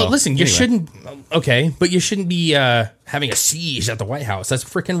 Well, listen, you shouldn't. Okay, but you shouldn't be having a siege at the White House. That's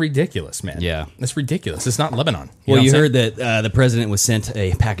freaking ridiculous, man. Yeah, that's ridiculous. It's not Lebanon. You heard that the president was sent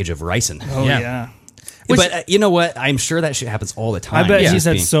a package of ricin. Oh yeah. But you know what? I'm sure that shit happens all the time. I bet he's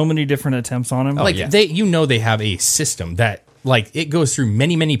had so many different attempts on him. They have a system that it goes through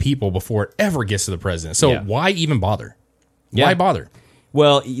many people before it ever gets to the president. So why even bother? Why bother?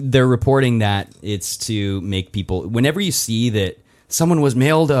 Well, they're reporting that it's to make people. Whenever you see that someone was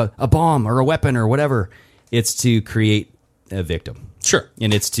mailed a bomb or a weapon or whatever, it's to create a victim. Sure,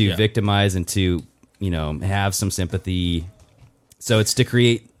 and it's to victimize and to have some sympathy. So it's to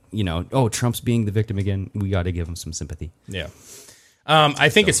create. Trump's being the victim again. We got to give him some sympathy. Yeah. I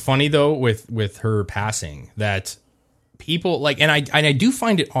think it's funny though with her passing that people and I do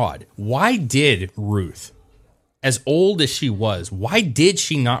find it odd. Why did Ruth, as old as she was, why did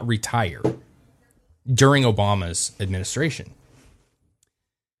she not retire during Obama's administration?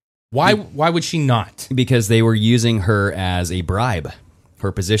 Why would she not? Because they were using her as a bribe.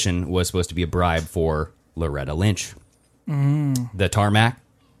 Her position was supposed to be a bribe for Loretta Lynch. The tarmac.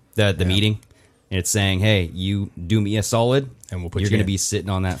 The meeting, and it's saying, "Hey, you do me a solid, and we'll put you're you going to in. be sitting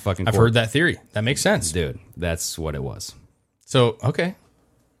on that fucking." I've heard that theory. That makes sense, dude. That's what it was. So okay,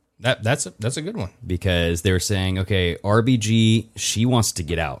 that's a good one because they're saying, okay, RBG, she wants to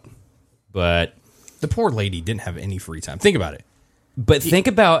get out, but the poor lady didn't have any free time. Think about it. But think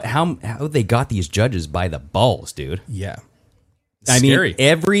about how they got these judges by the balls, dude. Yeah, I scary. mean,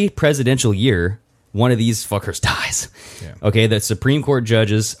 every presidential year, one of these fuckers dies. Yeah. Okay, the Supreme Court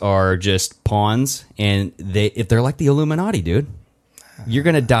judges are just pawns, and if they're like the Illuminati, dude, you're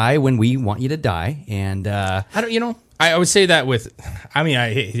gonna die when we want you to die. And I don't, I would say that with, I mean,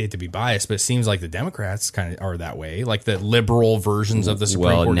 I hate to be biased, but it seems like the Democrats kind of are that way, like the liberal versions of the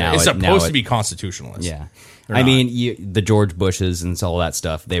Supreme Court. It's supposed to be constitutionalist. Yeah, I mean, the George Bushes and all that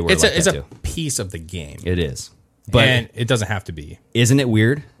stuff. They were. It's a piece of the game. It is, but and it doesn't have to be. Isn't it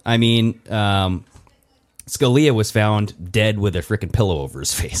weird? I mean. Scalia was found dead with a freaking pillow over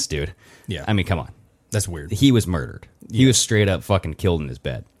his face, dude. Yeah. I mean, come on. That's weird. He was murdered. Yeah. He was straight up fucking killed in his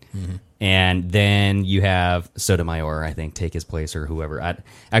bed. Mm-hmm. And then you have Sotomayor, I think, take his place or whoever.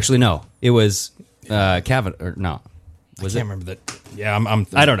 Actually, no. It was Kavanaugh. Or no. I can't remember that. Yeah,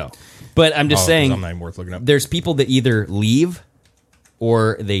 I don't know. But I'm just saying, I'm not even worth looking up. There's people that either leave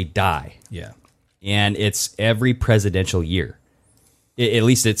or they die. Yeah. And it's every presidential year. At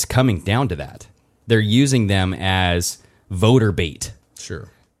least it's coming down to that. They're using them as voter bait. Sure.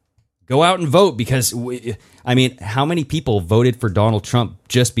 Go out and vote because, I mean, how many people voted for Donald Trump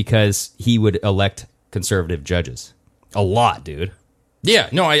just because he would elect conservative judges? A lot, dude. Yeah,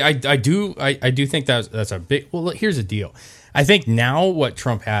 no, I do think that's a big. Well, here's the deal. I think now what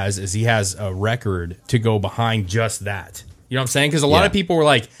Trump has is he has a record to go behind just that. You know what I'm saying? Because a lot of people were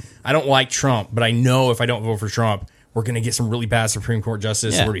like, I don't like Trump, but I know if I don't vote for Trump, we're going to get some really bad Supreme Court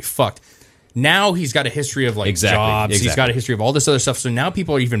justice and we're going to be fucked. Now he's got a history of like jobs. He's got a history of all this other stuff. So now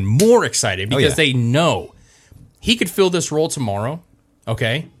people are even more excited because they know he could fill this role tomorrow,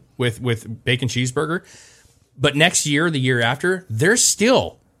 okay, with bacon cheeseburger. But next year, the year after, there's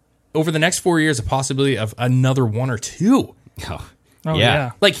still, over the next 4 years, a possibility of another 1 or 2. Oh,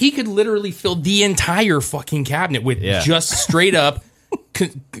 yeah. Like, he could literally fill the entire fucking cabinet with just straight up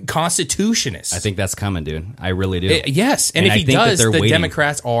constitutionists. I think that's coming, dude. I really do. Yes. And if he does, the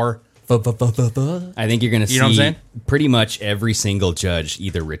Democrats are... I think you're going to see pretty much every single judge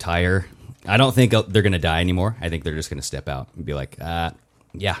either retire. I don't think they're going to die anymore. I think they're just going to step out and be like,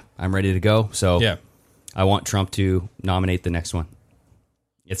 yeah, I'm ready to go. So I want Trump to nominate the next one.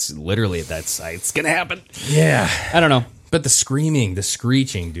 It's literally, it's going to happen. Yeah. I don't know. But the screaming, the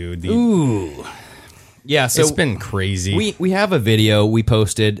screeching, dude. Ooh. Yeah, so it's been crazy. We have a video we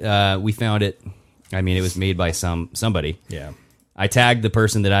posted. We found it. I mean, it was made by somebody. Yeah. I tagged the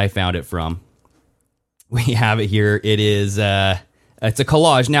person that I found it from. We have it here. It is it's a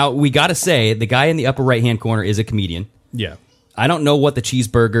collage. Now, we got to say, the guy in the upper right-hand corner is a comedian. Yeah. I don't know what the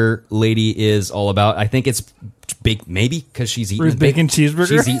cheeseburger lady is all about. I think it's maybe because she's eating bacon cheeseburger.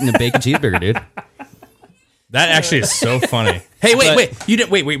 She's eating a bacon cheeseburger, dude. That actually is so funny. Hey, wait. You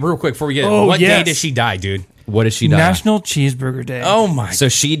didn't wait real quick before we get it. What day did she die, dude? What did she die? National Cheeseburger Day. Oh my! So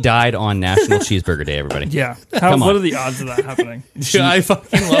she died on National Cheeseburger Day, everybody. Yeah. What are the odds of that happening? I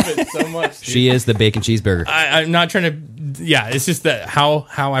fucking love it so much. Dude. She is the bacon cheeseburger. I'm not trying to. Yeah, it's just that how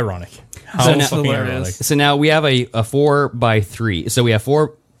ironic. How fucking ironic. So now we have a 4x3. So we have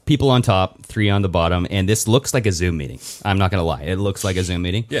 4 people on top, 3 on the bottom, and this looks like a Zoom meeting. I'm not gonna lie, it looks like a Zoom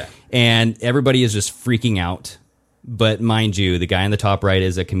meeting. Yeah. And everybody is just freaking out. But mind you, the guy on the top right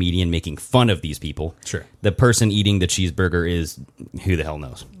is a comedian making fun of these people. Sure. The person eating the cheeseburger is who the hell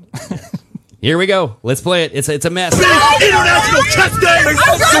knows. Here we go. Let's play it. It's a mess. International Chess Day!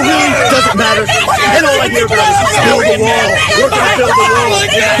 So really, it doesn't matter. And all I hear about is build the wall. We're gonna build the wall. Well,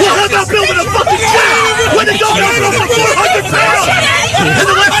 how about building a fucking chest? When the dog goes over 400 pounds! And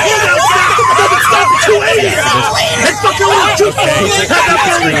the left hand out doesn't stop at 280! And fucking little Tuesday! How about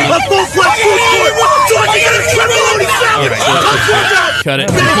building a full-fledged food court so I can get a tremoloni salad? Cut it.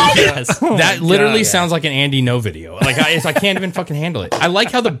 Yes. That literally sounds like an Andy No video. Like I can't even fucking handle it. I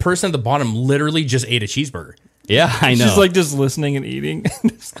like how the person at the bottom literally just ate a cheeseburger. Yeah, I know. She's like just listening and eating.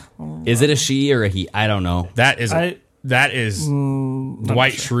 Is it a she or a he? I don't know. That is Dwight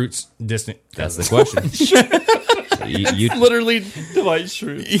Schrute's distant. That's the question. you literally Dwight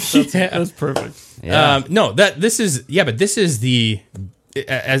Schrute. That's perfect. Yeah. No, this is the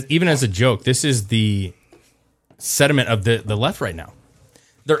even as a joke, this is the sentiment of the left right now.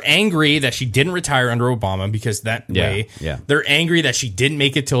 They're angry that she didn't retire under Obama because that way. Yeah. They're angry that she didn't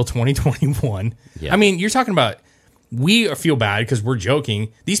make it till 2021. Yeah. I mean, you're talking about, we feel bad because we're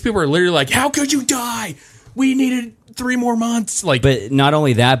joking. These people are literally like, how could you die? We needed 3 more months. Like, but not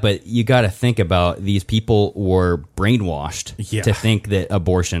only that, but you got to think about these people were brainwashed to think that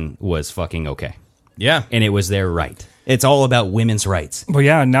abortion was fucking okay. Yeah. And it was their right. It's all about women's rights. Well,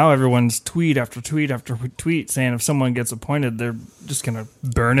 yeah, now everyone's tweet after tweet after tweet saying if someone gets appointed, they're just going to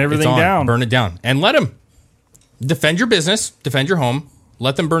burn everything down. Burn it down. And let them. Defend your business. Defend your home.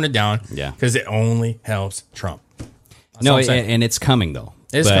 Let them burn it down. Yeah. Because it only helps Trump. That's no, and it's coming, though.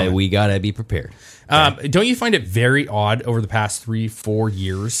 It's coming. We got to be prepared. Don't you find it very odd over the past 3, 4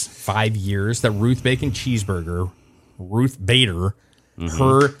 years, 5 years, that Ruth Bacon Cheeseburger, Ruth Bader,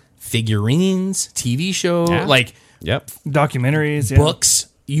 her figurines, TV show, documentaries, books.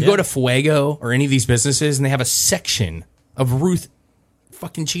 You go to Fuego or any of these businesses, and they have a section of Ruth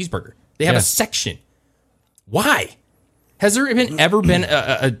fucking Cheeseburger. They have a section. Why? Has there ever been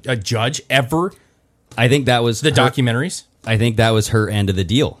a judge ever? I think that was the documentaries. I think that was her end of the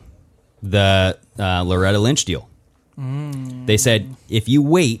deal, the Loretta Lynch deal. They said, if you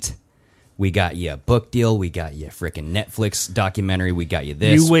wait, we got you a book deal, we got you a freaking Netflix documentary, we got you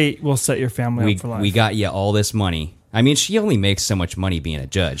this. You wait, we'll set your family up for life. We got you all this money. I mean, she only makes so much money being a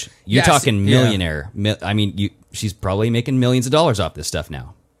judge. You're talking millionaire. I mean, she's probably making millions of dollars off this stuff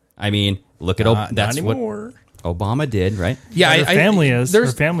now. I mean, look at that's what Obama did, right? Yeah, her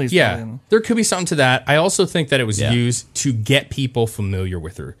family's. Yeah, there could be something to that. I also think that it was used to get people familiar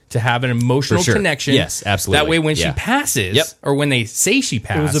with her, to have an emotional connection. Yes, absolutely. That way, when she passes, or when they say she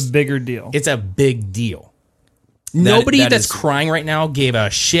passed, it was a bigger deal. It's a big deal. Nobody that's crying right now gave a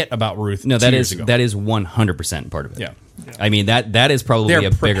shit about Ruth. No, 2 years ago. That is 100% part of it. Yeah. I mean, that is probably They're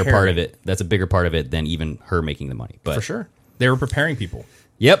a bigger part preparing. of it. That's a bigger part of it than even her making the money. But For sure. They were preparing people.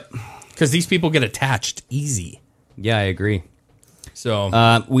 Yep. Because these people get attached easy. Yeah, I agree.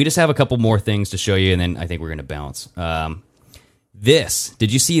 So we just have a couple more things to show you, and then I think we're going to bounce.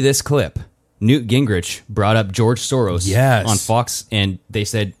 Did you see this clip? Newt Gingrich brought up George Soros on Fox, and they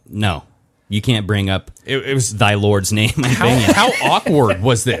said, no, you can't bring up it was thy Lord's name. How awkward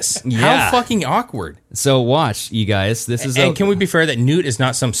was this? Yeah. How fucking awkward. So watch, you guys. This is and can we be fair that Newt is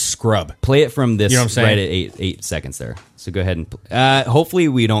not some scrub? Play it from this You know what I'm right saying? at 8 seconds there. So go ahead and hopefully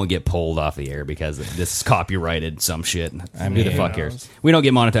we don't get pulled off the air because this is copyrighted some shit. Who the fuck cares? We don't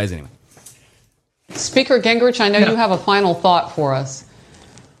get monetized anyway. Speaker Gingrich, I know you have a final thought for us.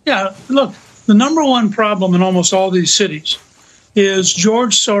 Yeah, look, the number one problem in almost all these cities is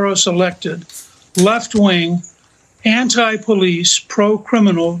George Soros elected left-wing, anti-police,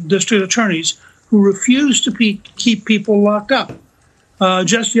 pro-criminal district attorneys who refuse to keep people locked up.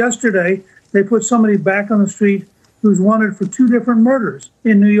 Just yesterday, they put somebody back on the street who's wanted for 2 different murders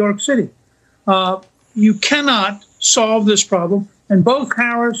in New York City. You cannot solve this problem, and both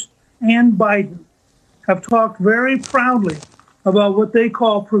Harris and Biden have talked very proudly about what they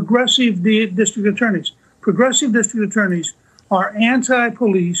call progressive district attorneys. Progressive district attorneys are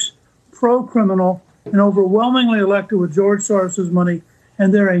anti-police, pro-criminal, and overwhelmingly elected with George Soros' money,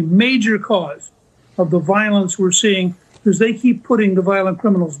 and they're a major cause of the violence we're seeing because they keep putting the violent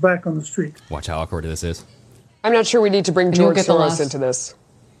criminals back on the street. Watch how awkward this is. I'm not sure we need to bring George Soros into this.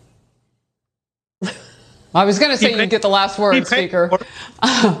 I was going to say you get the last word, Speaker.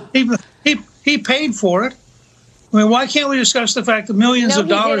 He paid for it. I mean, why can't we discuss the fact that millions of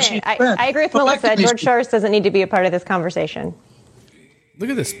dollars he spent? I agree with Melissa. George Soros doesn't need to be a part of this conversation. Look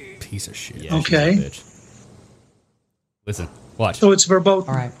at this piece of shit. Yeah, okay. she's a bitch. Listen, watch. So it's verboten.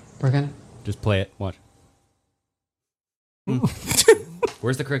 All right, we're going to just play it. Watch.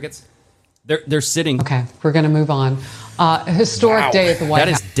 Where's the crickets? They're sitting. Okay, we're going to move on. Historic day at the White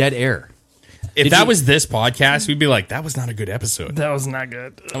House. That is dead air. If that was this podcast, we'd be like, that was not a good episode. That was not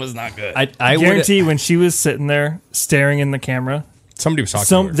good. That was not good. I guarantee when she was sitting there staring in the camera, somebody was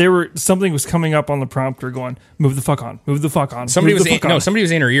talking to her. Something was coming up on the prompter going, move the fuck on, move the fuck on. Somebody move was the fuck on. somebody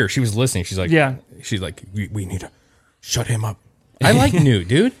was in her ear. She was listening. She's like, we need to shut him up. I like Newt,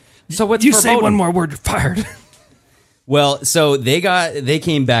 dude. So what's you say one more word, you're fired. Well, so they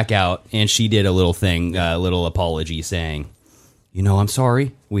came back out and she did a little thing, a little apology saying, I'm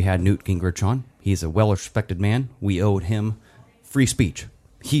sorry we had Newt Gingrich on. He's a well-respected man. We owed him free speech.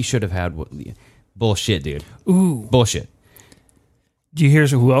 He should have had bullshit, dude. Ooh. Bullshit. Do you hear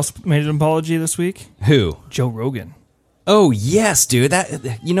who else made an apology this week? Who? Joe Rogan. Oh, yes, dude.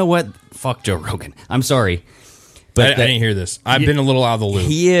 You know what? Fuck Joe Rogan. I'm sorry. But I didn't hear this. I've been a little out of the loop.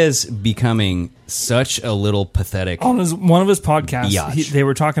 He is becoming such a little pathetic. On one of his podcasts, biatch. they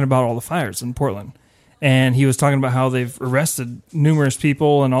were talking about all the fires in Portland. And he was talking about how they've arrested numerous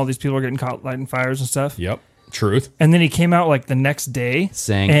people and all these people are getting caught lighting fires and stuff. Yep. Truth. And then he came out like the next day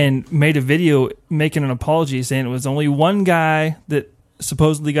and made a video making an apology saying it was only one guy that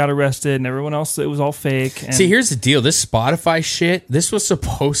supposedly got arrested and everyone else, it was all fake. And see, here's the deal. This Spotify shit, this was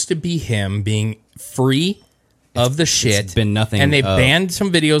supposed to be him being free of the shit. It's been nothing. And they banned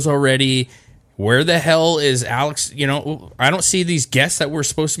some videos already. Where the hell is Alex? I don't see these guests that we're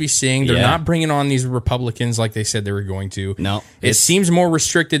supposed to be seeing. They're not bringing on these Republicans like they said they were going to. No. It seems more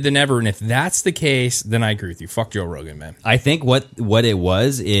restricted than ever. And if that's the case, then I agree with you. Fuck Joe Rogan, man. I think what it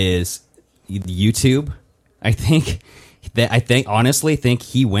was is YouTube. I honestly think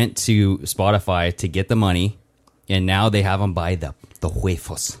he went to Spotify to get the money, and now they have him by the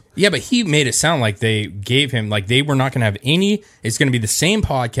huevos. Yeah, but he made it sound like they gave him, like they were not going to have any, it's going to be the same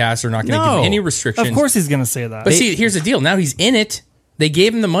podcast. They're not going to give him any restrictions. Of course he's going to say that. But see, here's the deal. Now he's in it. They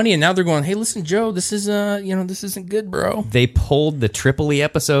gave him the money, and now they're going, hey, listen, Joe, this is, this isn't good, bro. They pulled the Tripoli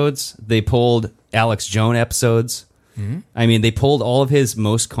episodes. They pulled Alex Jones episodes. Mm-hmm. I mean, they pulled all of his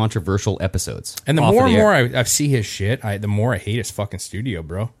most controversial episodes. And the more and more I see his shit, the more I hate his fucking studio,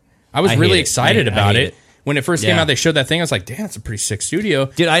 bro. I was really excited about it. When it first came out, they showed that thing. I was like, damn, it's a pretty sick studio.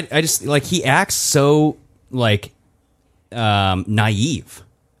 Dude, I just, like, he acts so, like, naive.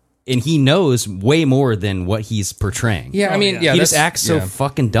 And he knows way more than what he's portraying. Yeah, I mean, he just acts so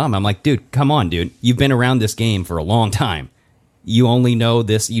fucking dumb. I'm like, dude, come on, dude. You've been around this game for a long time. You only know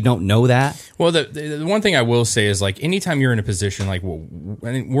this. You don't know that. Well, the one thing I will say is, like, anytime you're in a position, like, well,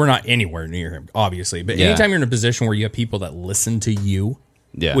 I mean, we're not anywhere near him, obviously, but anytime you're in a position where you have people that listen to you,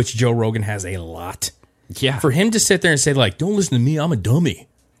 which Joe Rogan has a lot. Yeah. For him to sit there and say, like, don't listen to me, I'm a dummy.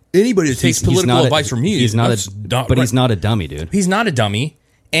 Anybody that takes political advice from me, he's not a dummy, dude. He's not a dummy.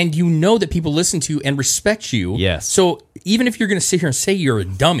 and you know that people listen to you and respect you. Yes. So even if you're going to sit here and say you're a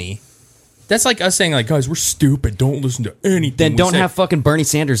dummy, that's like us saying, like, guys, we're stupid. Don't listen to anything. Then don't have fucking Bernie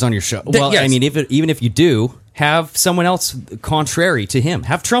Sanders on your show. Well, yes. I mean, even if you do, have someone else contrary to him.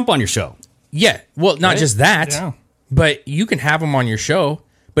 Have Trump on your show. Yeah. Well, not just that, but you can have him on your show.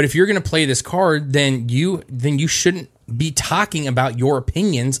 But if you're going to play this card, then you shouldn't be talking about your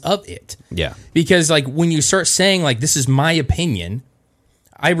opinions of it. Yeah. Because like when you start saying like, this is my opinion,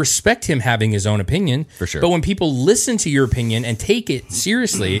 I respect him having his own opinion. For sure. But when people listen to your opinion and take it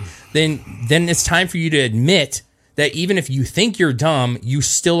seriously, then it's time for you to admit that even if you think you're dumb, you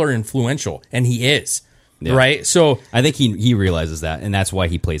still are influential. And he is. Yeah. Right? So I think he realizes that, and that's why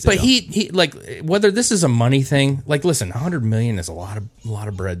he plays it. But he like, whether this is a money thing, like, listen, 100 million is a lot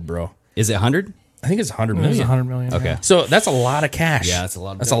of bread, bro. Is it 100? I think it's 100 million. It's 100 million. Okay. So that's a lot of cash. Yeah, that's a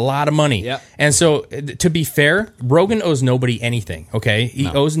lot of That's a lot of money. Yeah. And so to be fair, Rogan owes nobody anything, okay? He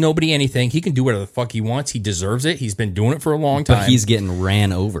owes nobody anything. He can do whatever the fuck he wants. He deserves it. He's been doing it for a long time. But he's getting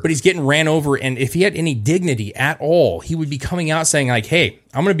ran over. And if he had any dignity at all, he would be coming out saying like, hey,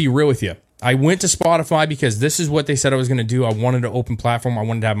 I'm going to be real with you. I went to Spotify because this is what they said I was going to do. I wanted an open platform. I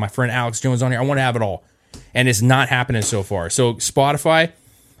wanted to have my friend Alex Jones on here. I want to have it all. And it's not happening so far. So Spotify,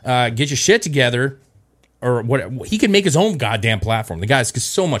 get your shit together. Or what, he can make his own goddamn platform. The guy's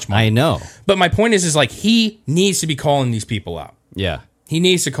so much money. I know. But my point is like, he needs to be calling these people out. Yeah. He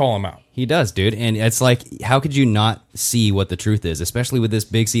needs to call them out. He does, dude. And it's like, how could you not see what the truth is, especially with this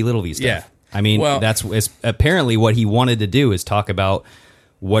Big C, Little V stuff? Yeah. I mean, it's apparently what he wanted to do is talk about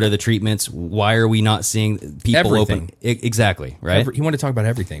what are the treatments, why are we not seeing people Everything. open. Exactly, right? He wanted to talk about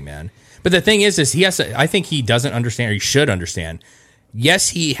everything, man. But the thing is he has to, I think he doesn't understand, or he should understand. Yes,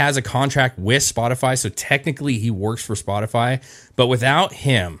 he has a contract with Spotify, so technically he works for Spotify. But without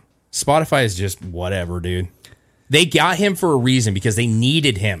him, Spotify is just whatever, dude. They got him for a reason because they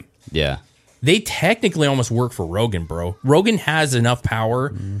needed him. Yeah. They technically almost work for Rogan, bro. Rogan has enough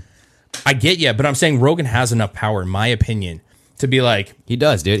power. I get you, but I'm saying Rogan has enough power, in my opinion, to be like, he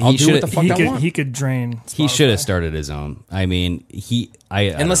does, dude. I'll do what the fuck I want. He could drain Spotify. He should have started his own. I mean,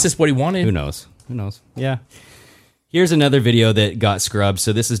 unless it's what he wanted. Who knows? Yeah. Here's another video that got scrubbed.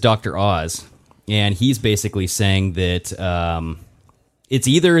 So this is Dr. Oz, and he's basically saying that it's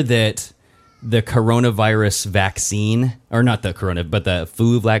either that the coronavirus vaccine, or not the corona, but the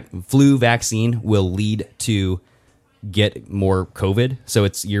flu vaccine will lead to get more COVID. So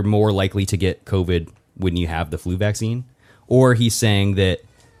you're more likely to get COVID when you have the flu vaccine. Or he's saying that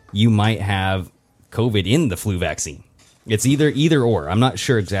you might have COVID in the flu vaccine. It's either or. I'm not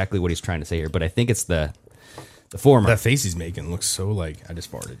sure exactly what he's trying to say here, but I think it's the former. That face he's making looks so like I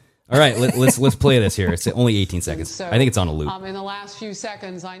just farted. All right, let's play this here. It's only 18 seconds. So, I think it's on a loop. In the last few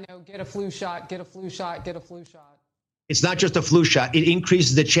seconds, I know get a flu shot, get a flu shot, get a flu shot. It's not just a flu shot. It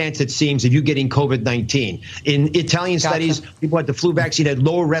increases the chance, it seems, of you getting COVID-19. In Italian studies, people had the flu vaccine had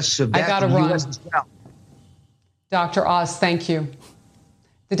lower risks of death. I gotta in the run. US as well. Dr. Oz, thank you.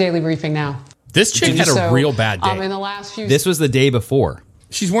 The Daily Briefing now. This chick had a real bad day. In the last few This was the day before.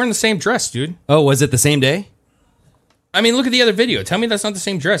 She's wearing the same dress, dude. Oh, was it the same day? I mean, look at the other video. Tell me that's not the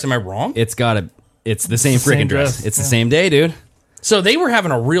same dress. Am I wrong? It's the same freaking dress. It's the same day, dude. So they were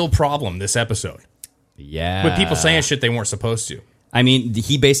having a real problem this episode. Yeah. With people saying shit they weren't supposed to. I mean,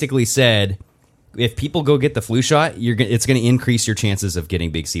 he basically said, if people go get the flu shot, it's going to increase your chances of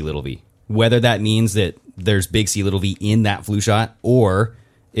getting Big C, Little V. Whether that means that there's Big C, Little V in that flu shot, or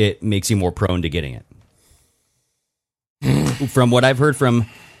it makes you more prone to getting it. From what I've heard from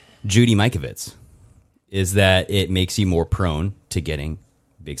Judy Mikovits, is that it makes you more prone to getting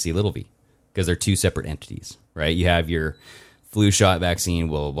Big C, Little V, because they're two separate entities, right? You have your flu shot vaccine,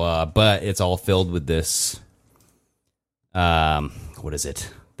 blah, blah, blah, but it's all filled with this, what is it?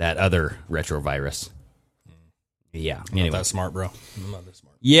 That other retrovirus. Yeah. I'm not that smart, bro. I'm not that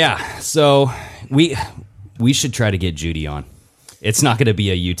smart. Yeah. So we should try to get Judy on. It's not going to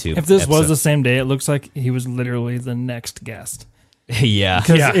be a YouTube If this episode. was the same day, it looks like he was literally the next guest. Yeah.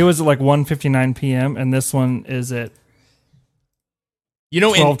 Because it was like 1:59 p.m. and this one is at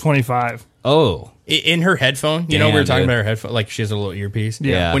 12:25. Oh. In her headphone, we were talking about her headphone, like she has a little earpiece.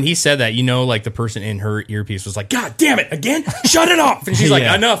 Yeah. When he said that, like the person in her earpiece was like, God damn it, again? Shut it off. And she's like,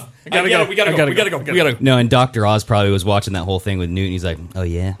 enough. We gotta go. No, and Dr. Oz probably was watching that whole thing with Newton. He's like, oh,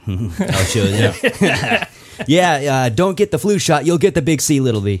 yeah? I'll show you. Yeah, don't get the flu shot. You'll get the Big C,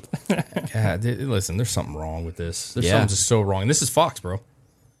 Little V. God, listen, there's something wrong with this. There's something just so wrong. This is Fox, bro.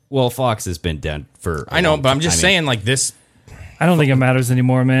 Well, Fox has been done for I know, but I'm just saying, like, this... I don't think it matters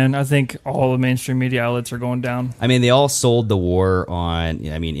anymore, man. I think all the mainstream media outlets are going down. I mean, they all sold the war on,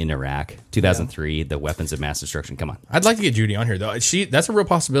 in Iraq, 2003, the weapons of mass destruction. Come on. I'd like to get Judy on here, though. That's a real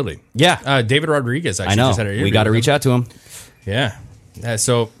possibility. Yeah. David Rodriguez actually I know. just had an interview. We got to reach out to him. Yeah.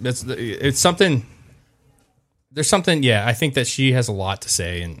 So it's something. There's something, I think that she has a lot to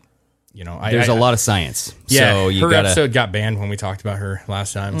say, and there's a lot of science. Yeah, so her episode got banned when we talked about her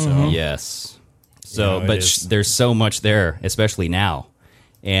last time. So yes, so there's so much there, especially now,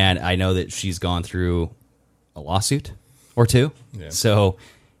 and I know that she's gone through a lawsuit or two. Yeah. So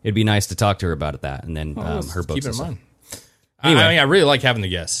it'd be nice to talk to her about that, and then her books. Keep it in mind. Anyway. I really like having the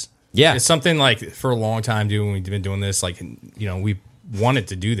guests. Yeah, it's something like for a long time, dude. When we've been doing this, like we wanted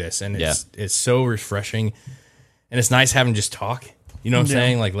to do this, and it's so refreshing, and it's nice having just talk. You know what I'm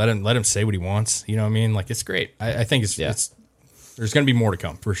saying? Like let him say what he wants. You know what I mean? Like it's great. I think it's there's going to be more to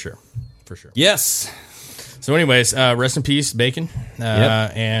come for sure. Yes. So, anyways, rest in peace, Bacon.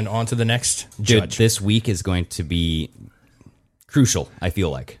 And on to the next judge. This week is going to be crucial. I feel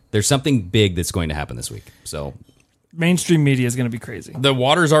like there's something big that's going to happen this week. So, mainstream media is going to be crazy. The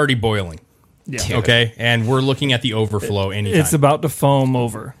water's already boiling. Yeah. Okay. And we're looking at the overflow anytime. It's about to foam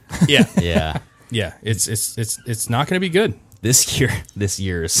over. Yeah. Yeah. Yeah. It's not going to be good. This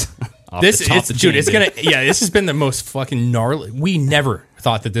year's this has been the most fucking gnarly. We never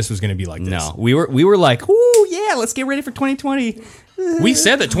thought that this was going to be like this. No, we were like, "Ooh, yeah, let's get ready for 2020." We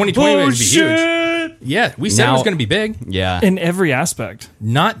said that 2020 was going to be huge. Yeah, we said it was going to be big. Yeah, in every aspect.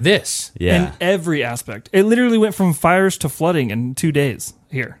 Not this. Yeah, in every aspect. It literally went from fires to flooding in 2 days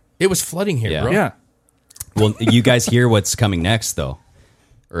here. It was flooding here, bro. Yeah. Well, you guys hear what's coming next, though?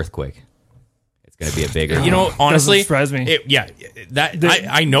 Earthquake. Going to be a bigger. Honestly, surprise me.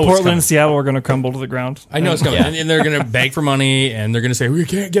 I know Portland and Seattle are going to crumble to the ground. I know it's coming, and they're going to beg for money, and they're going to say we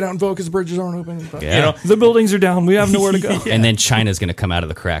can't get out and vote because the bridges aren't open. Yeah. The buildings are down. We have nowhere to go. And then China's going to come out of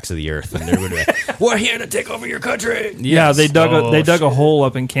the cracks of the earth, and they're going to be like, "We're here to take over your country." Yeah, they dug a hole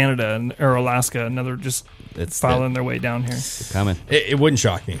up in Canada or Alaska, and they're just following their way down here. They're coming. It wouldn't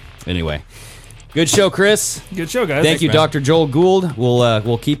shock me anyway. Good show, Chris. Good show, guys. Thank you, man. Dr. Joel Gould.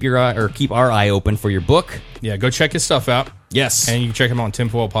 We'll keep our eye open for your book. Yeah, go check his stuff out. Yes, and you can check him on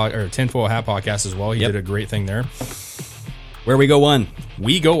Tinfoil Hat Podcast as well. He did a great thing there. Where we go one,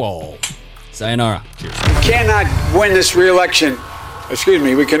 we go all. Sayonara. Cheers. We cannot win this re-election. Excuse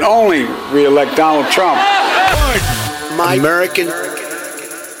me. We can only re-elect Donald Trump. My American.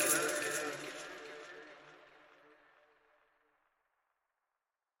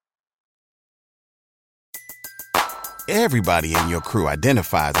 Everybody in your crew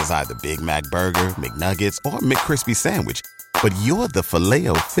identifies as either Big Mac Burger, McNuggets, or McCrispy Sandwich. But you're the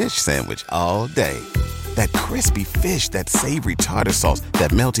Filet-O-Fish Sandwich all day. That crispy fish, that savory tartar sauce,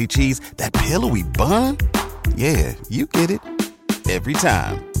 that melty cheese, that pillowy bun. Yeah, you get it. Every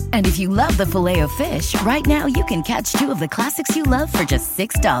time. And if you love the Filet-O-Fish, right now you can catch 2 of the classics you love for just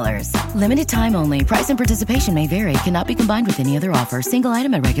 $6. Limited time only. Price and participation may vary. Cannot be combined with any other offer. Single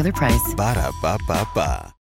item at regular price. Ba-da-ba-ba-ba.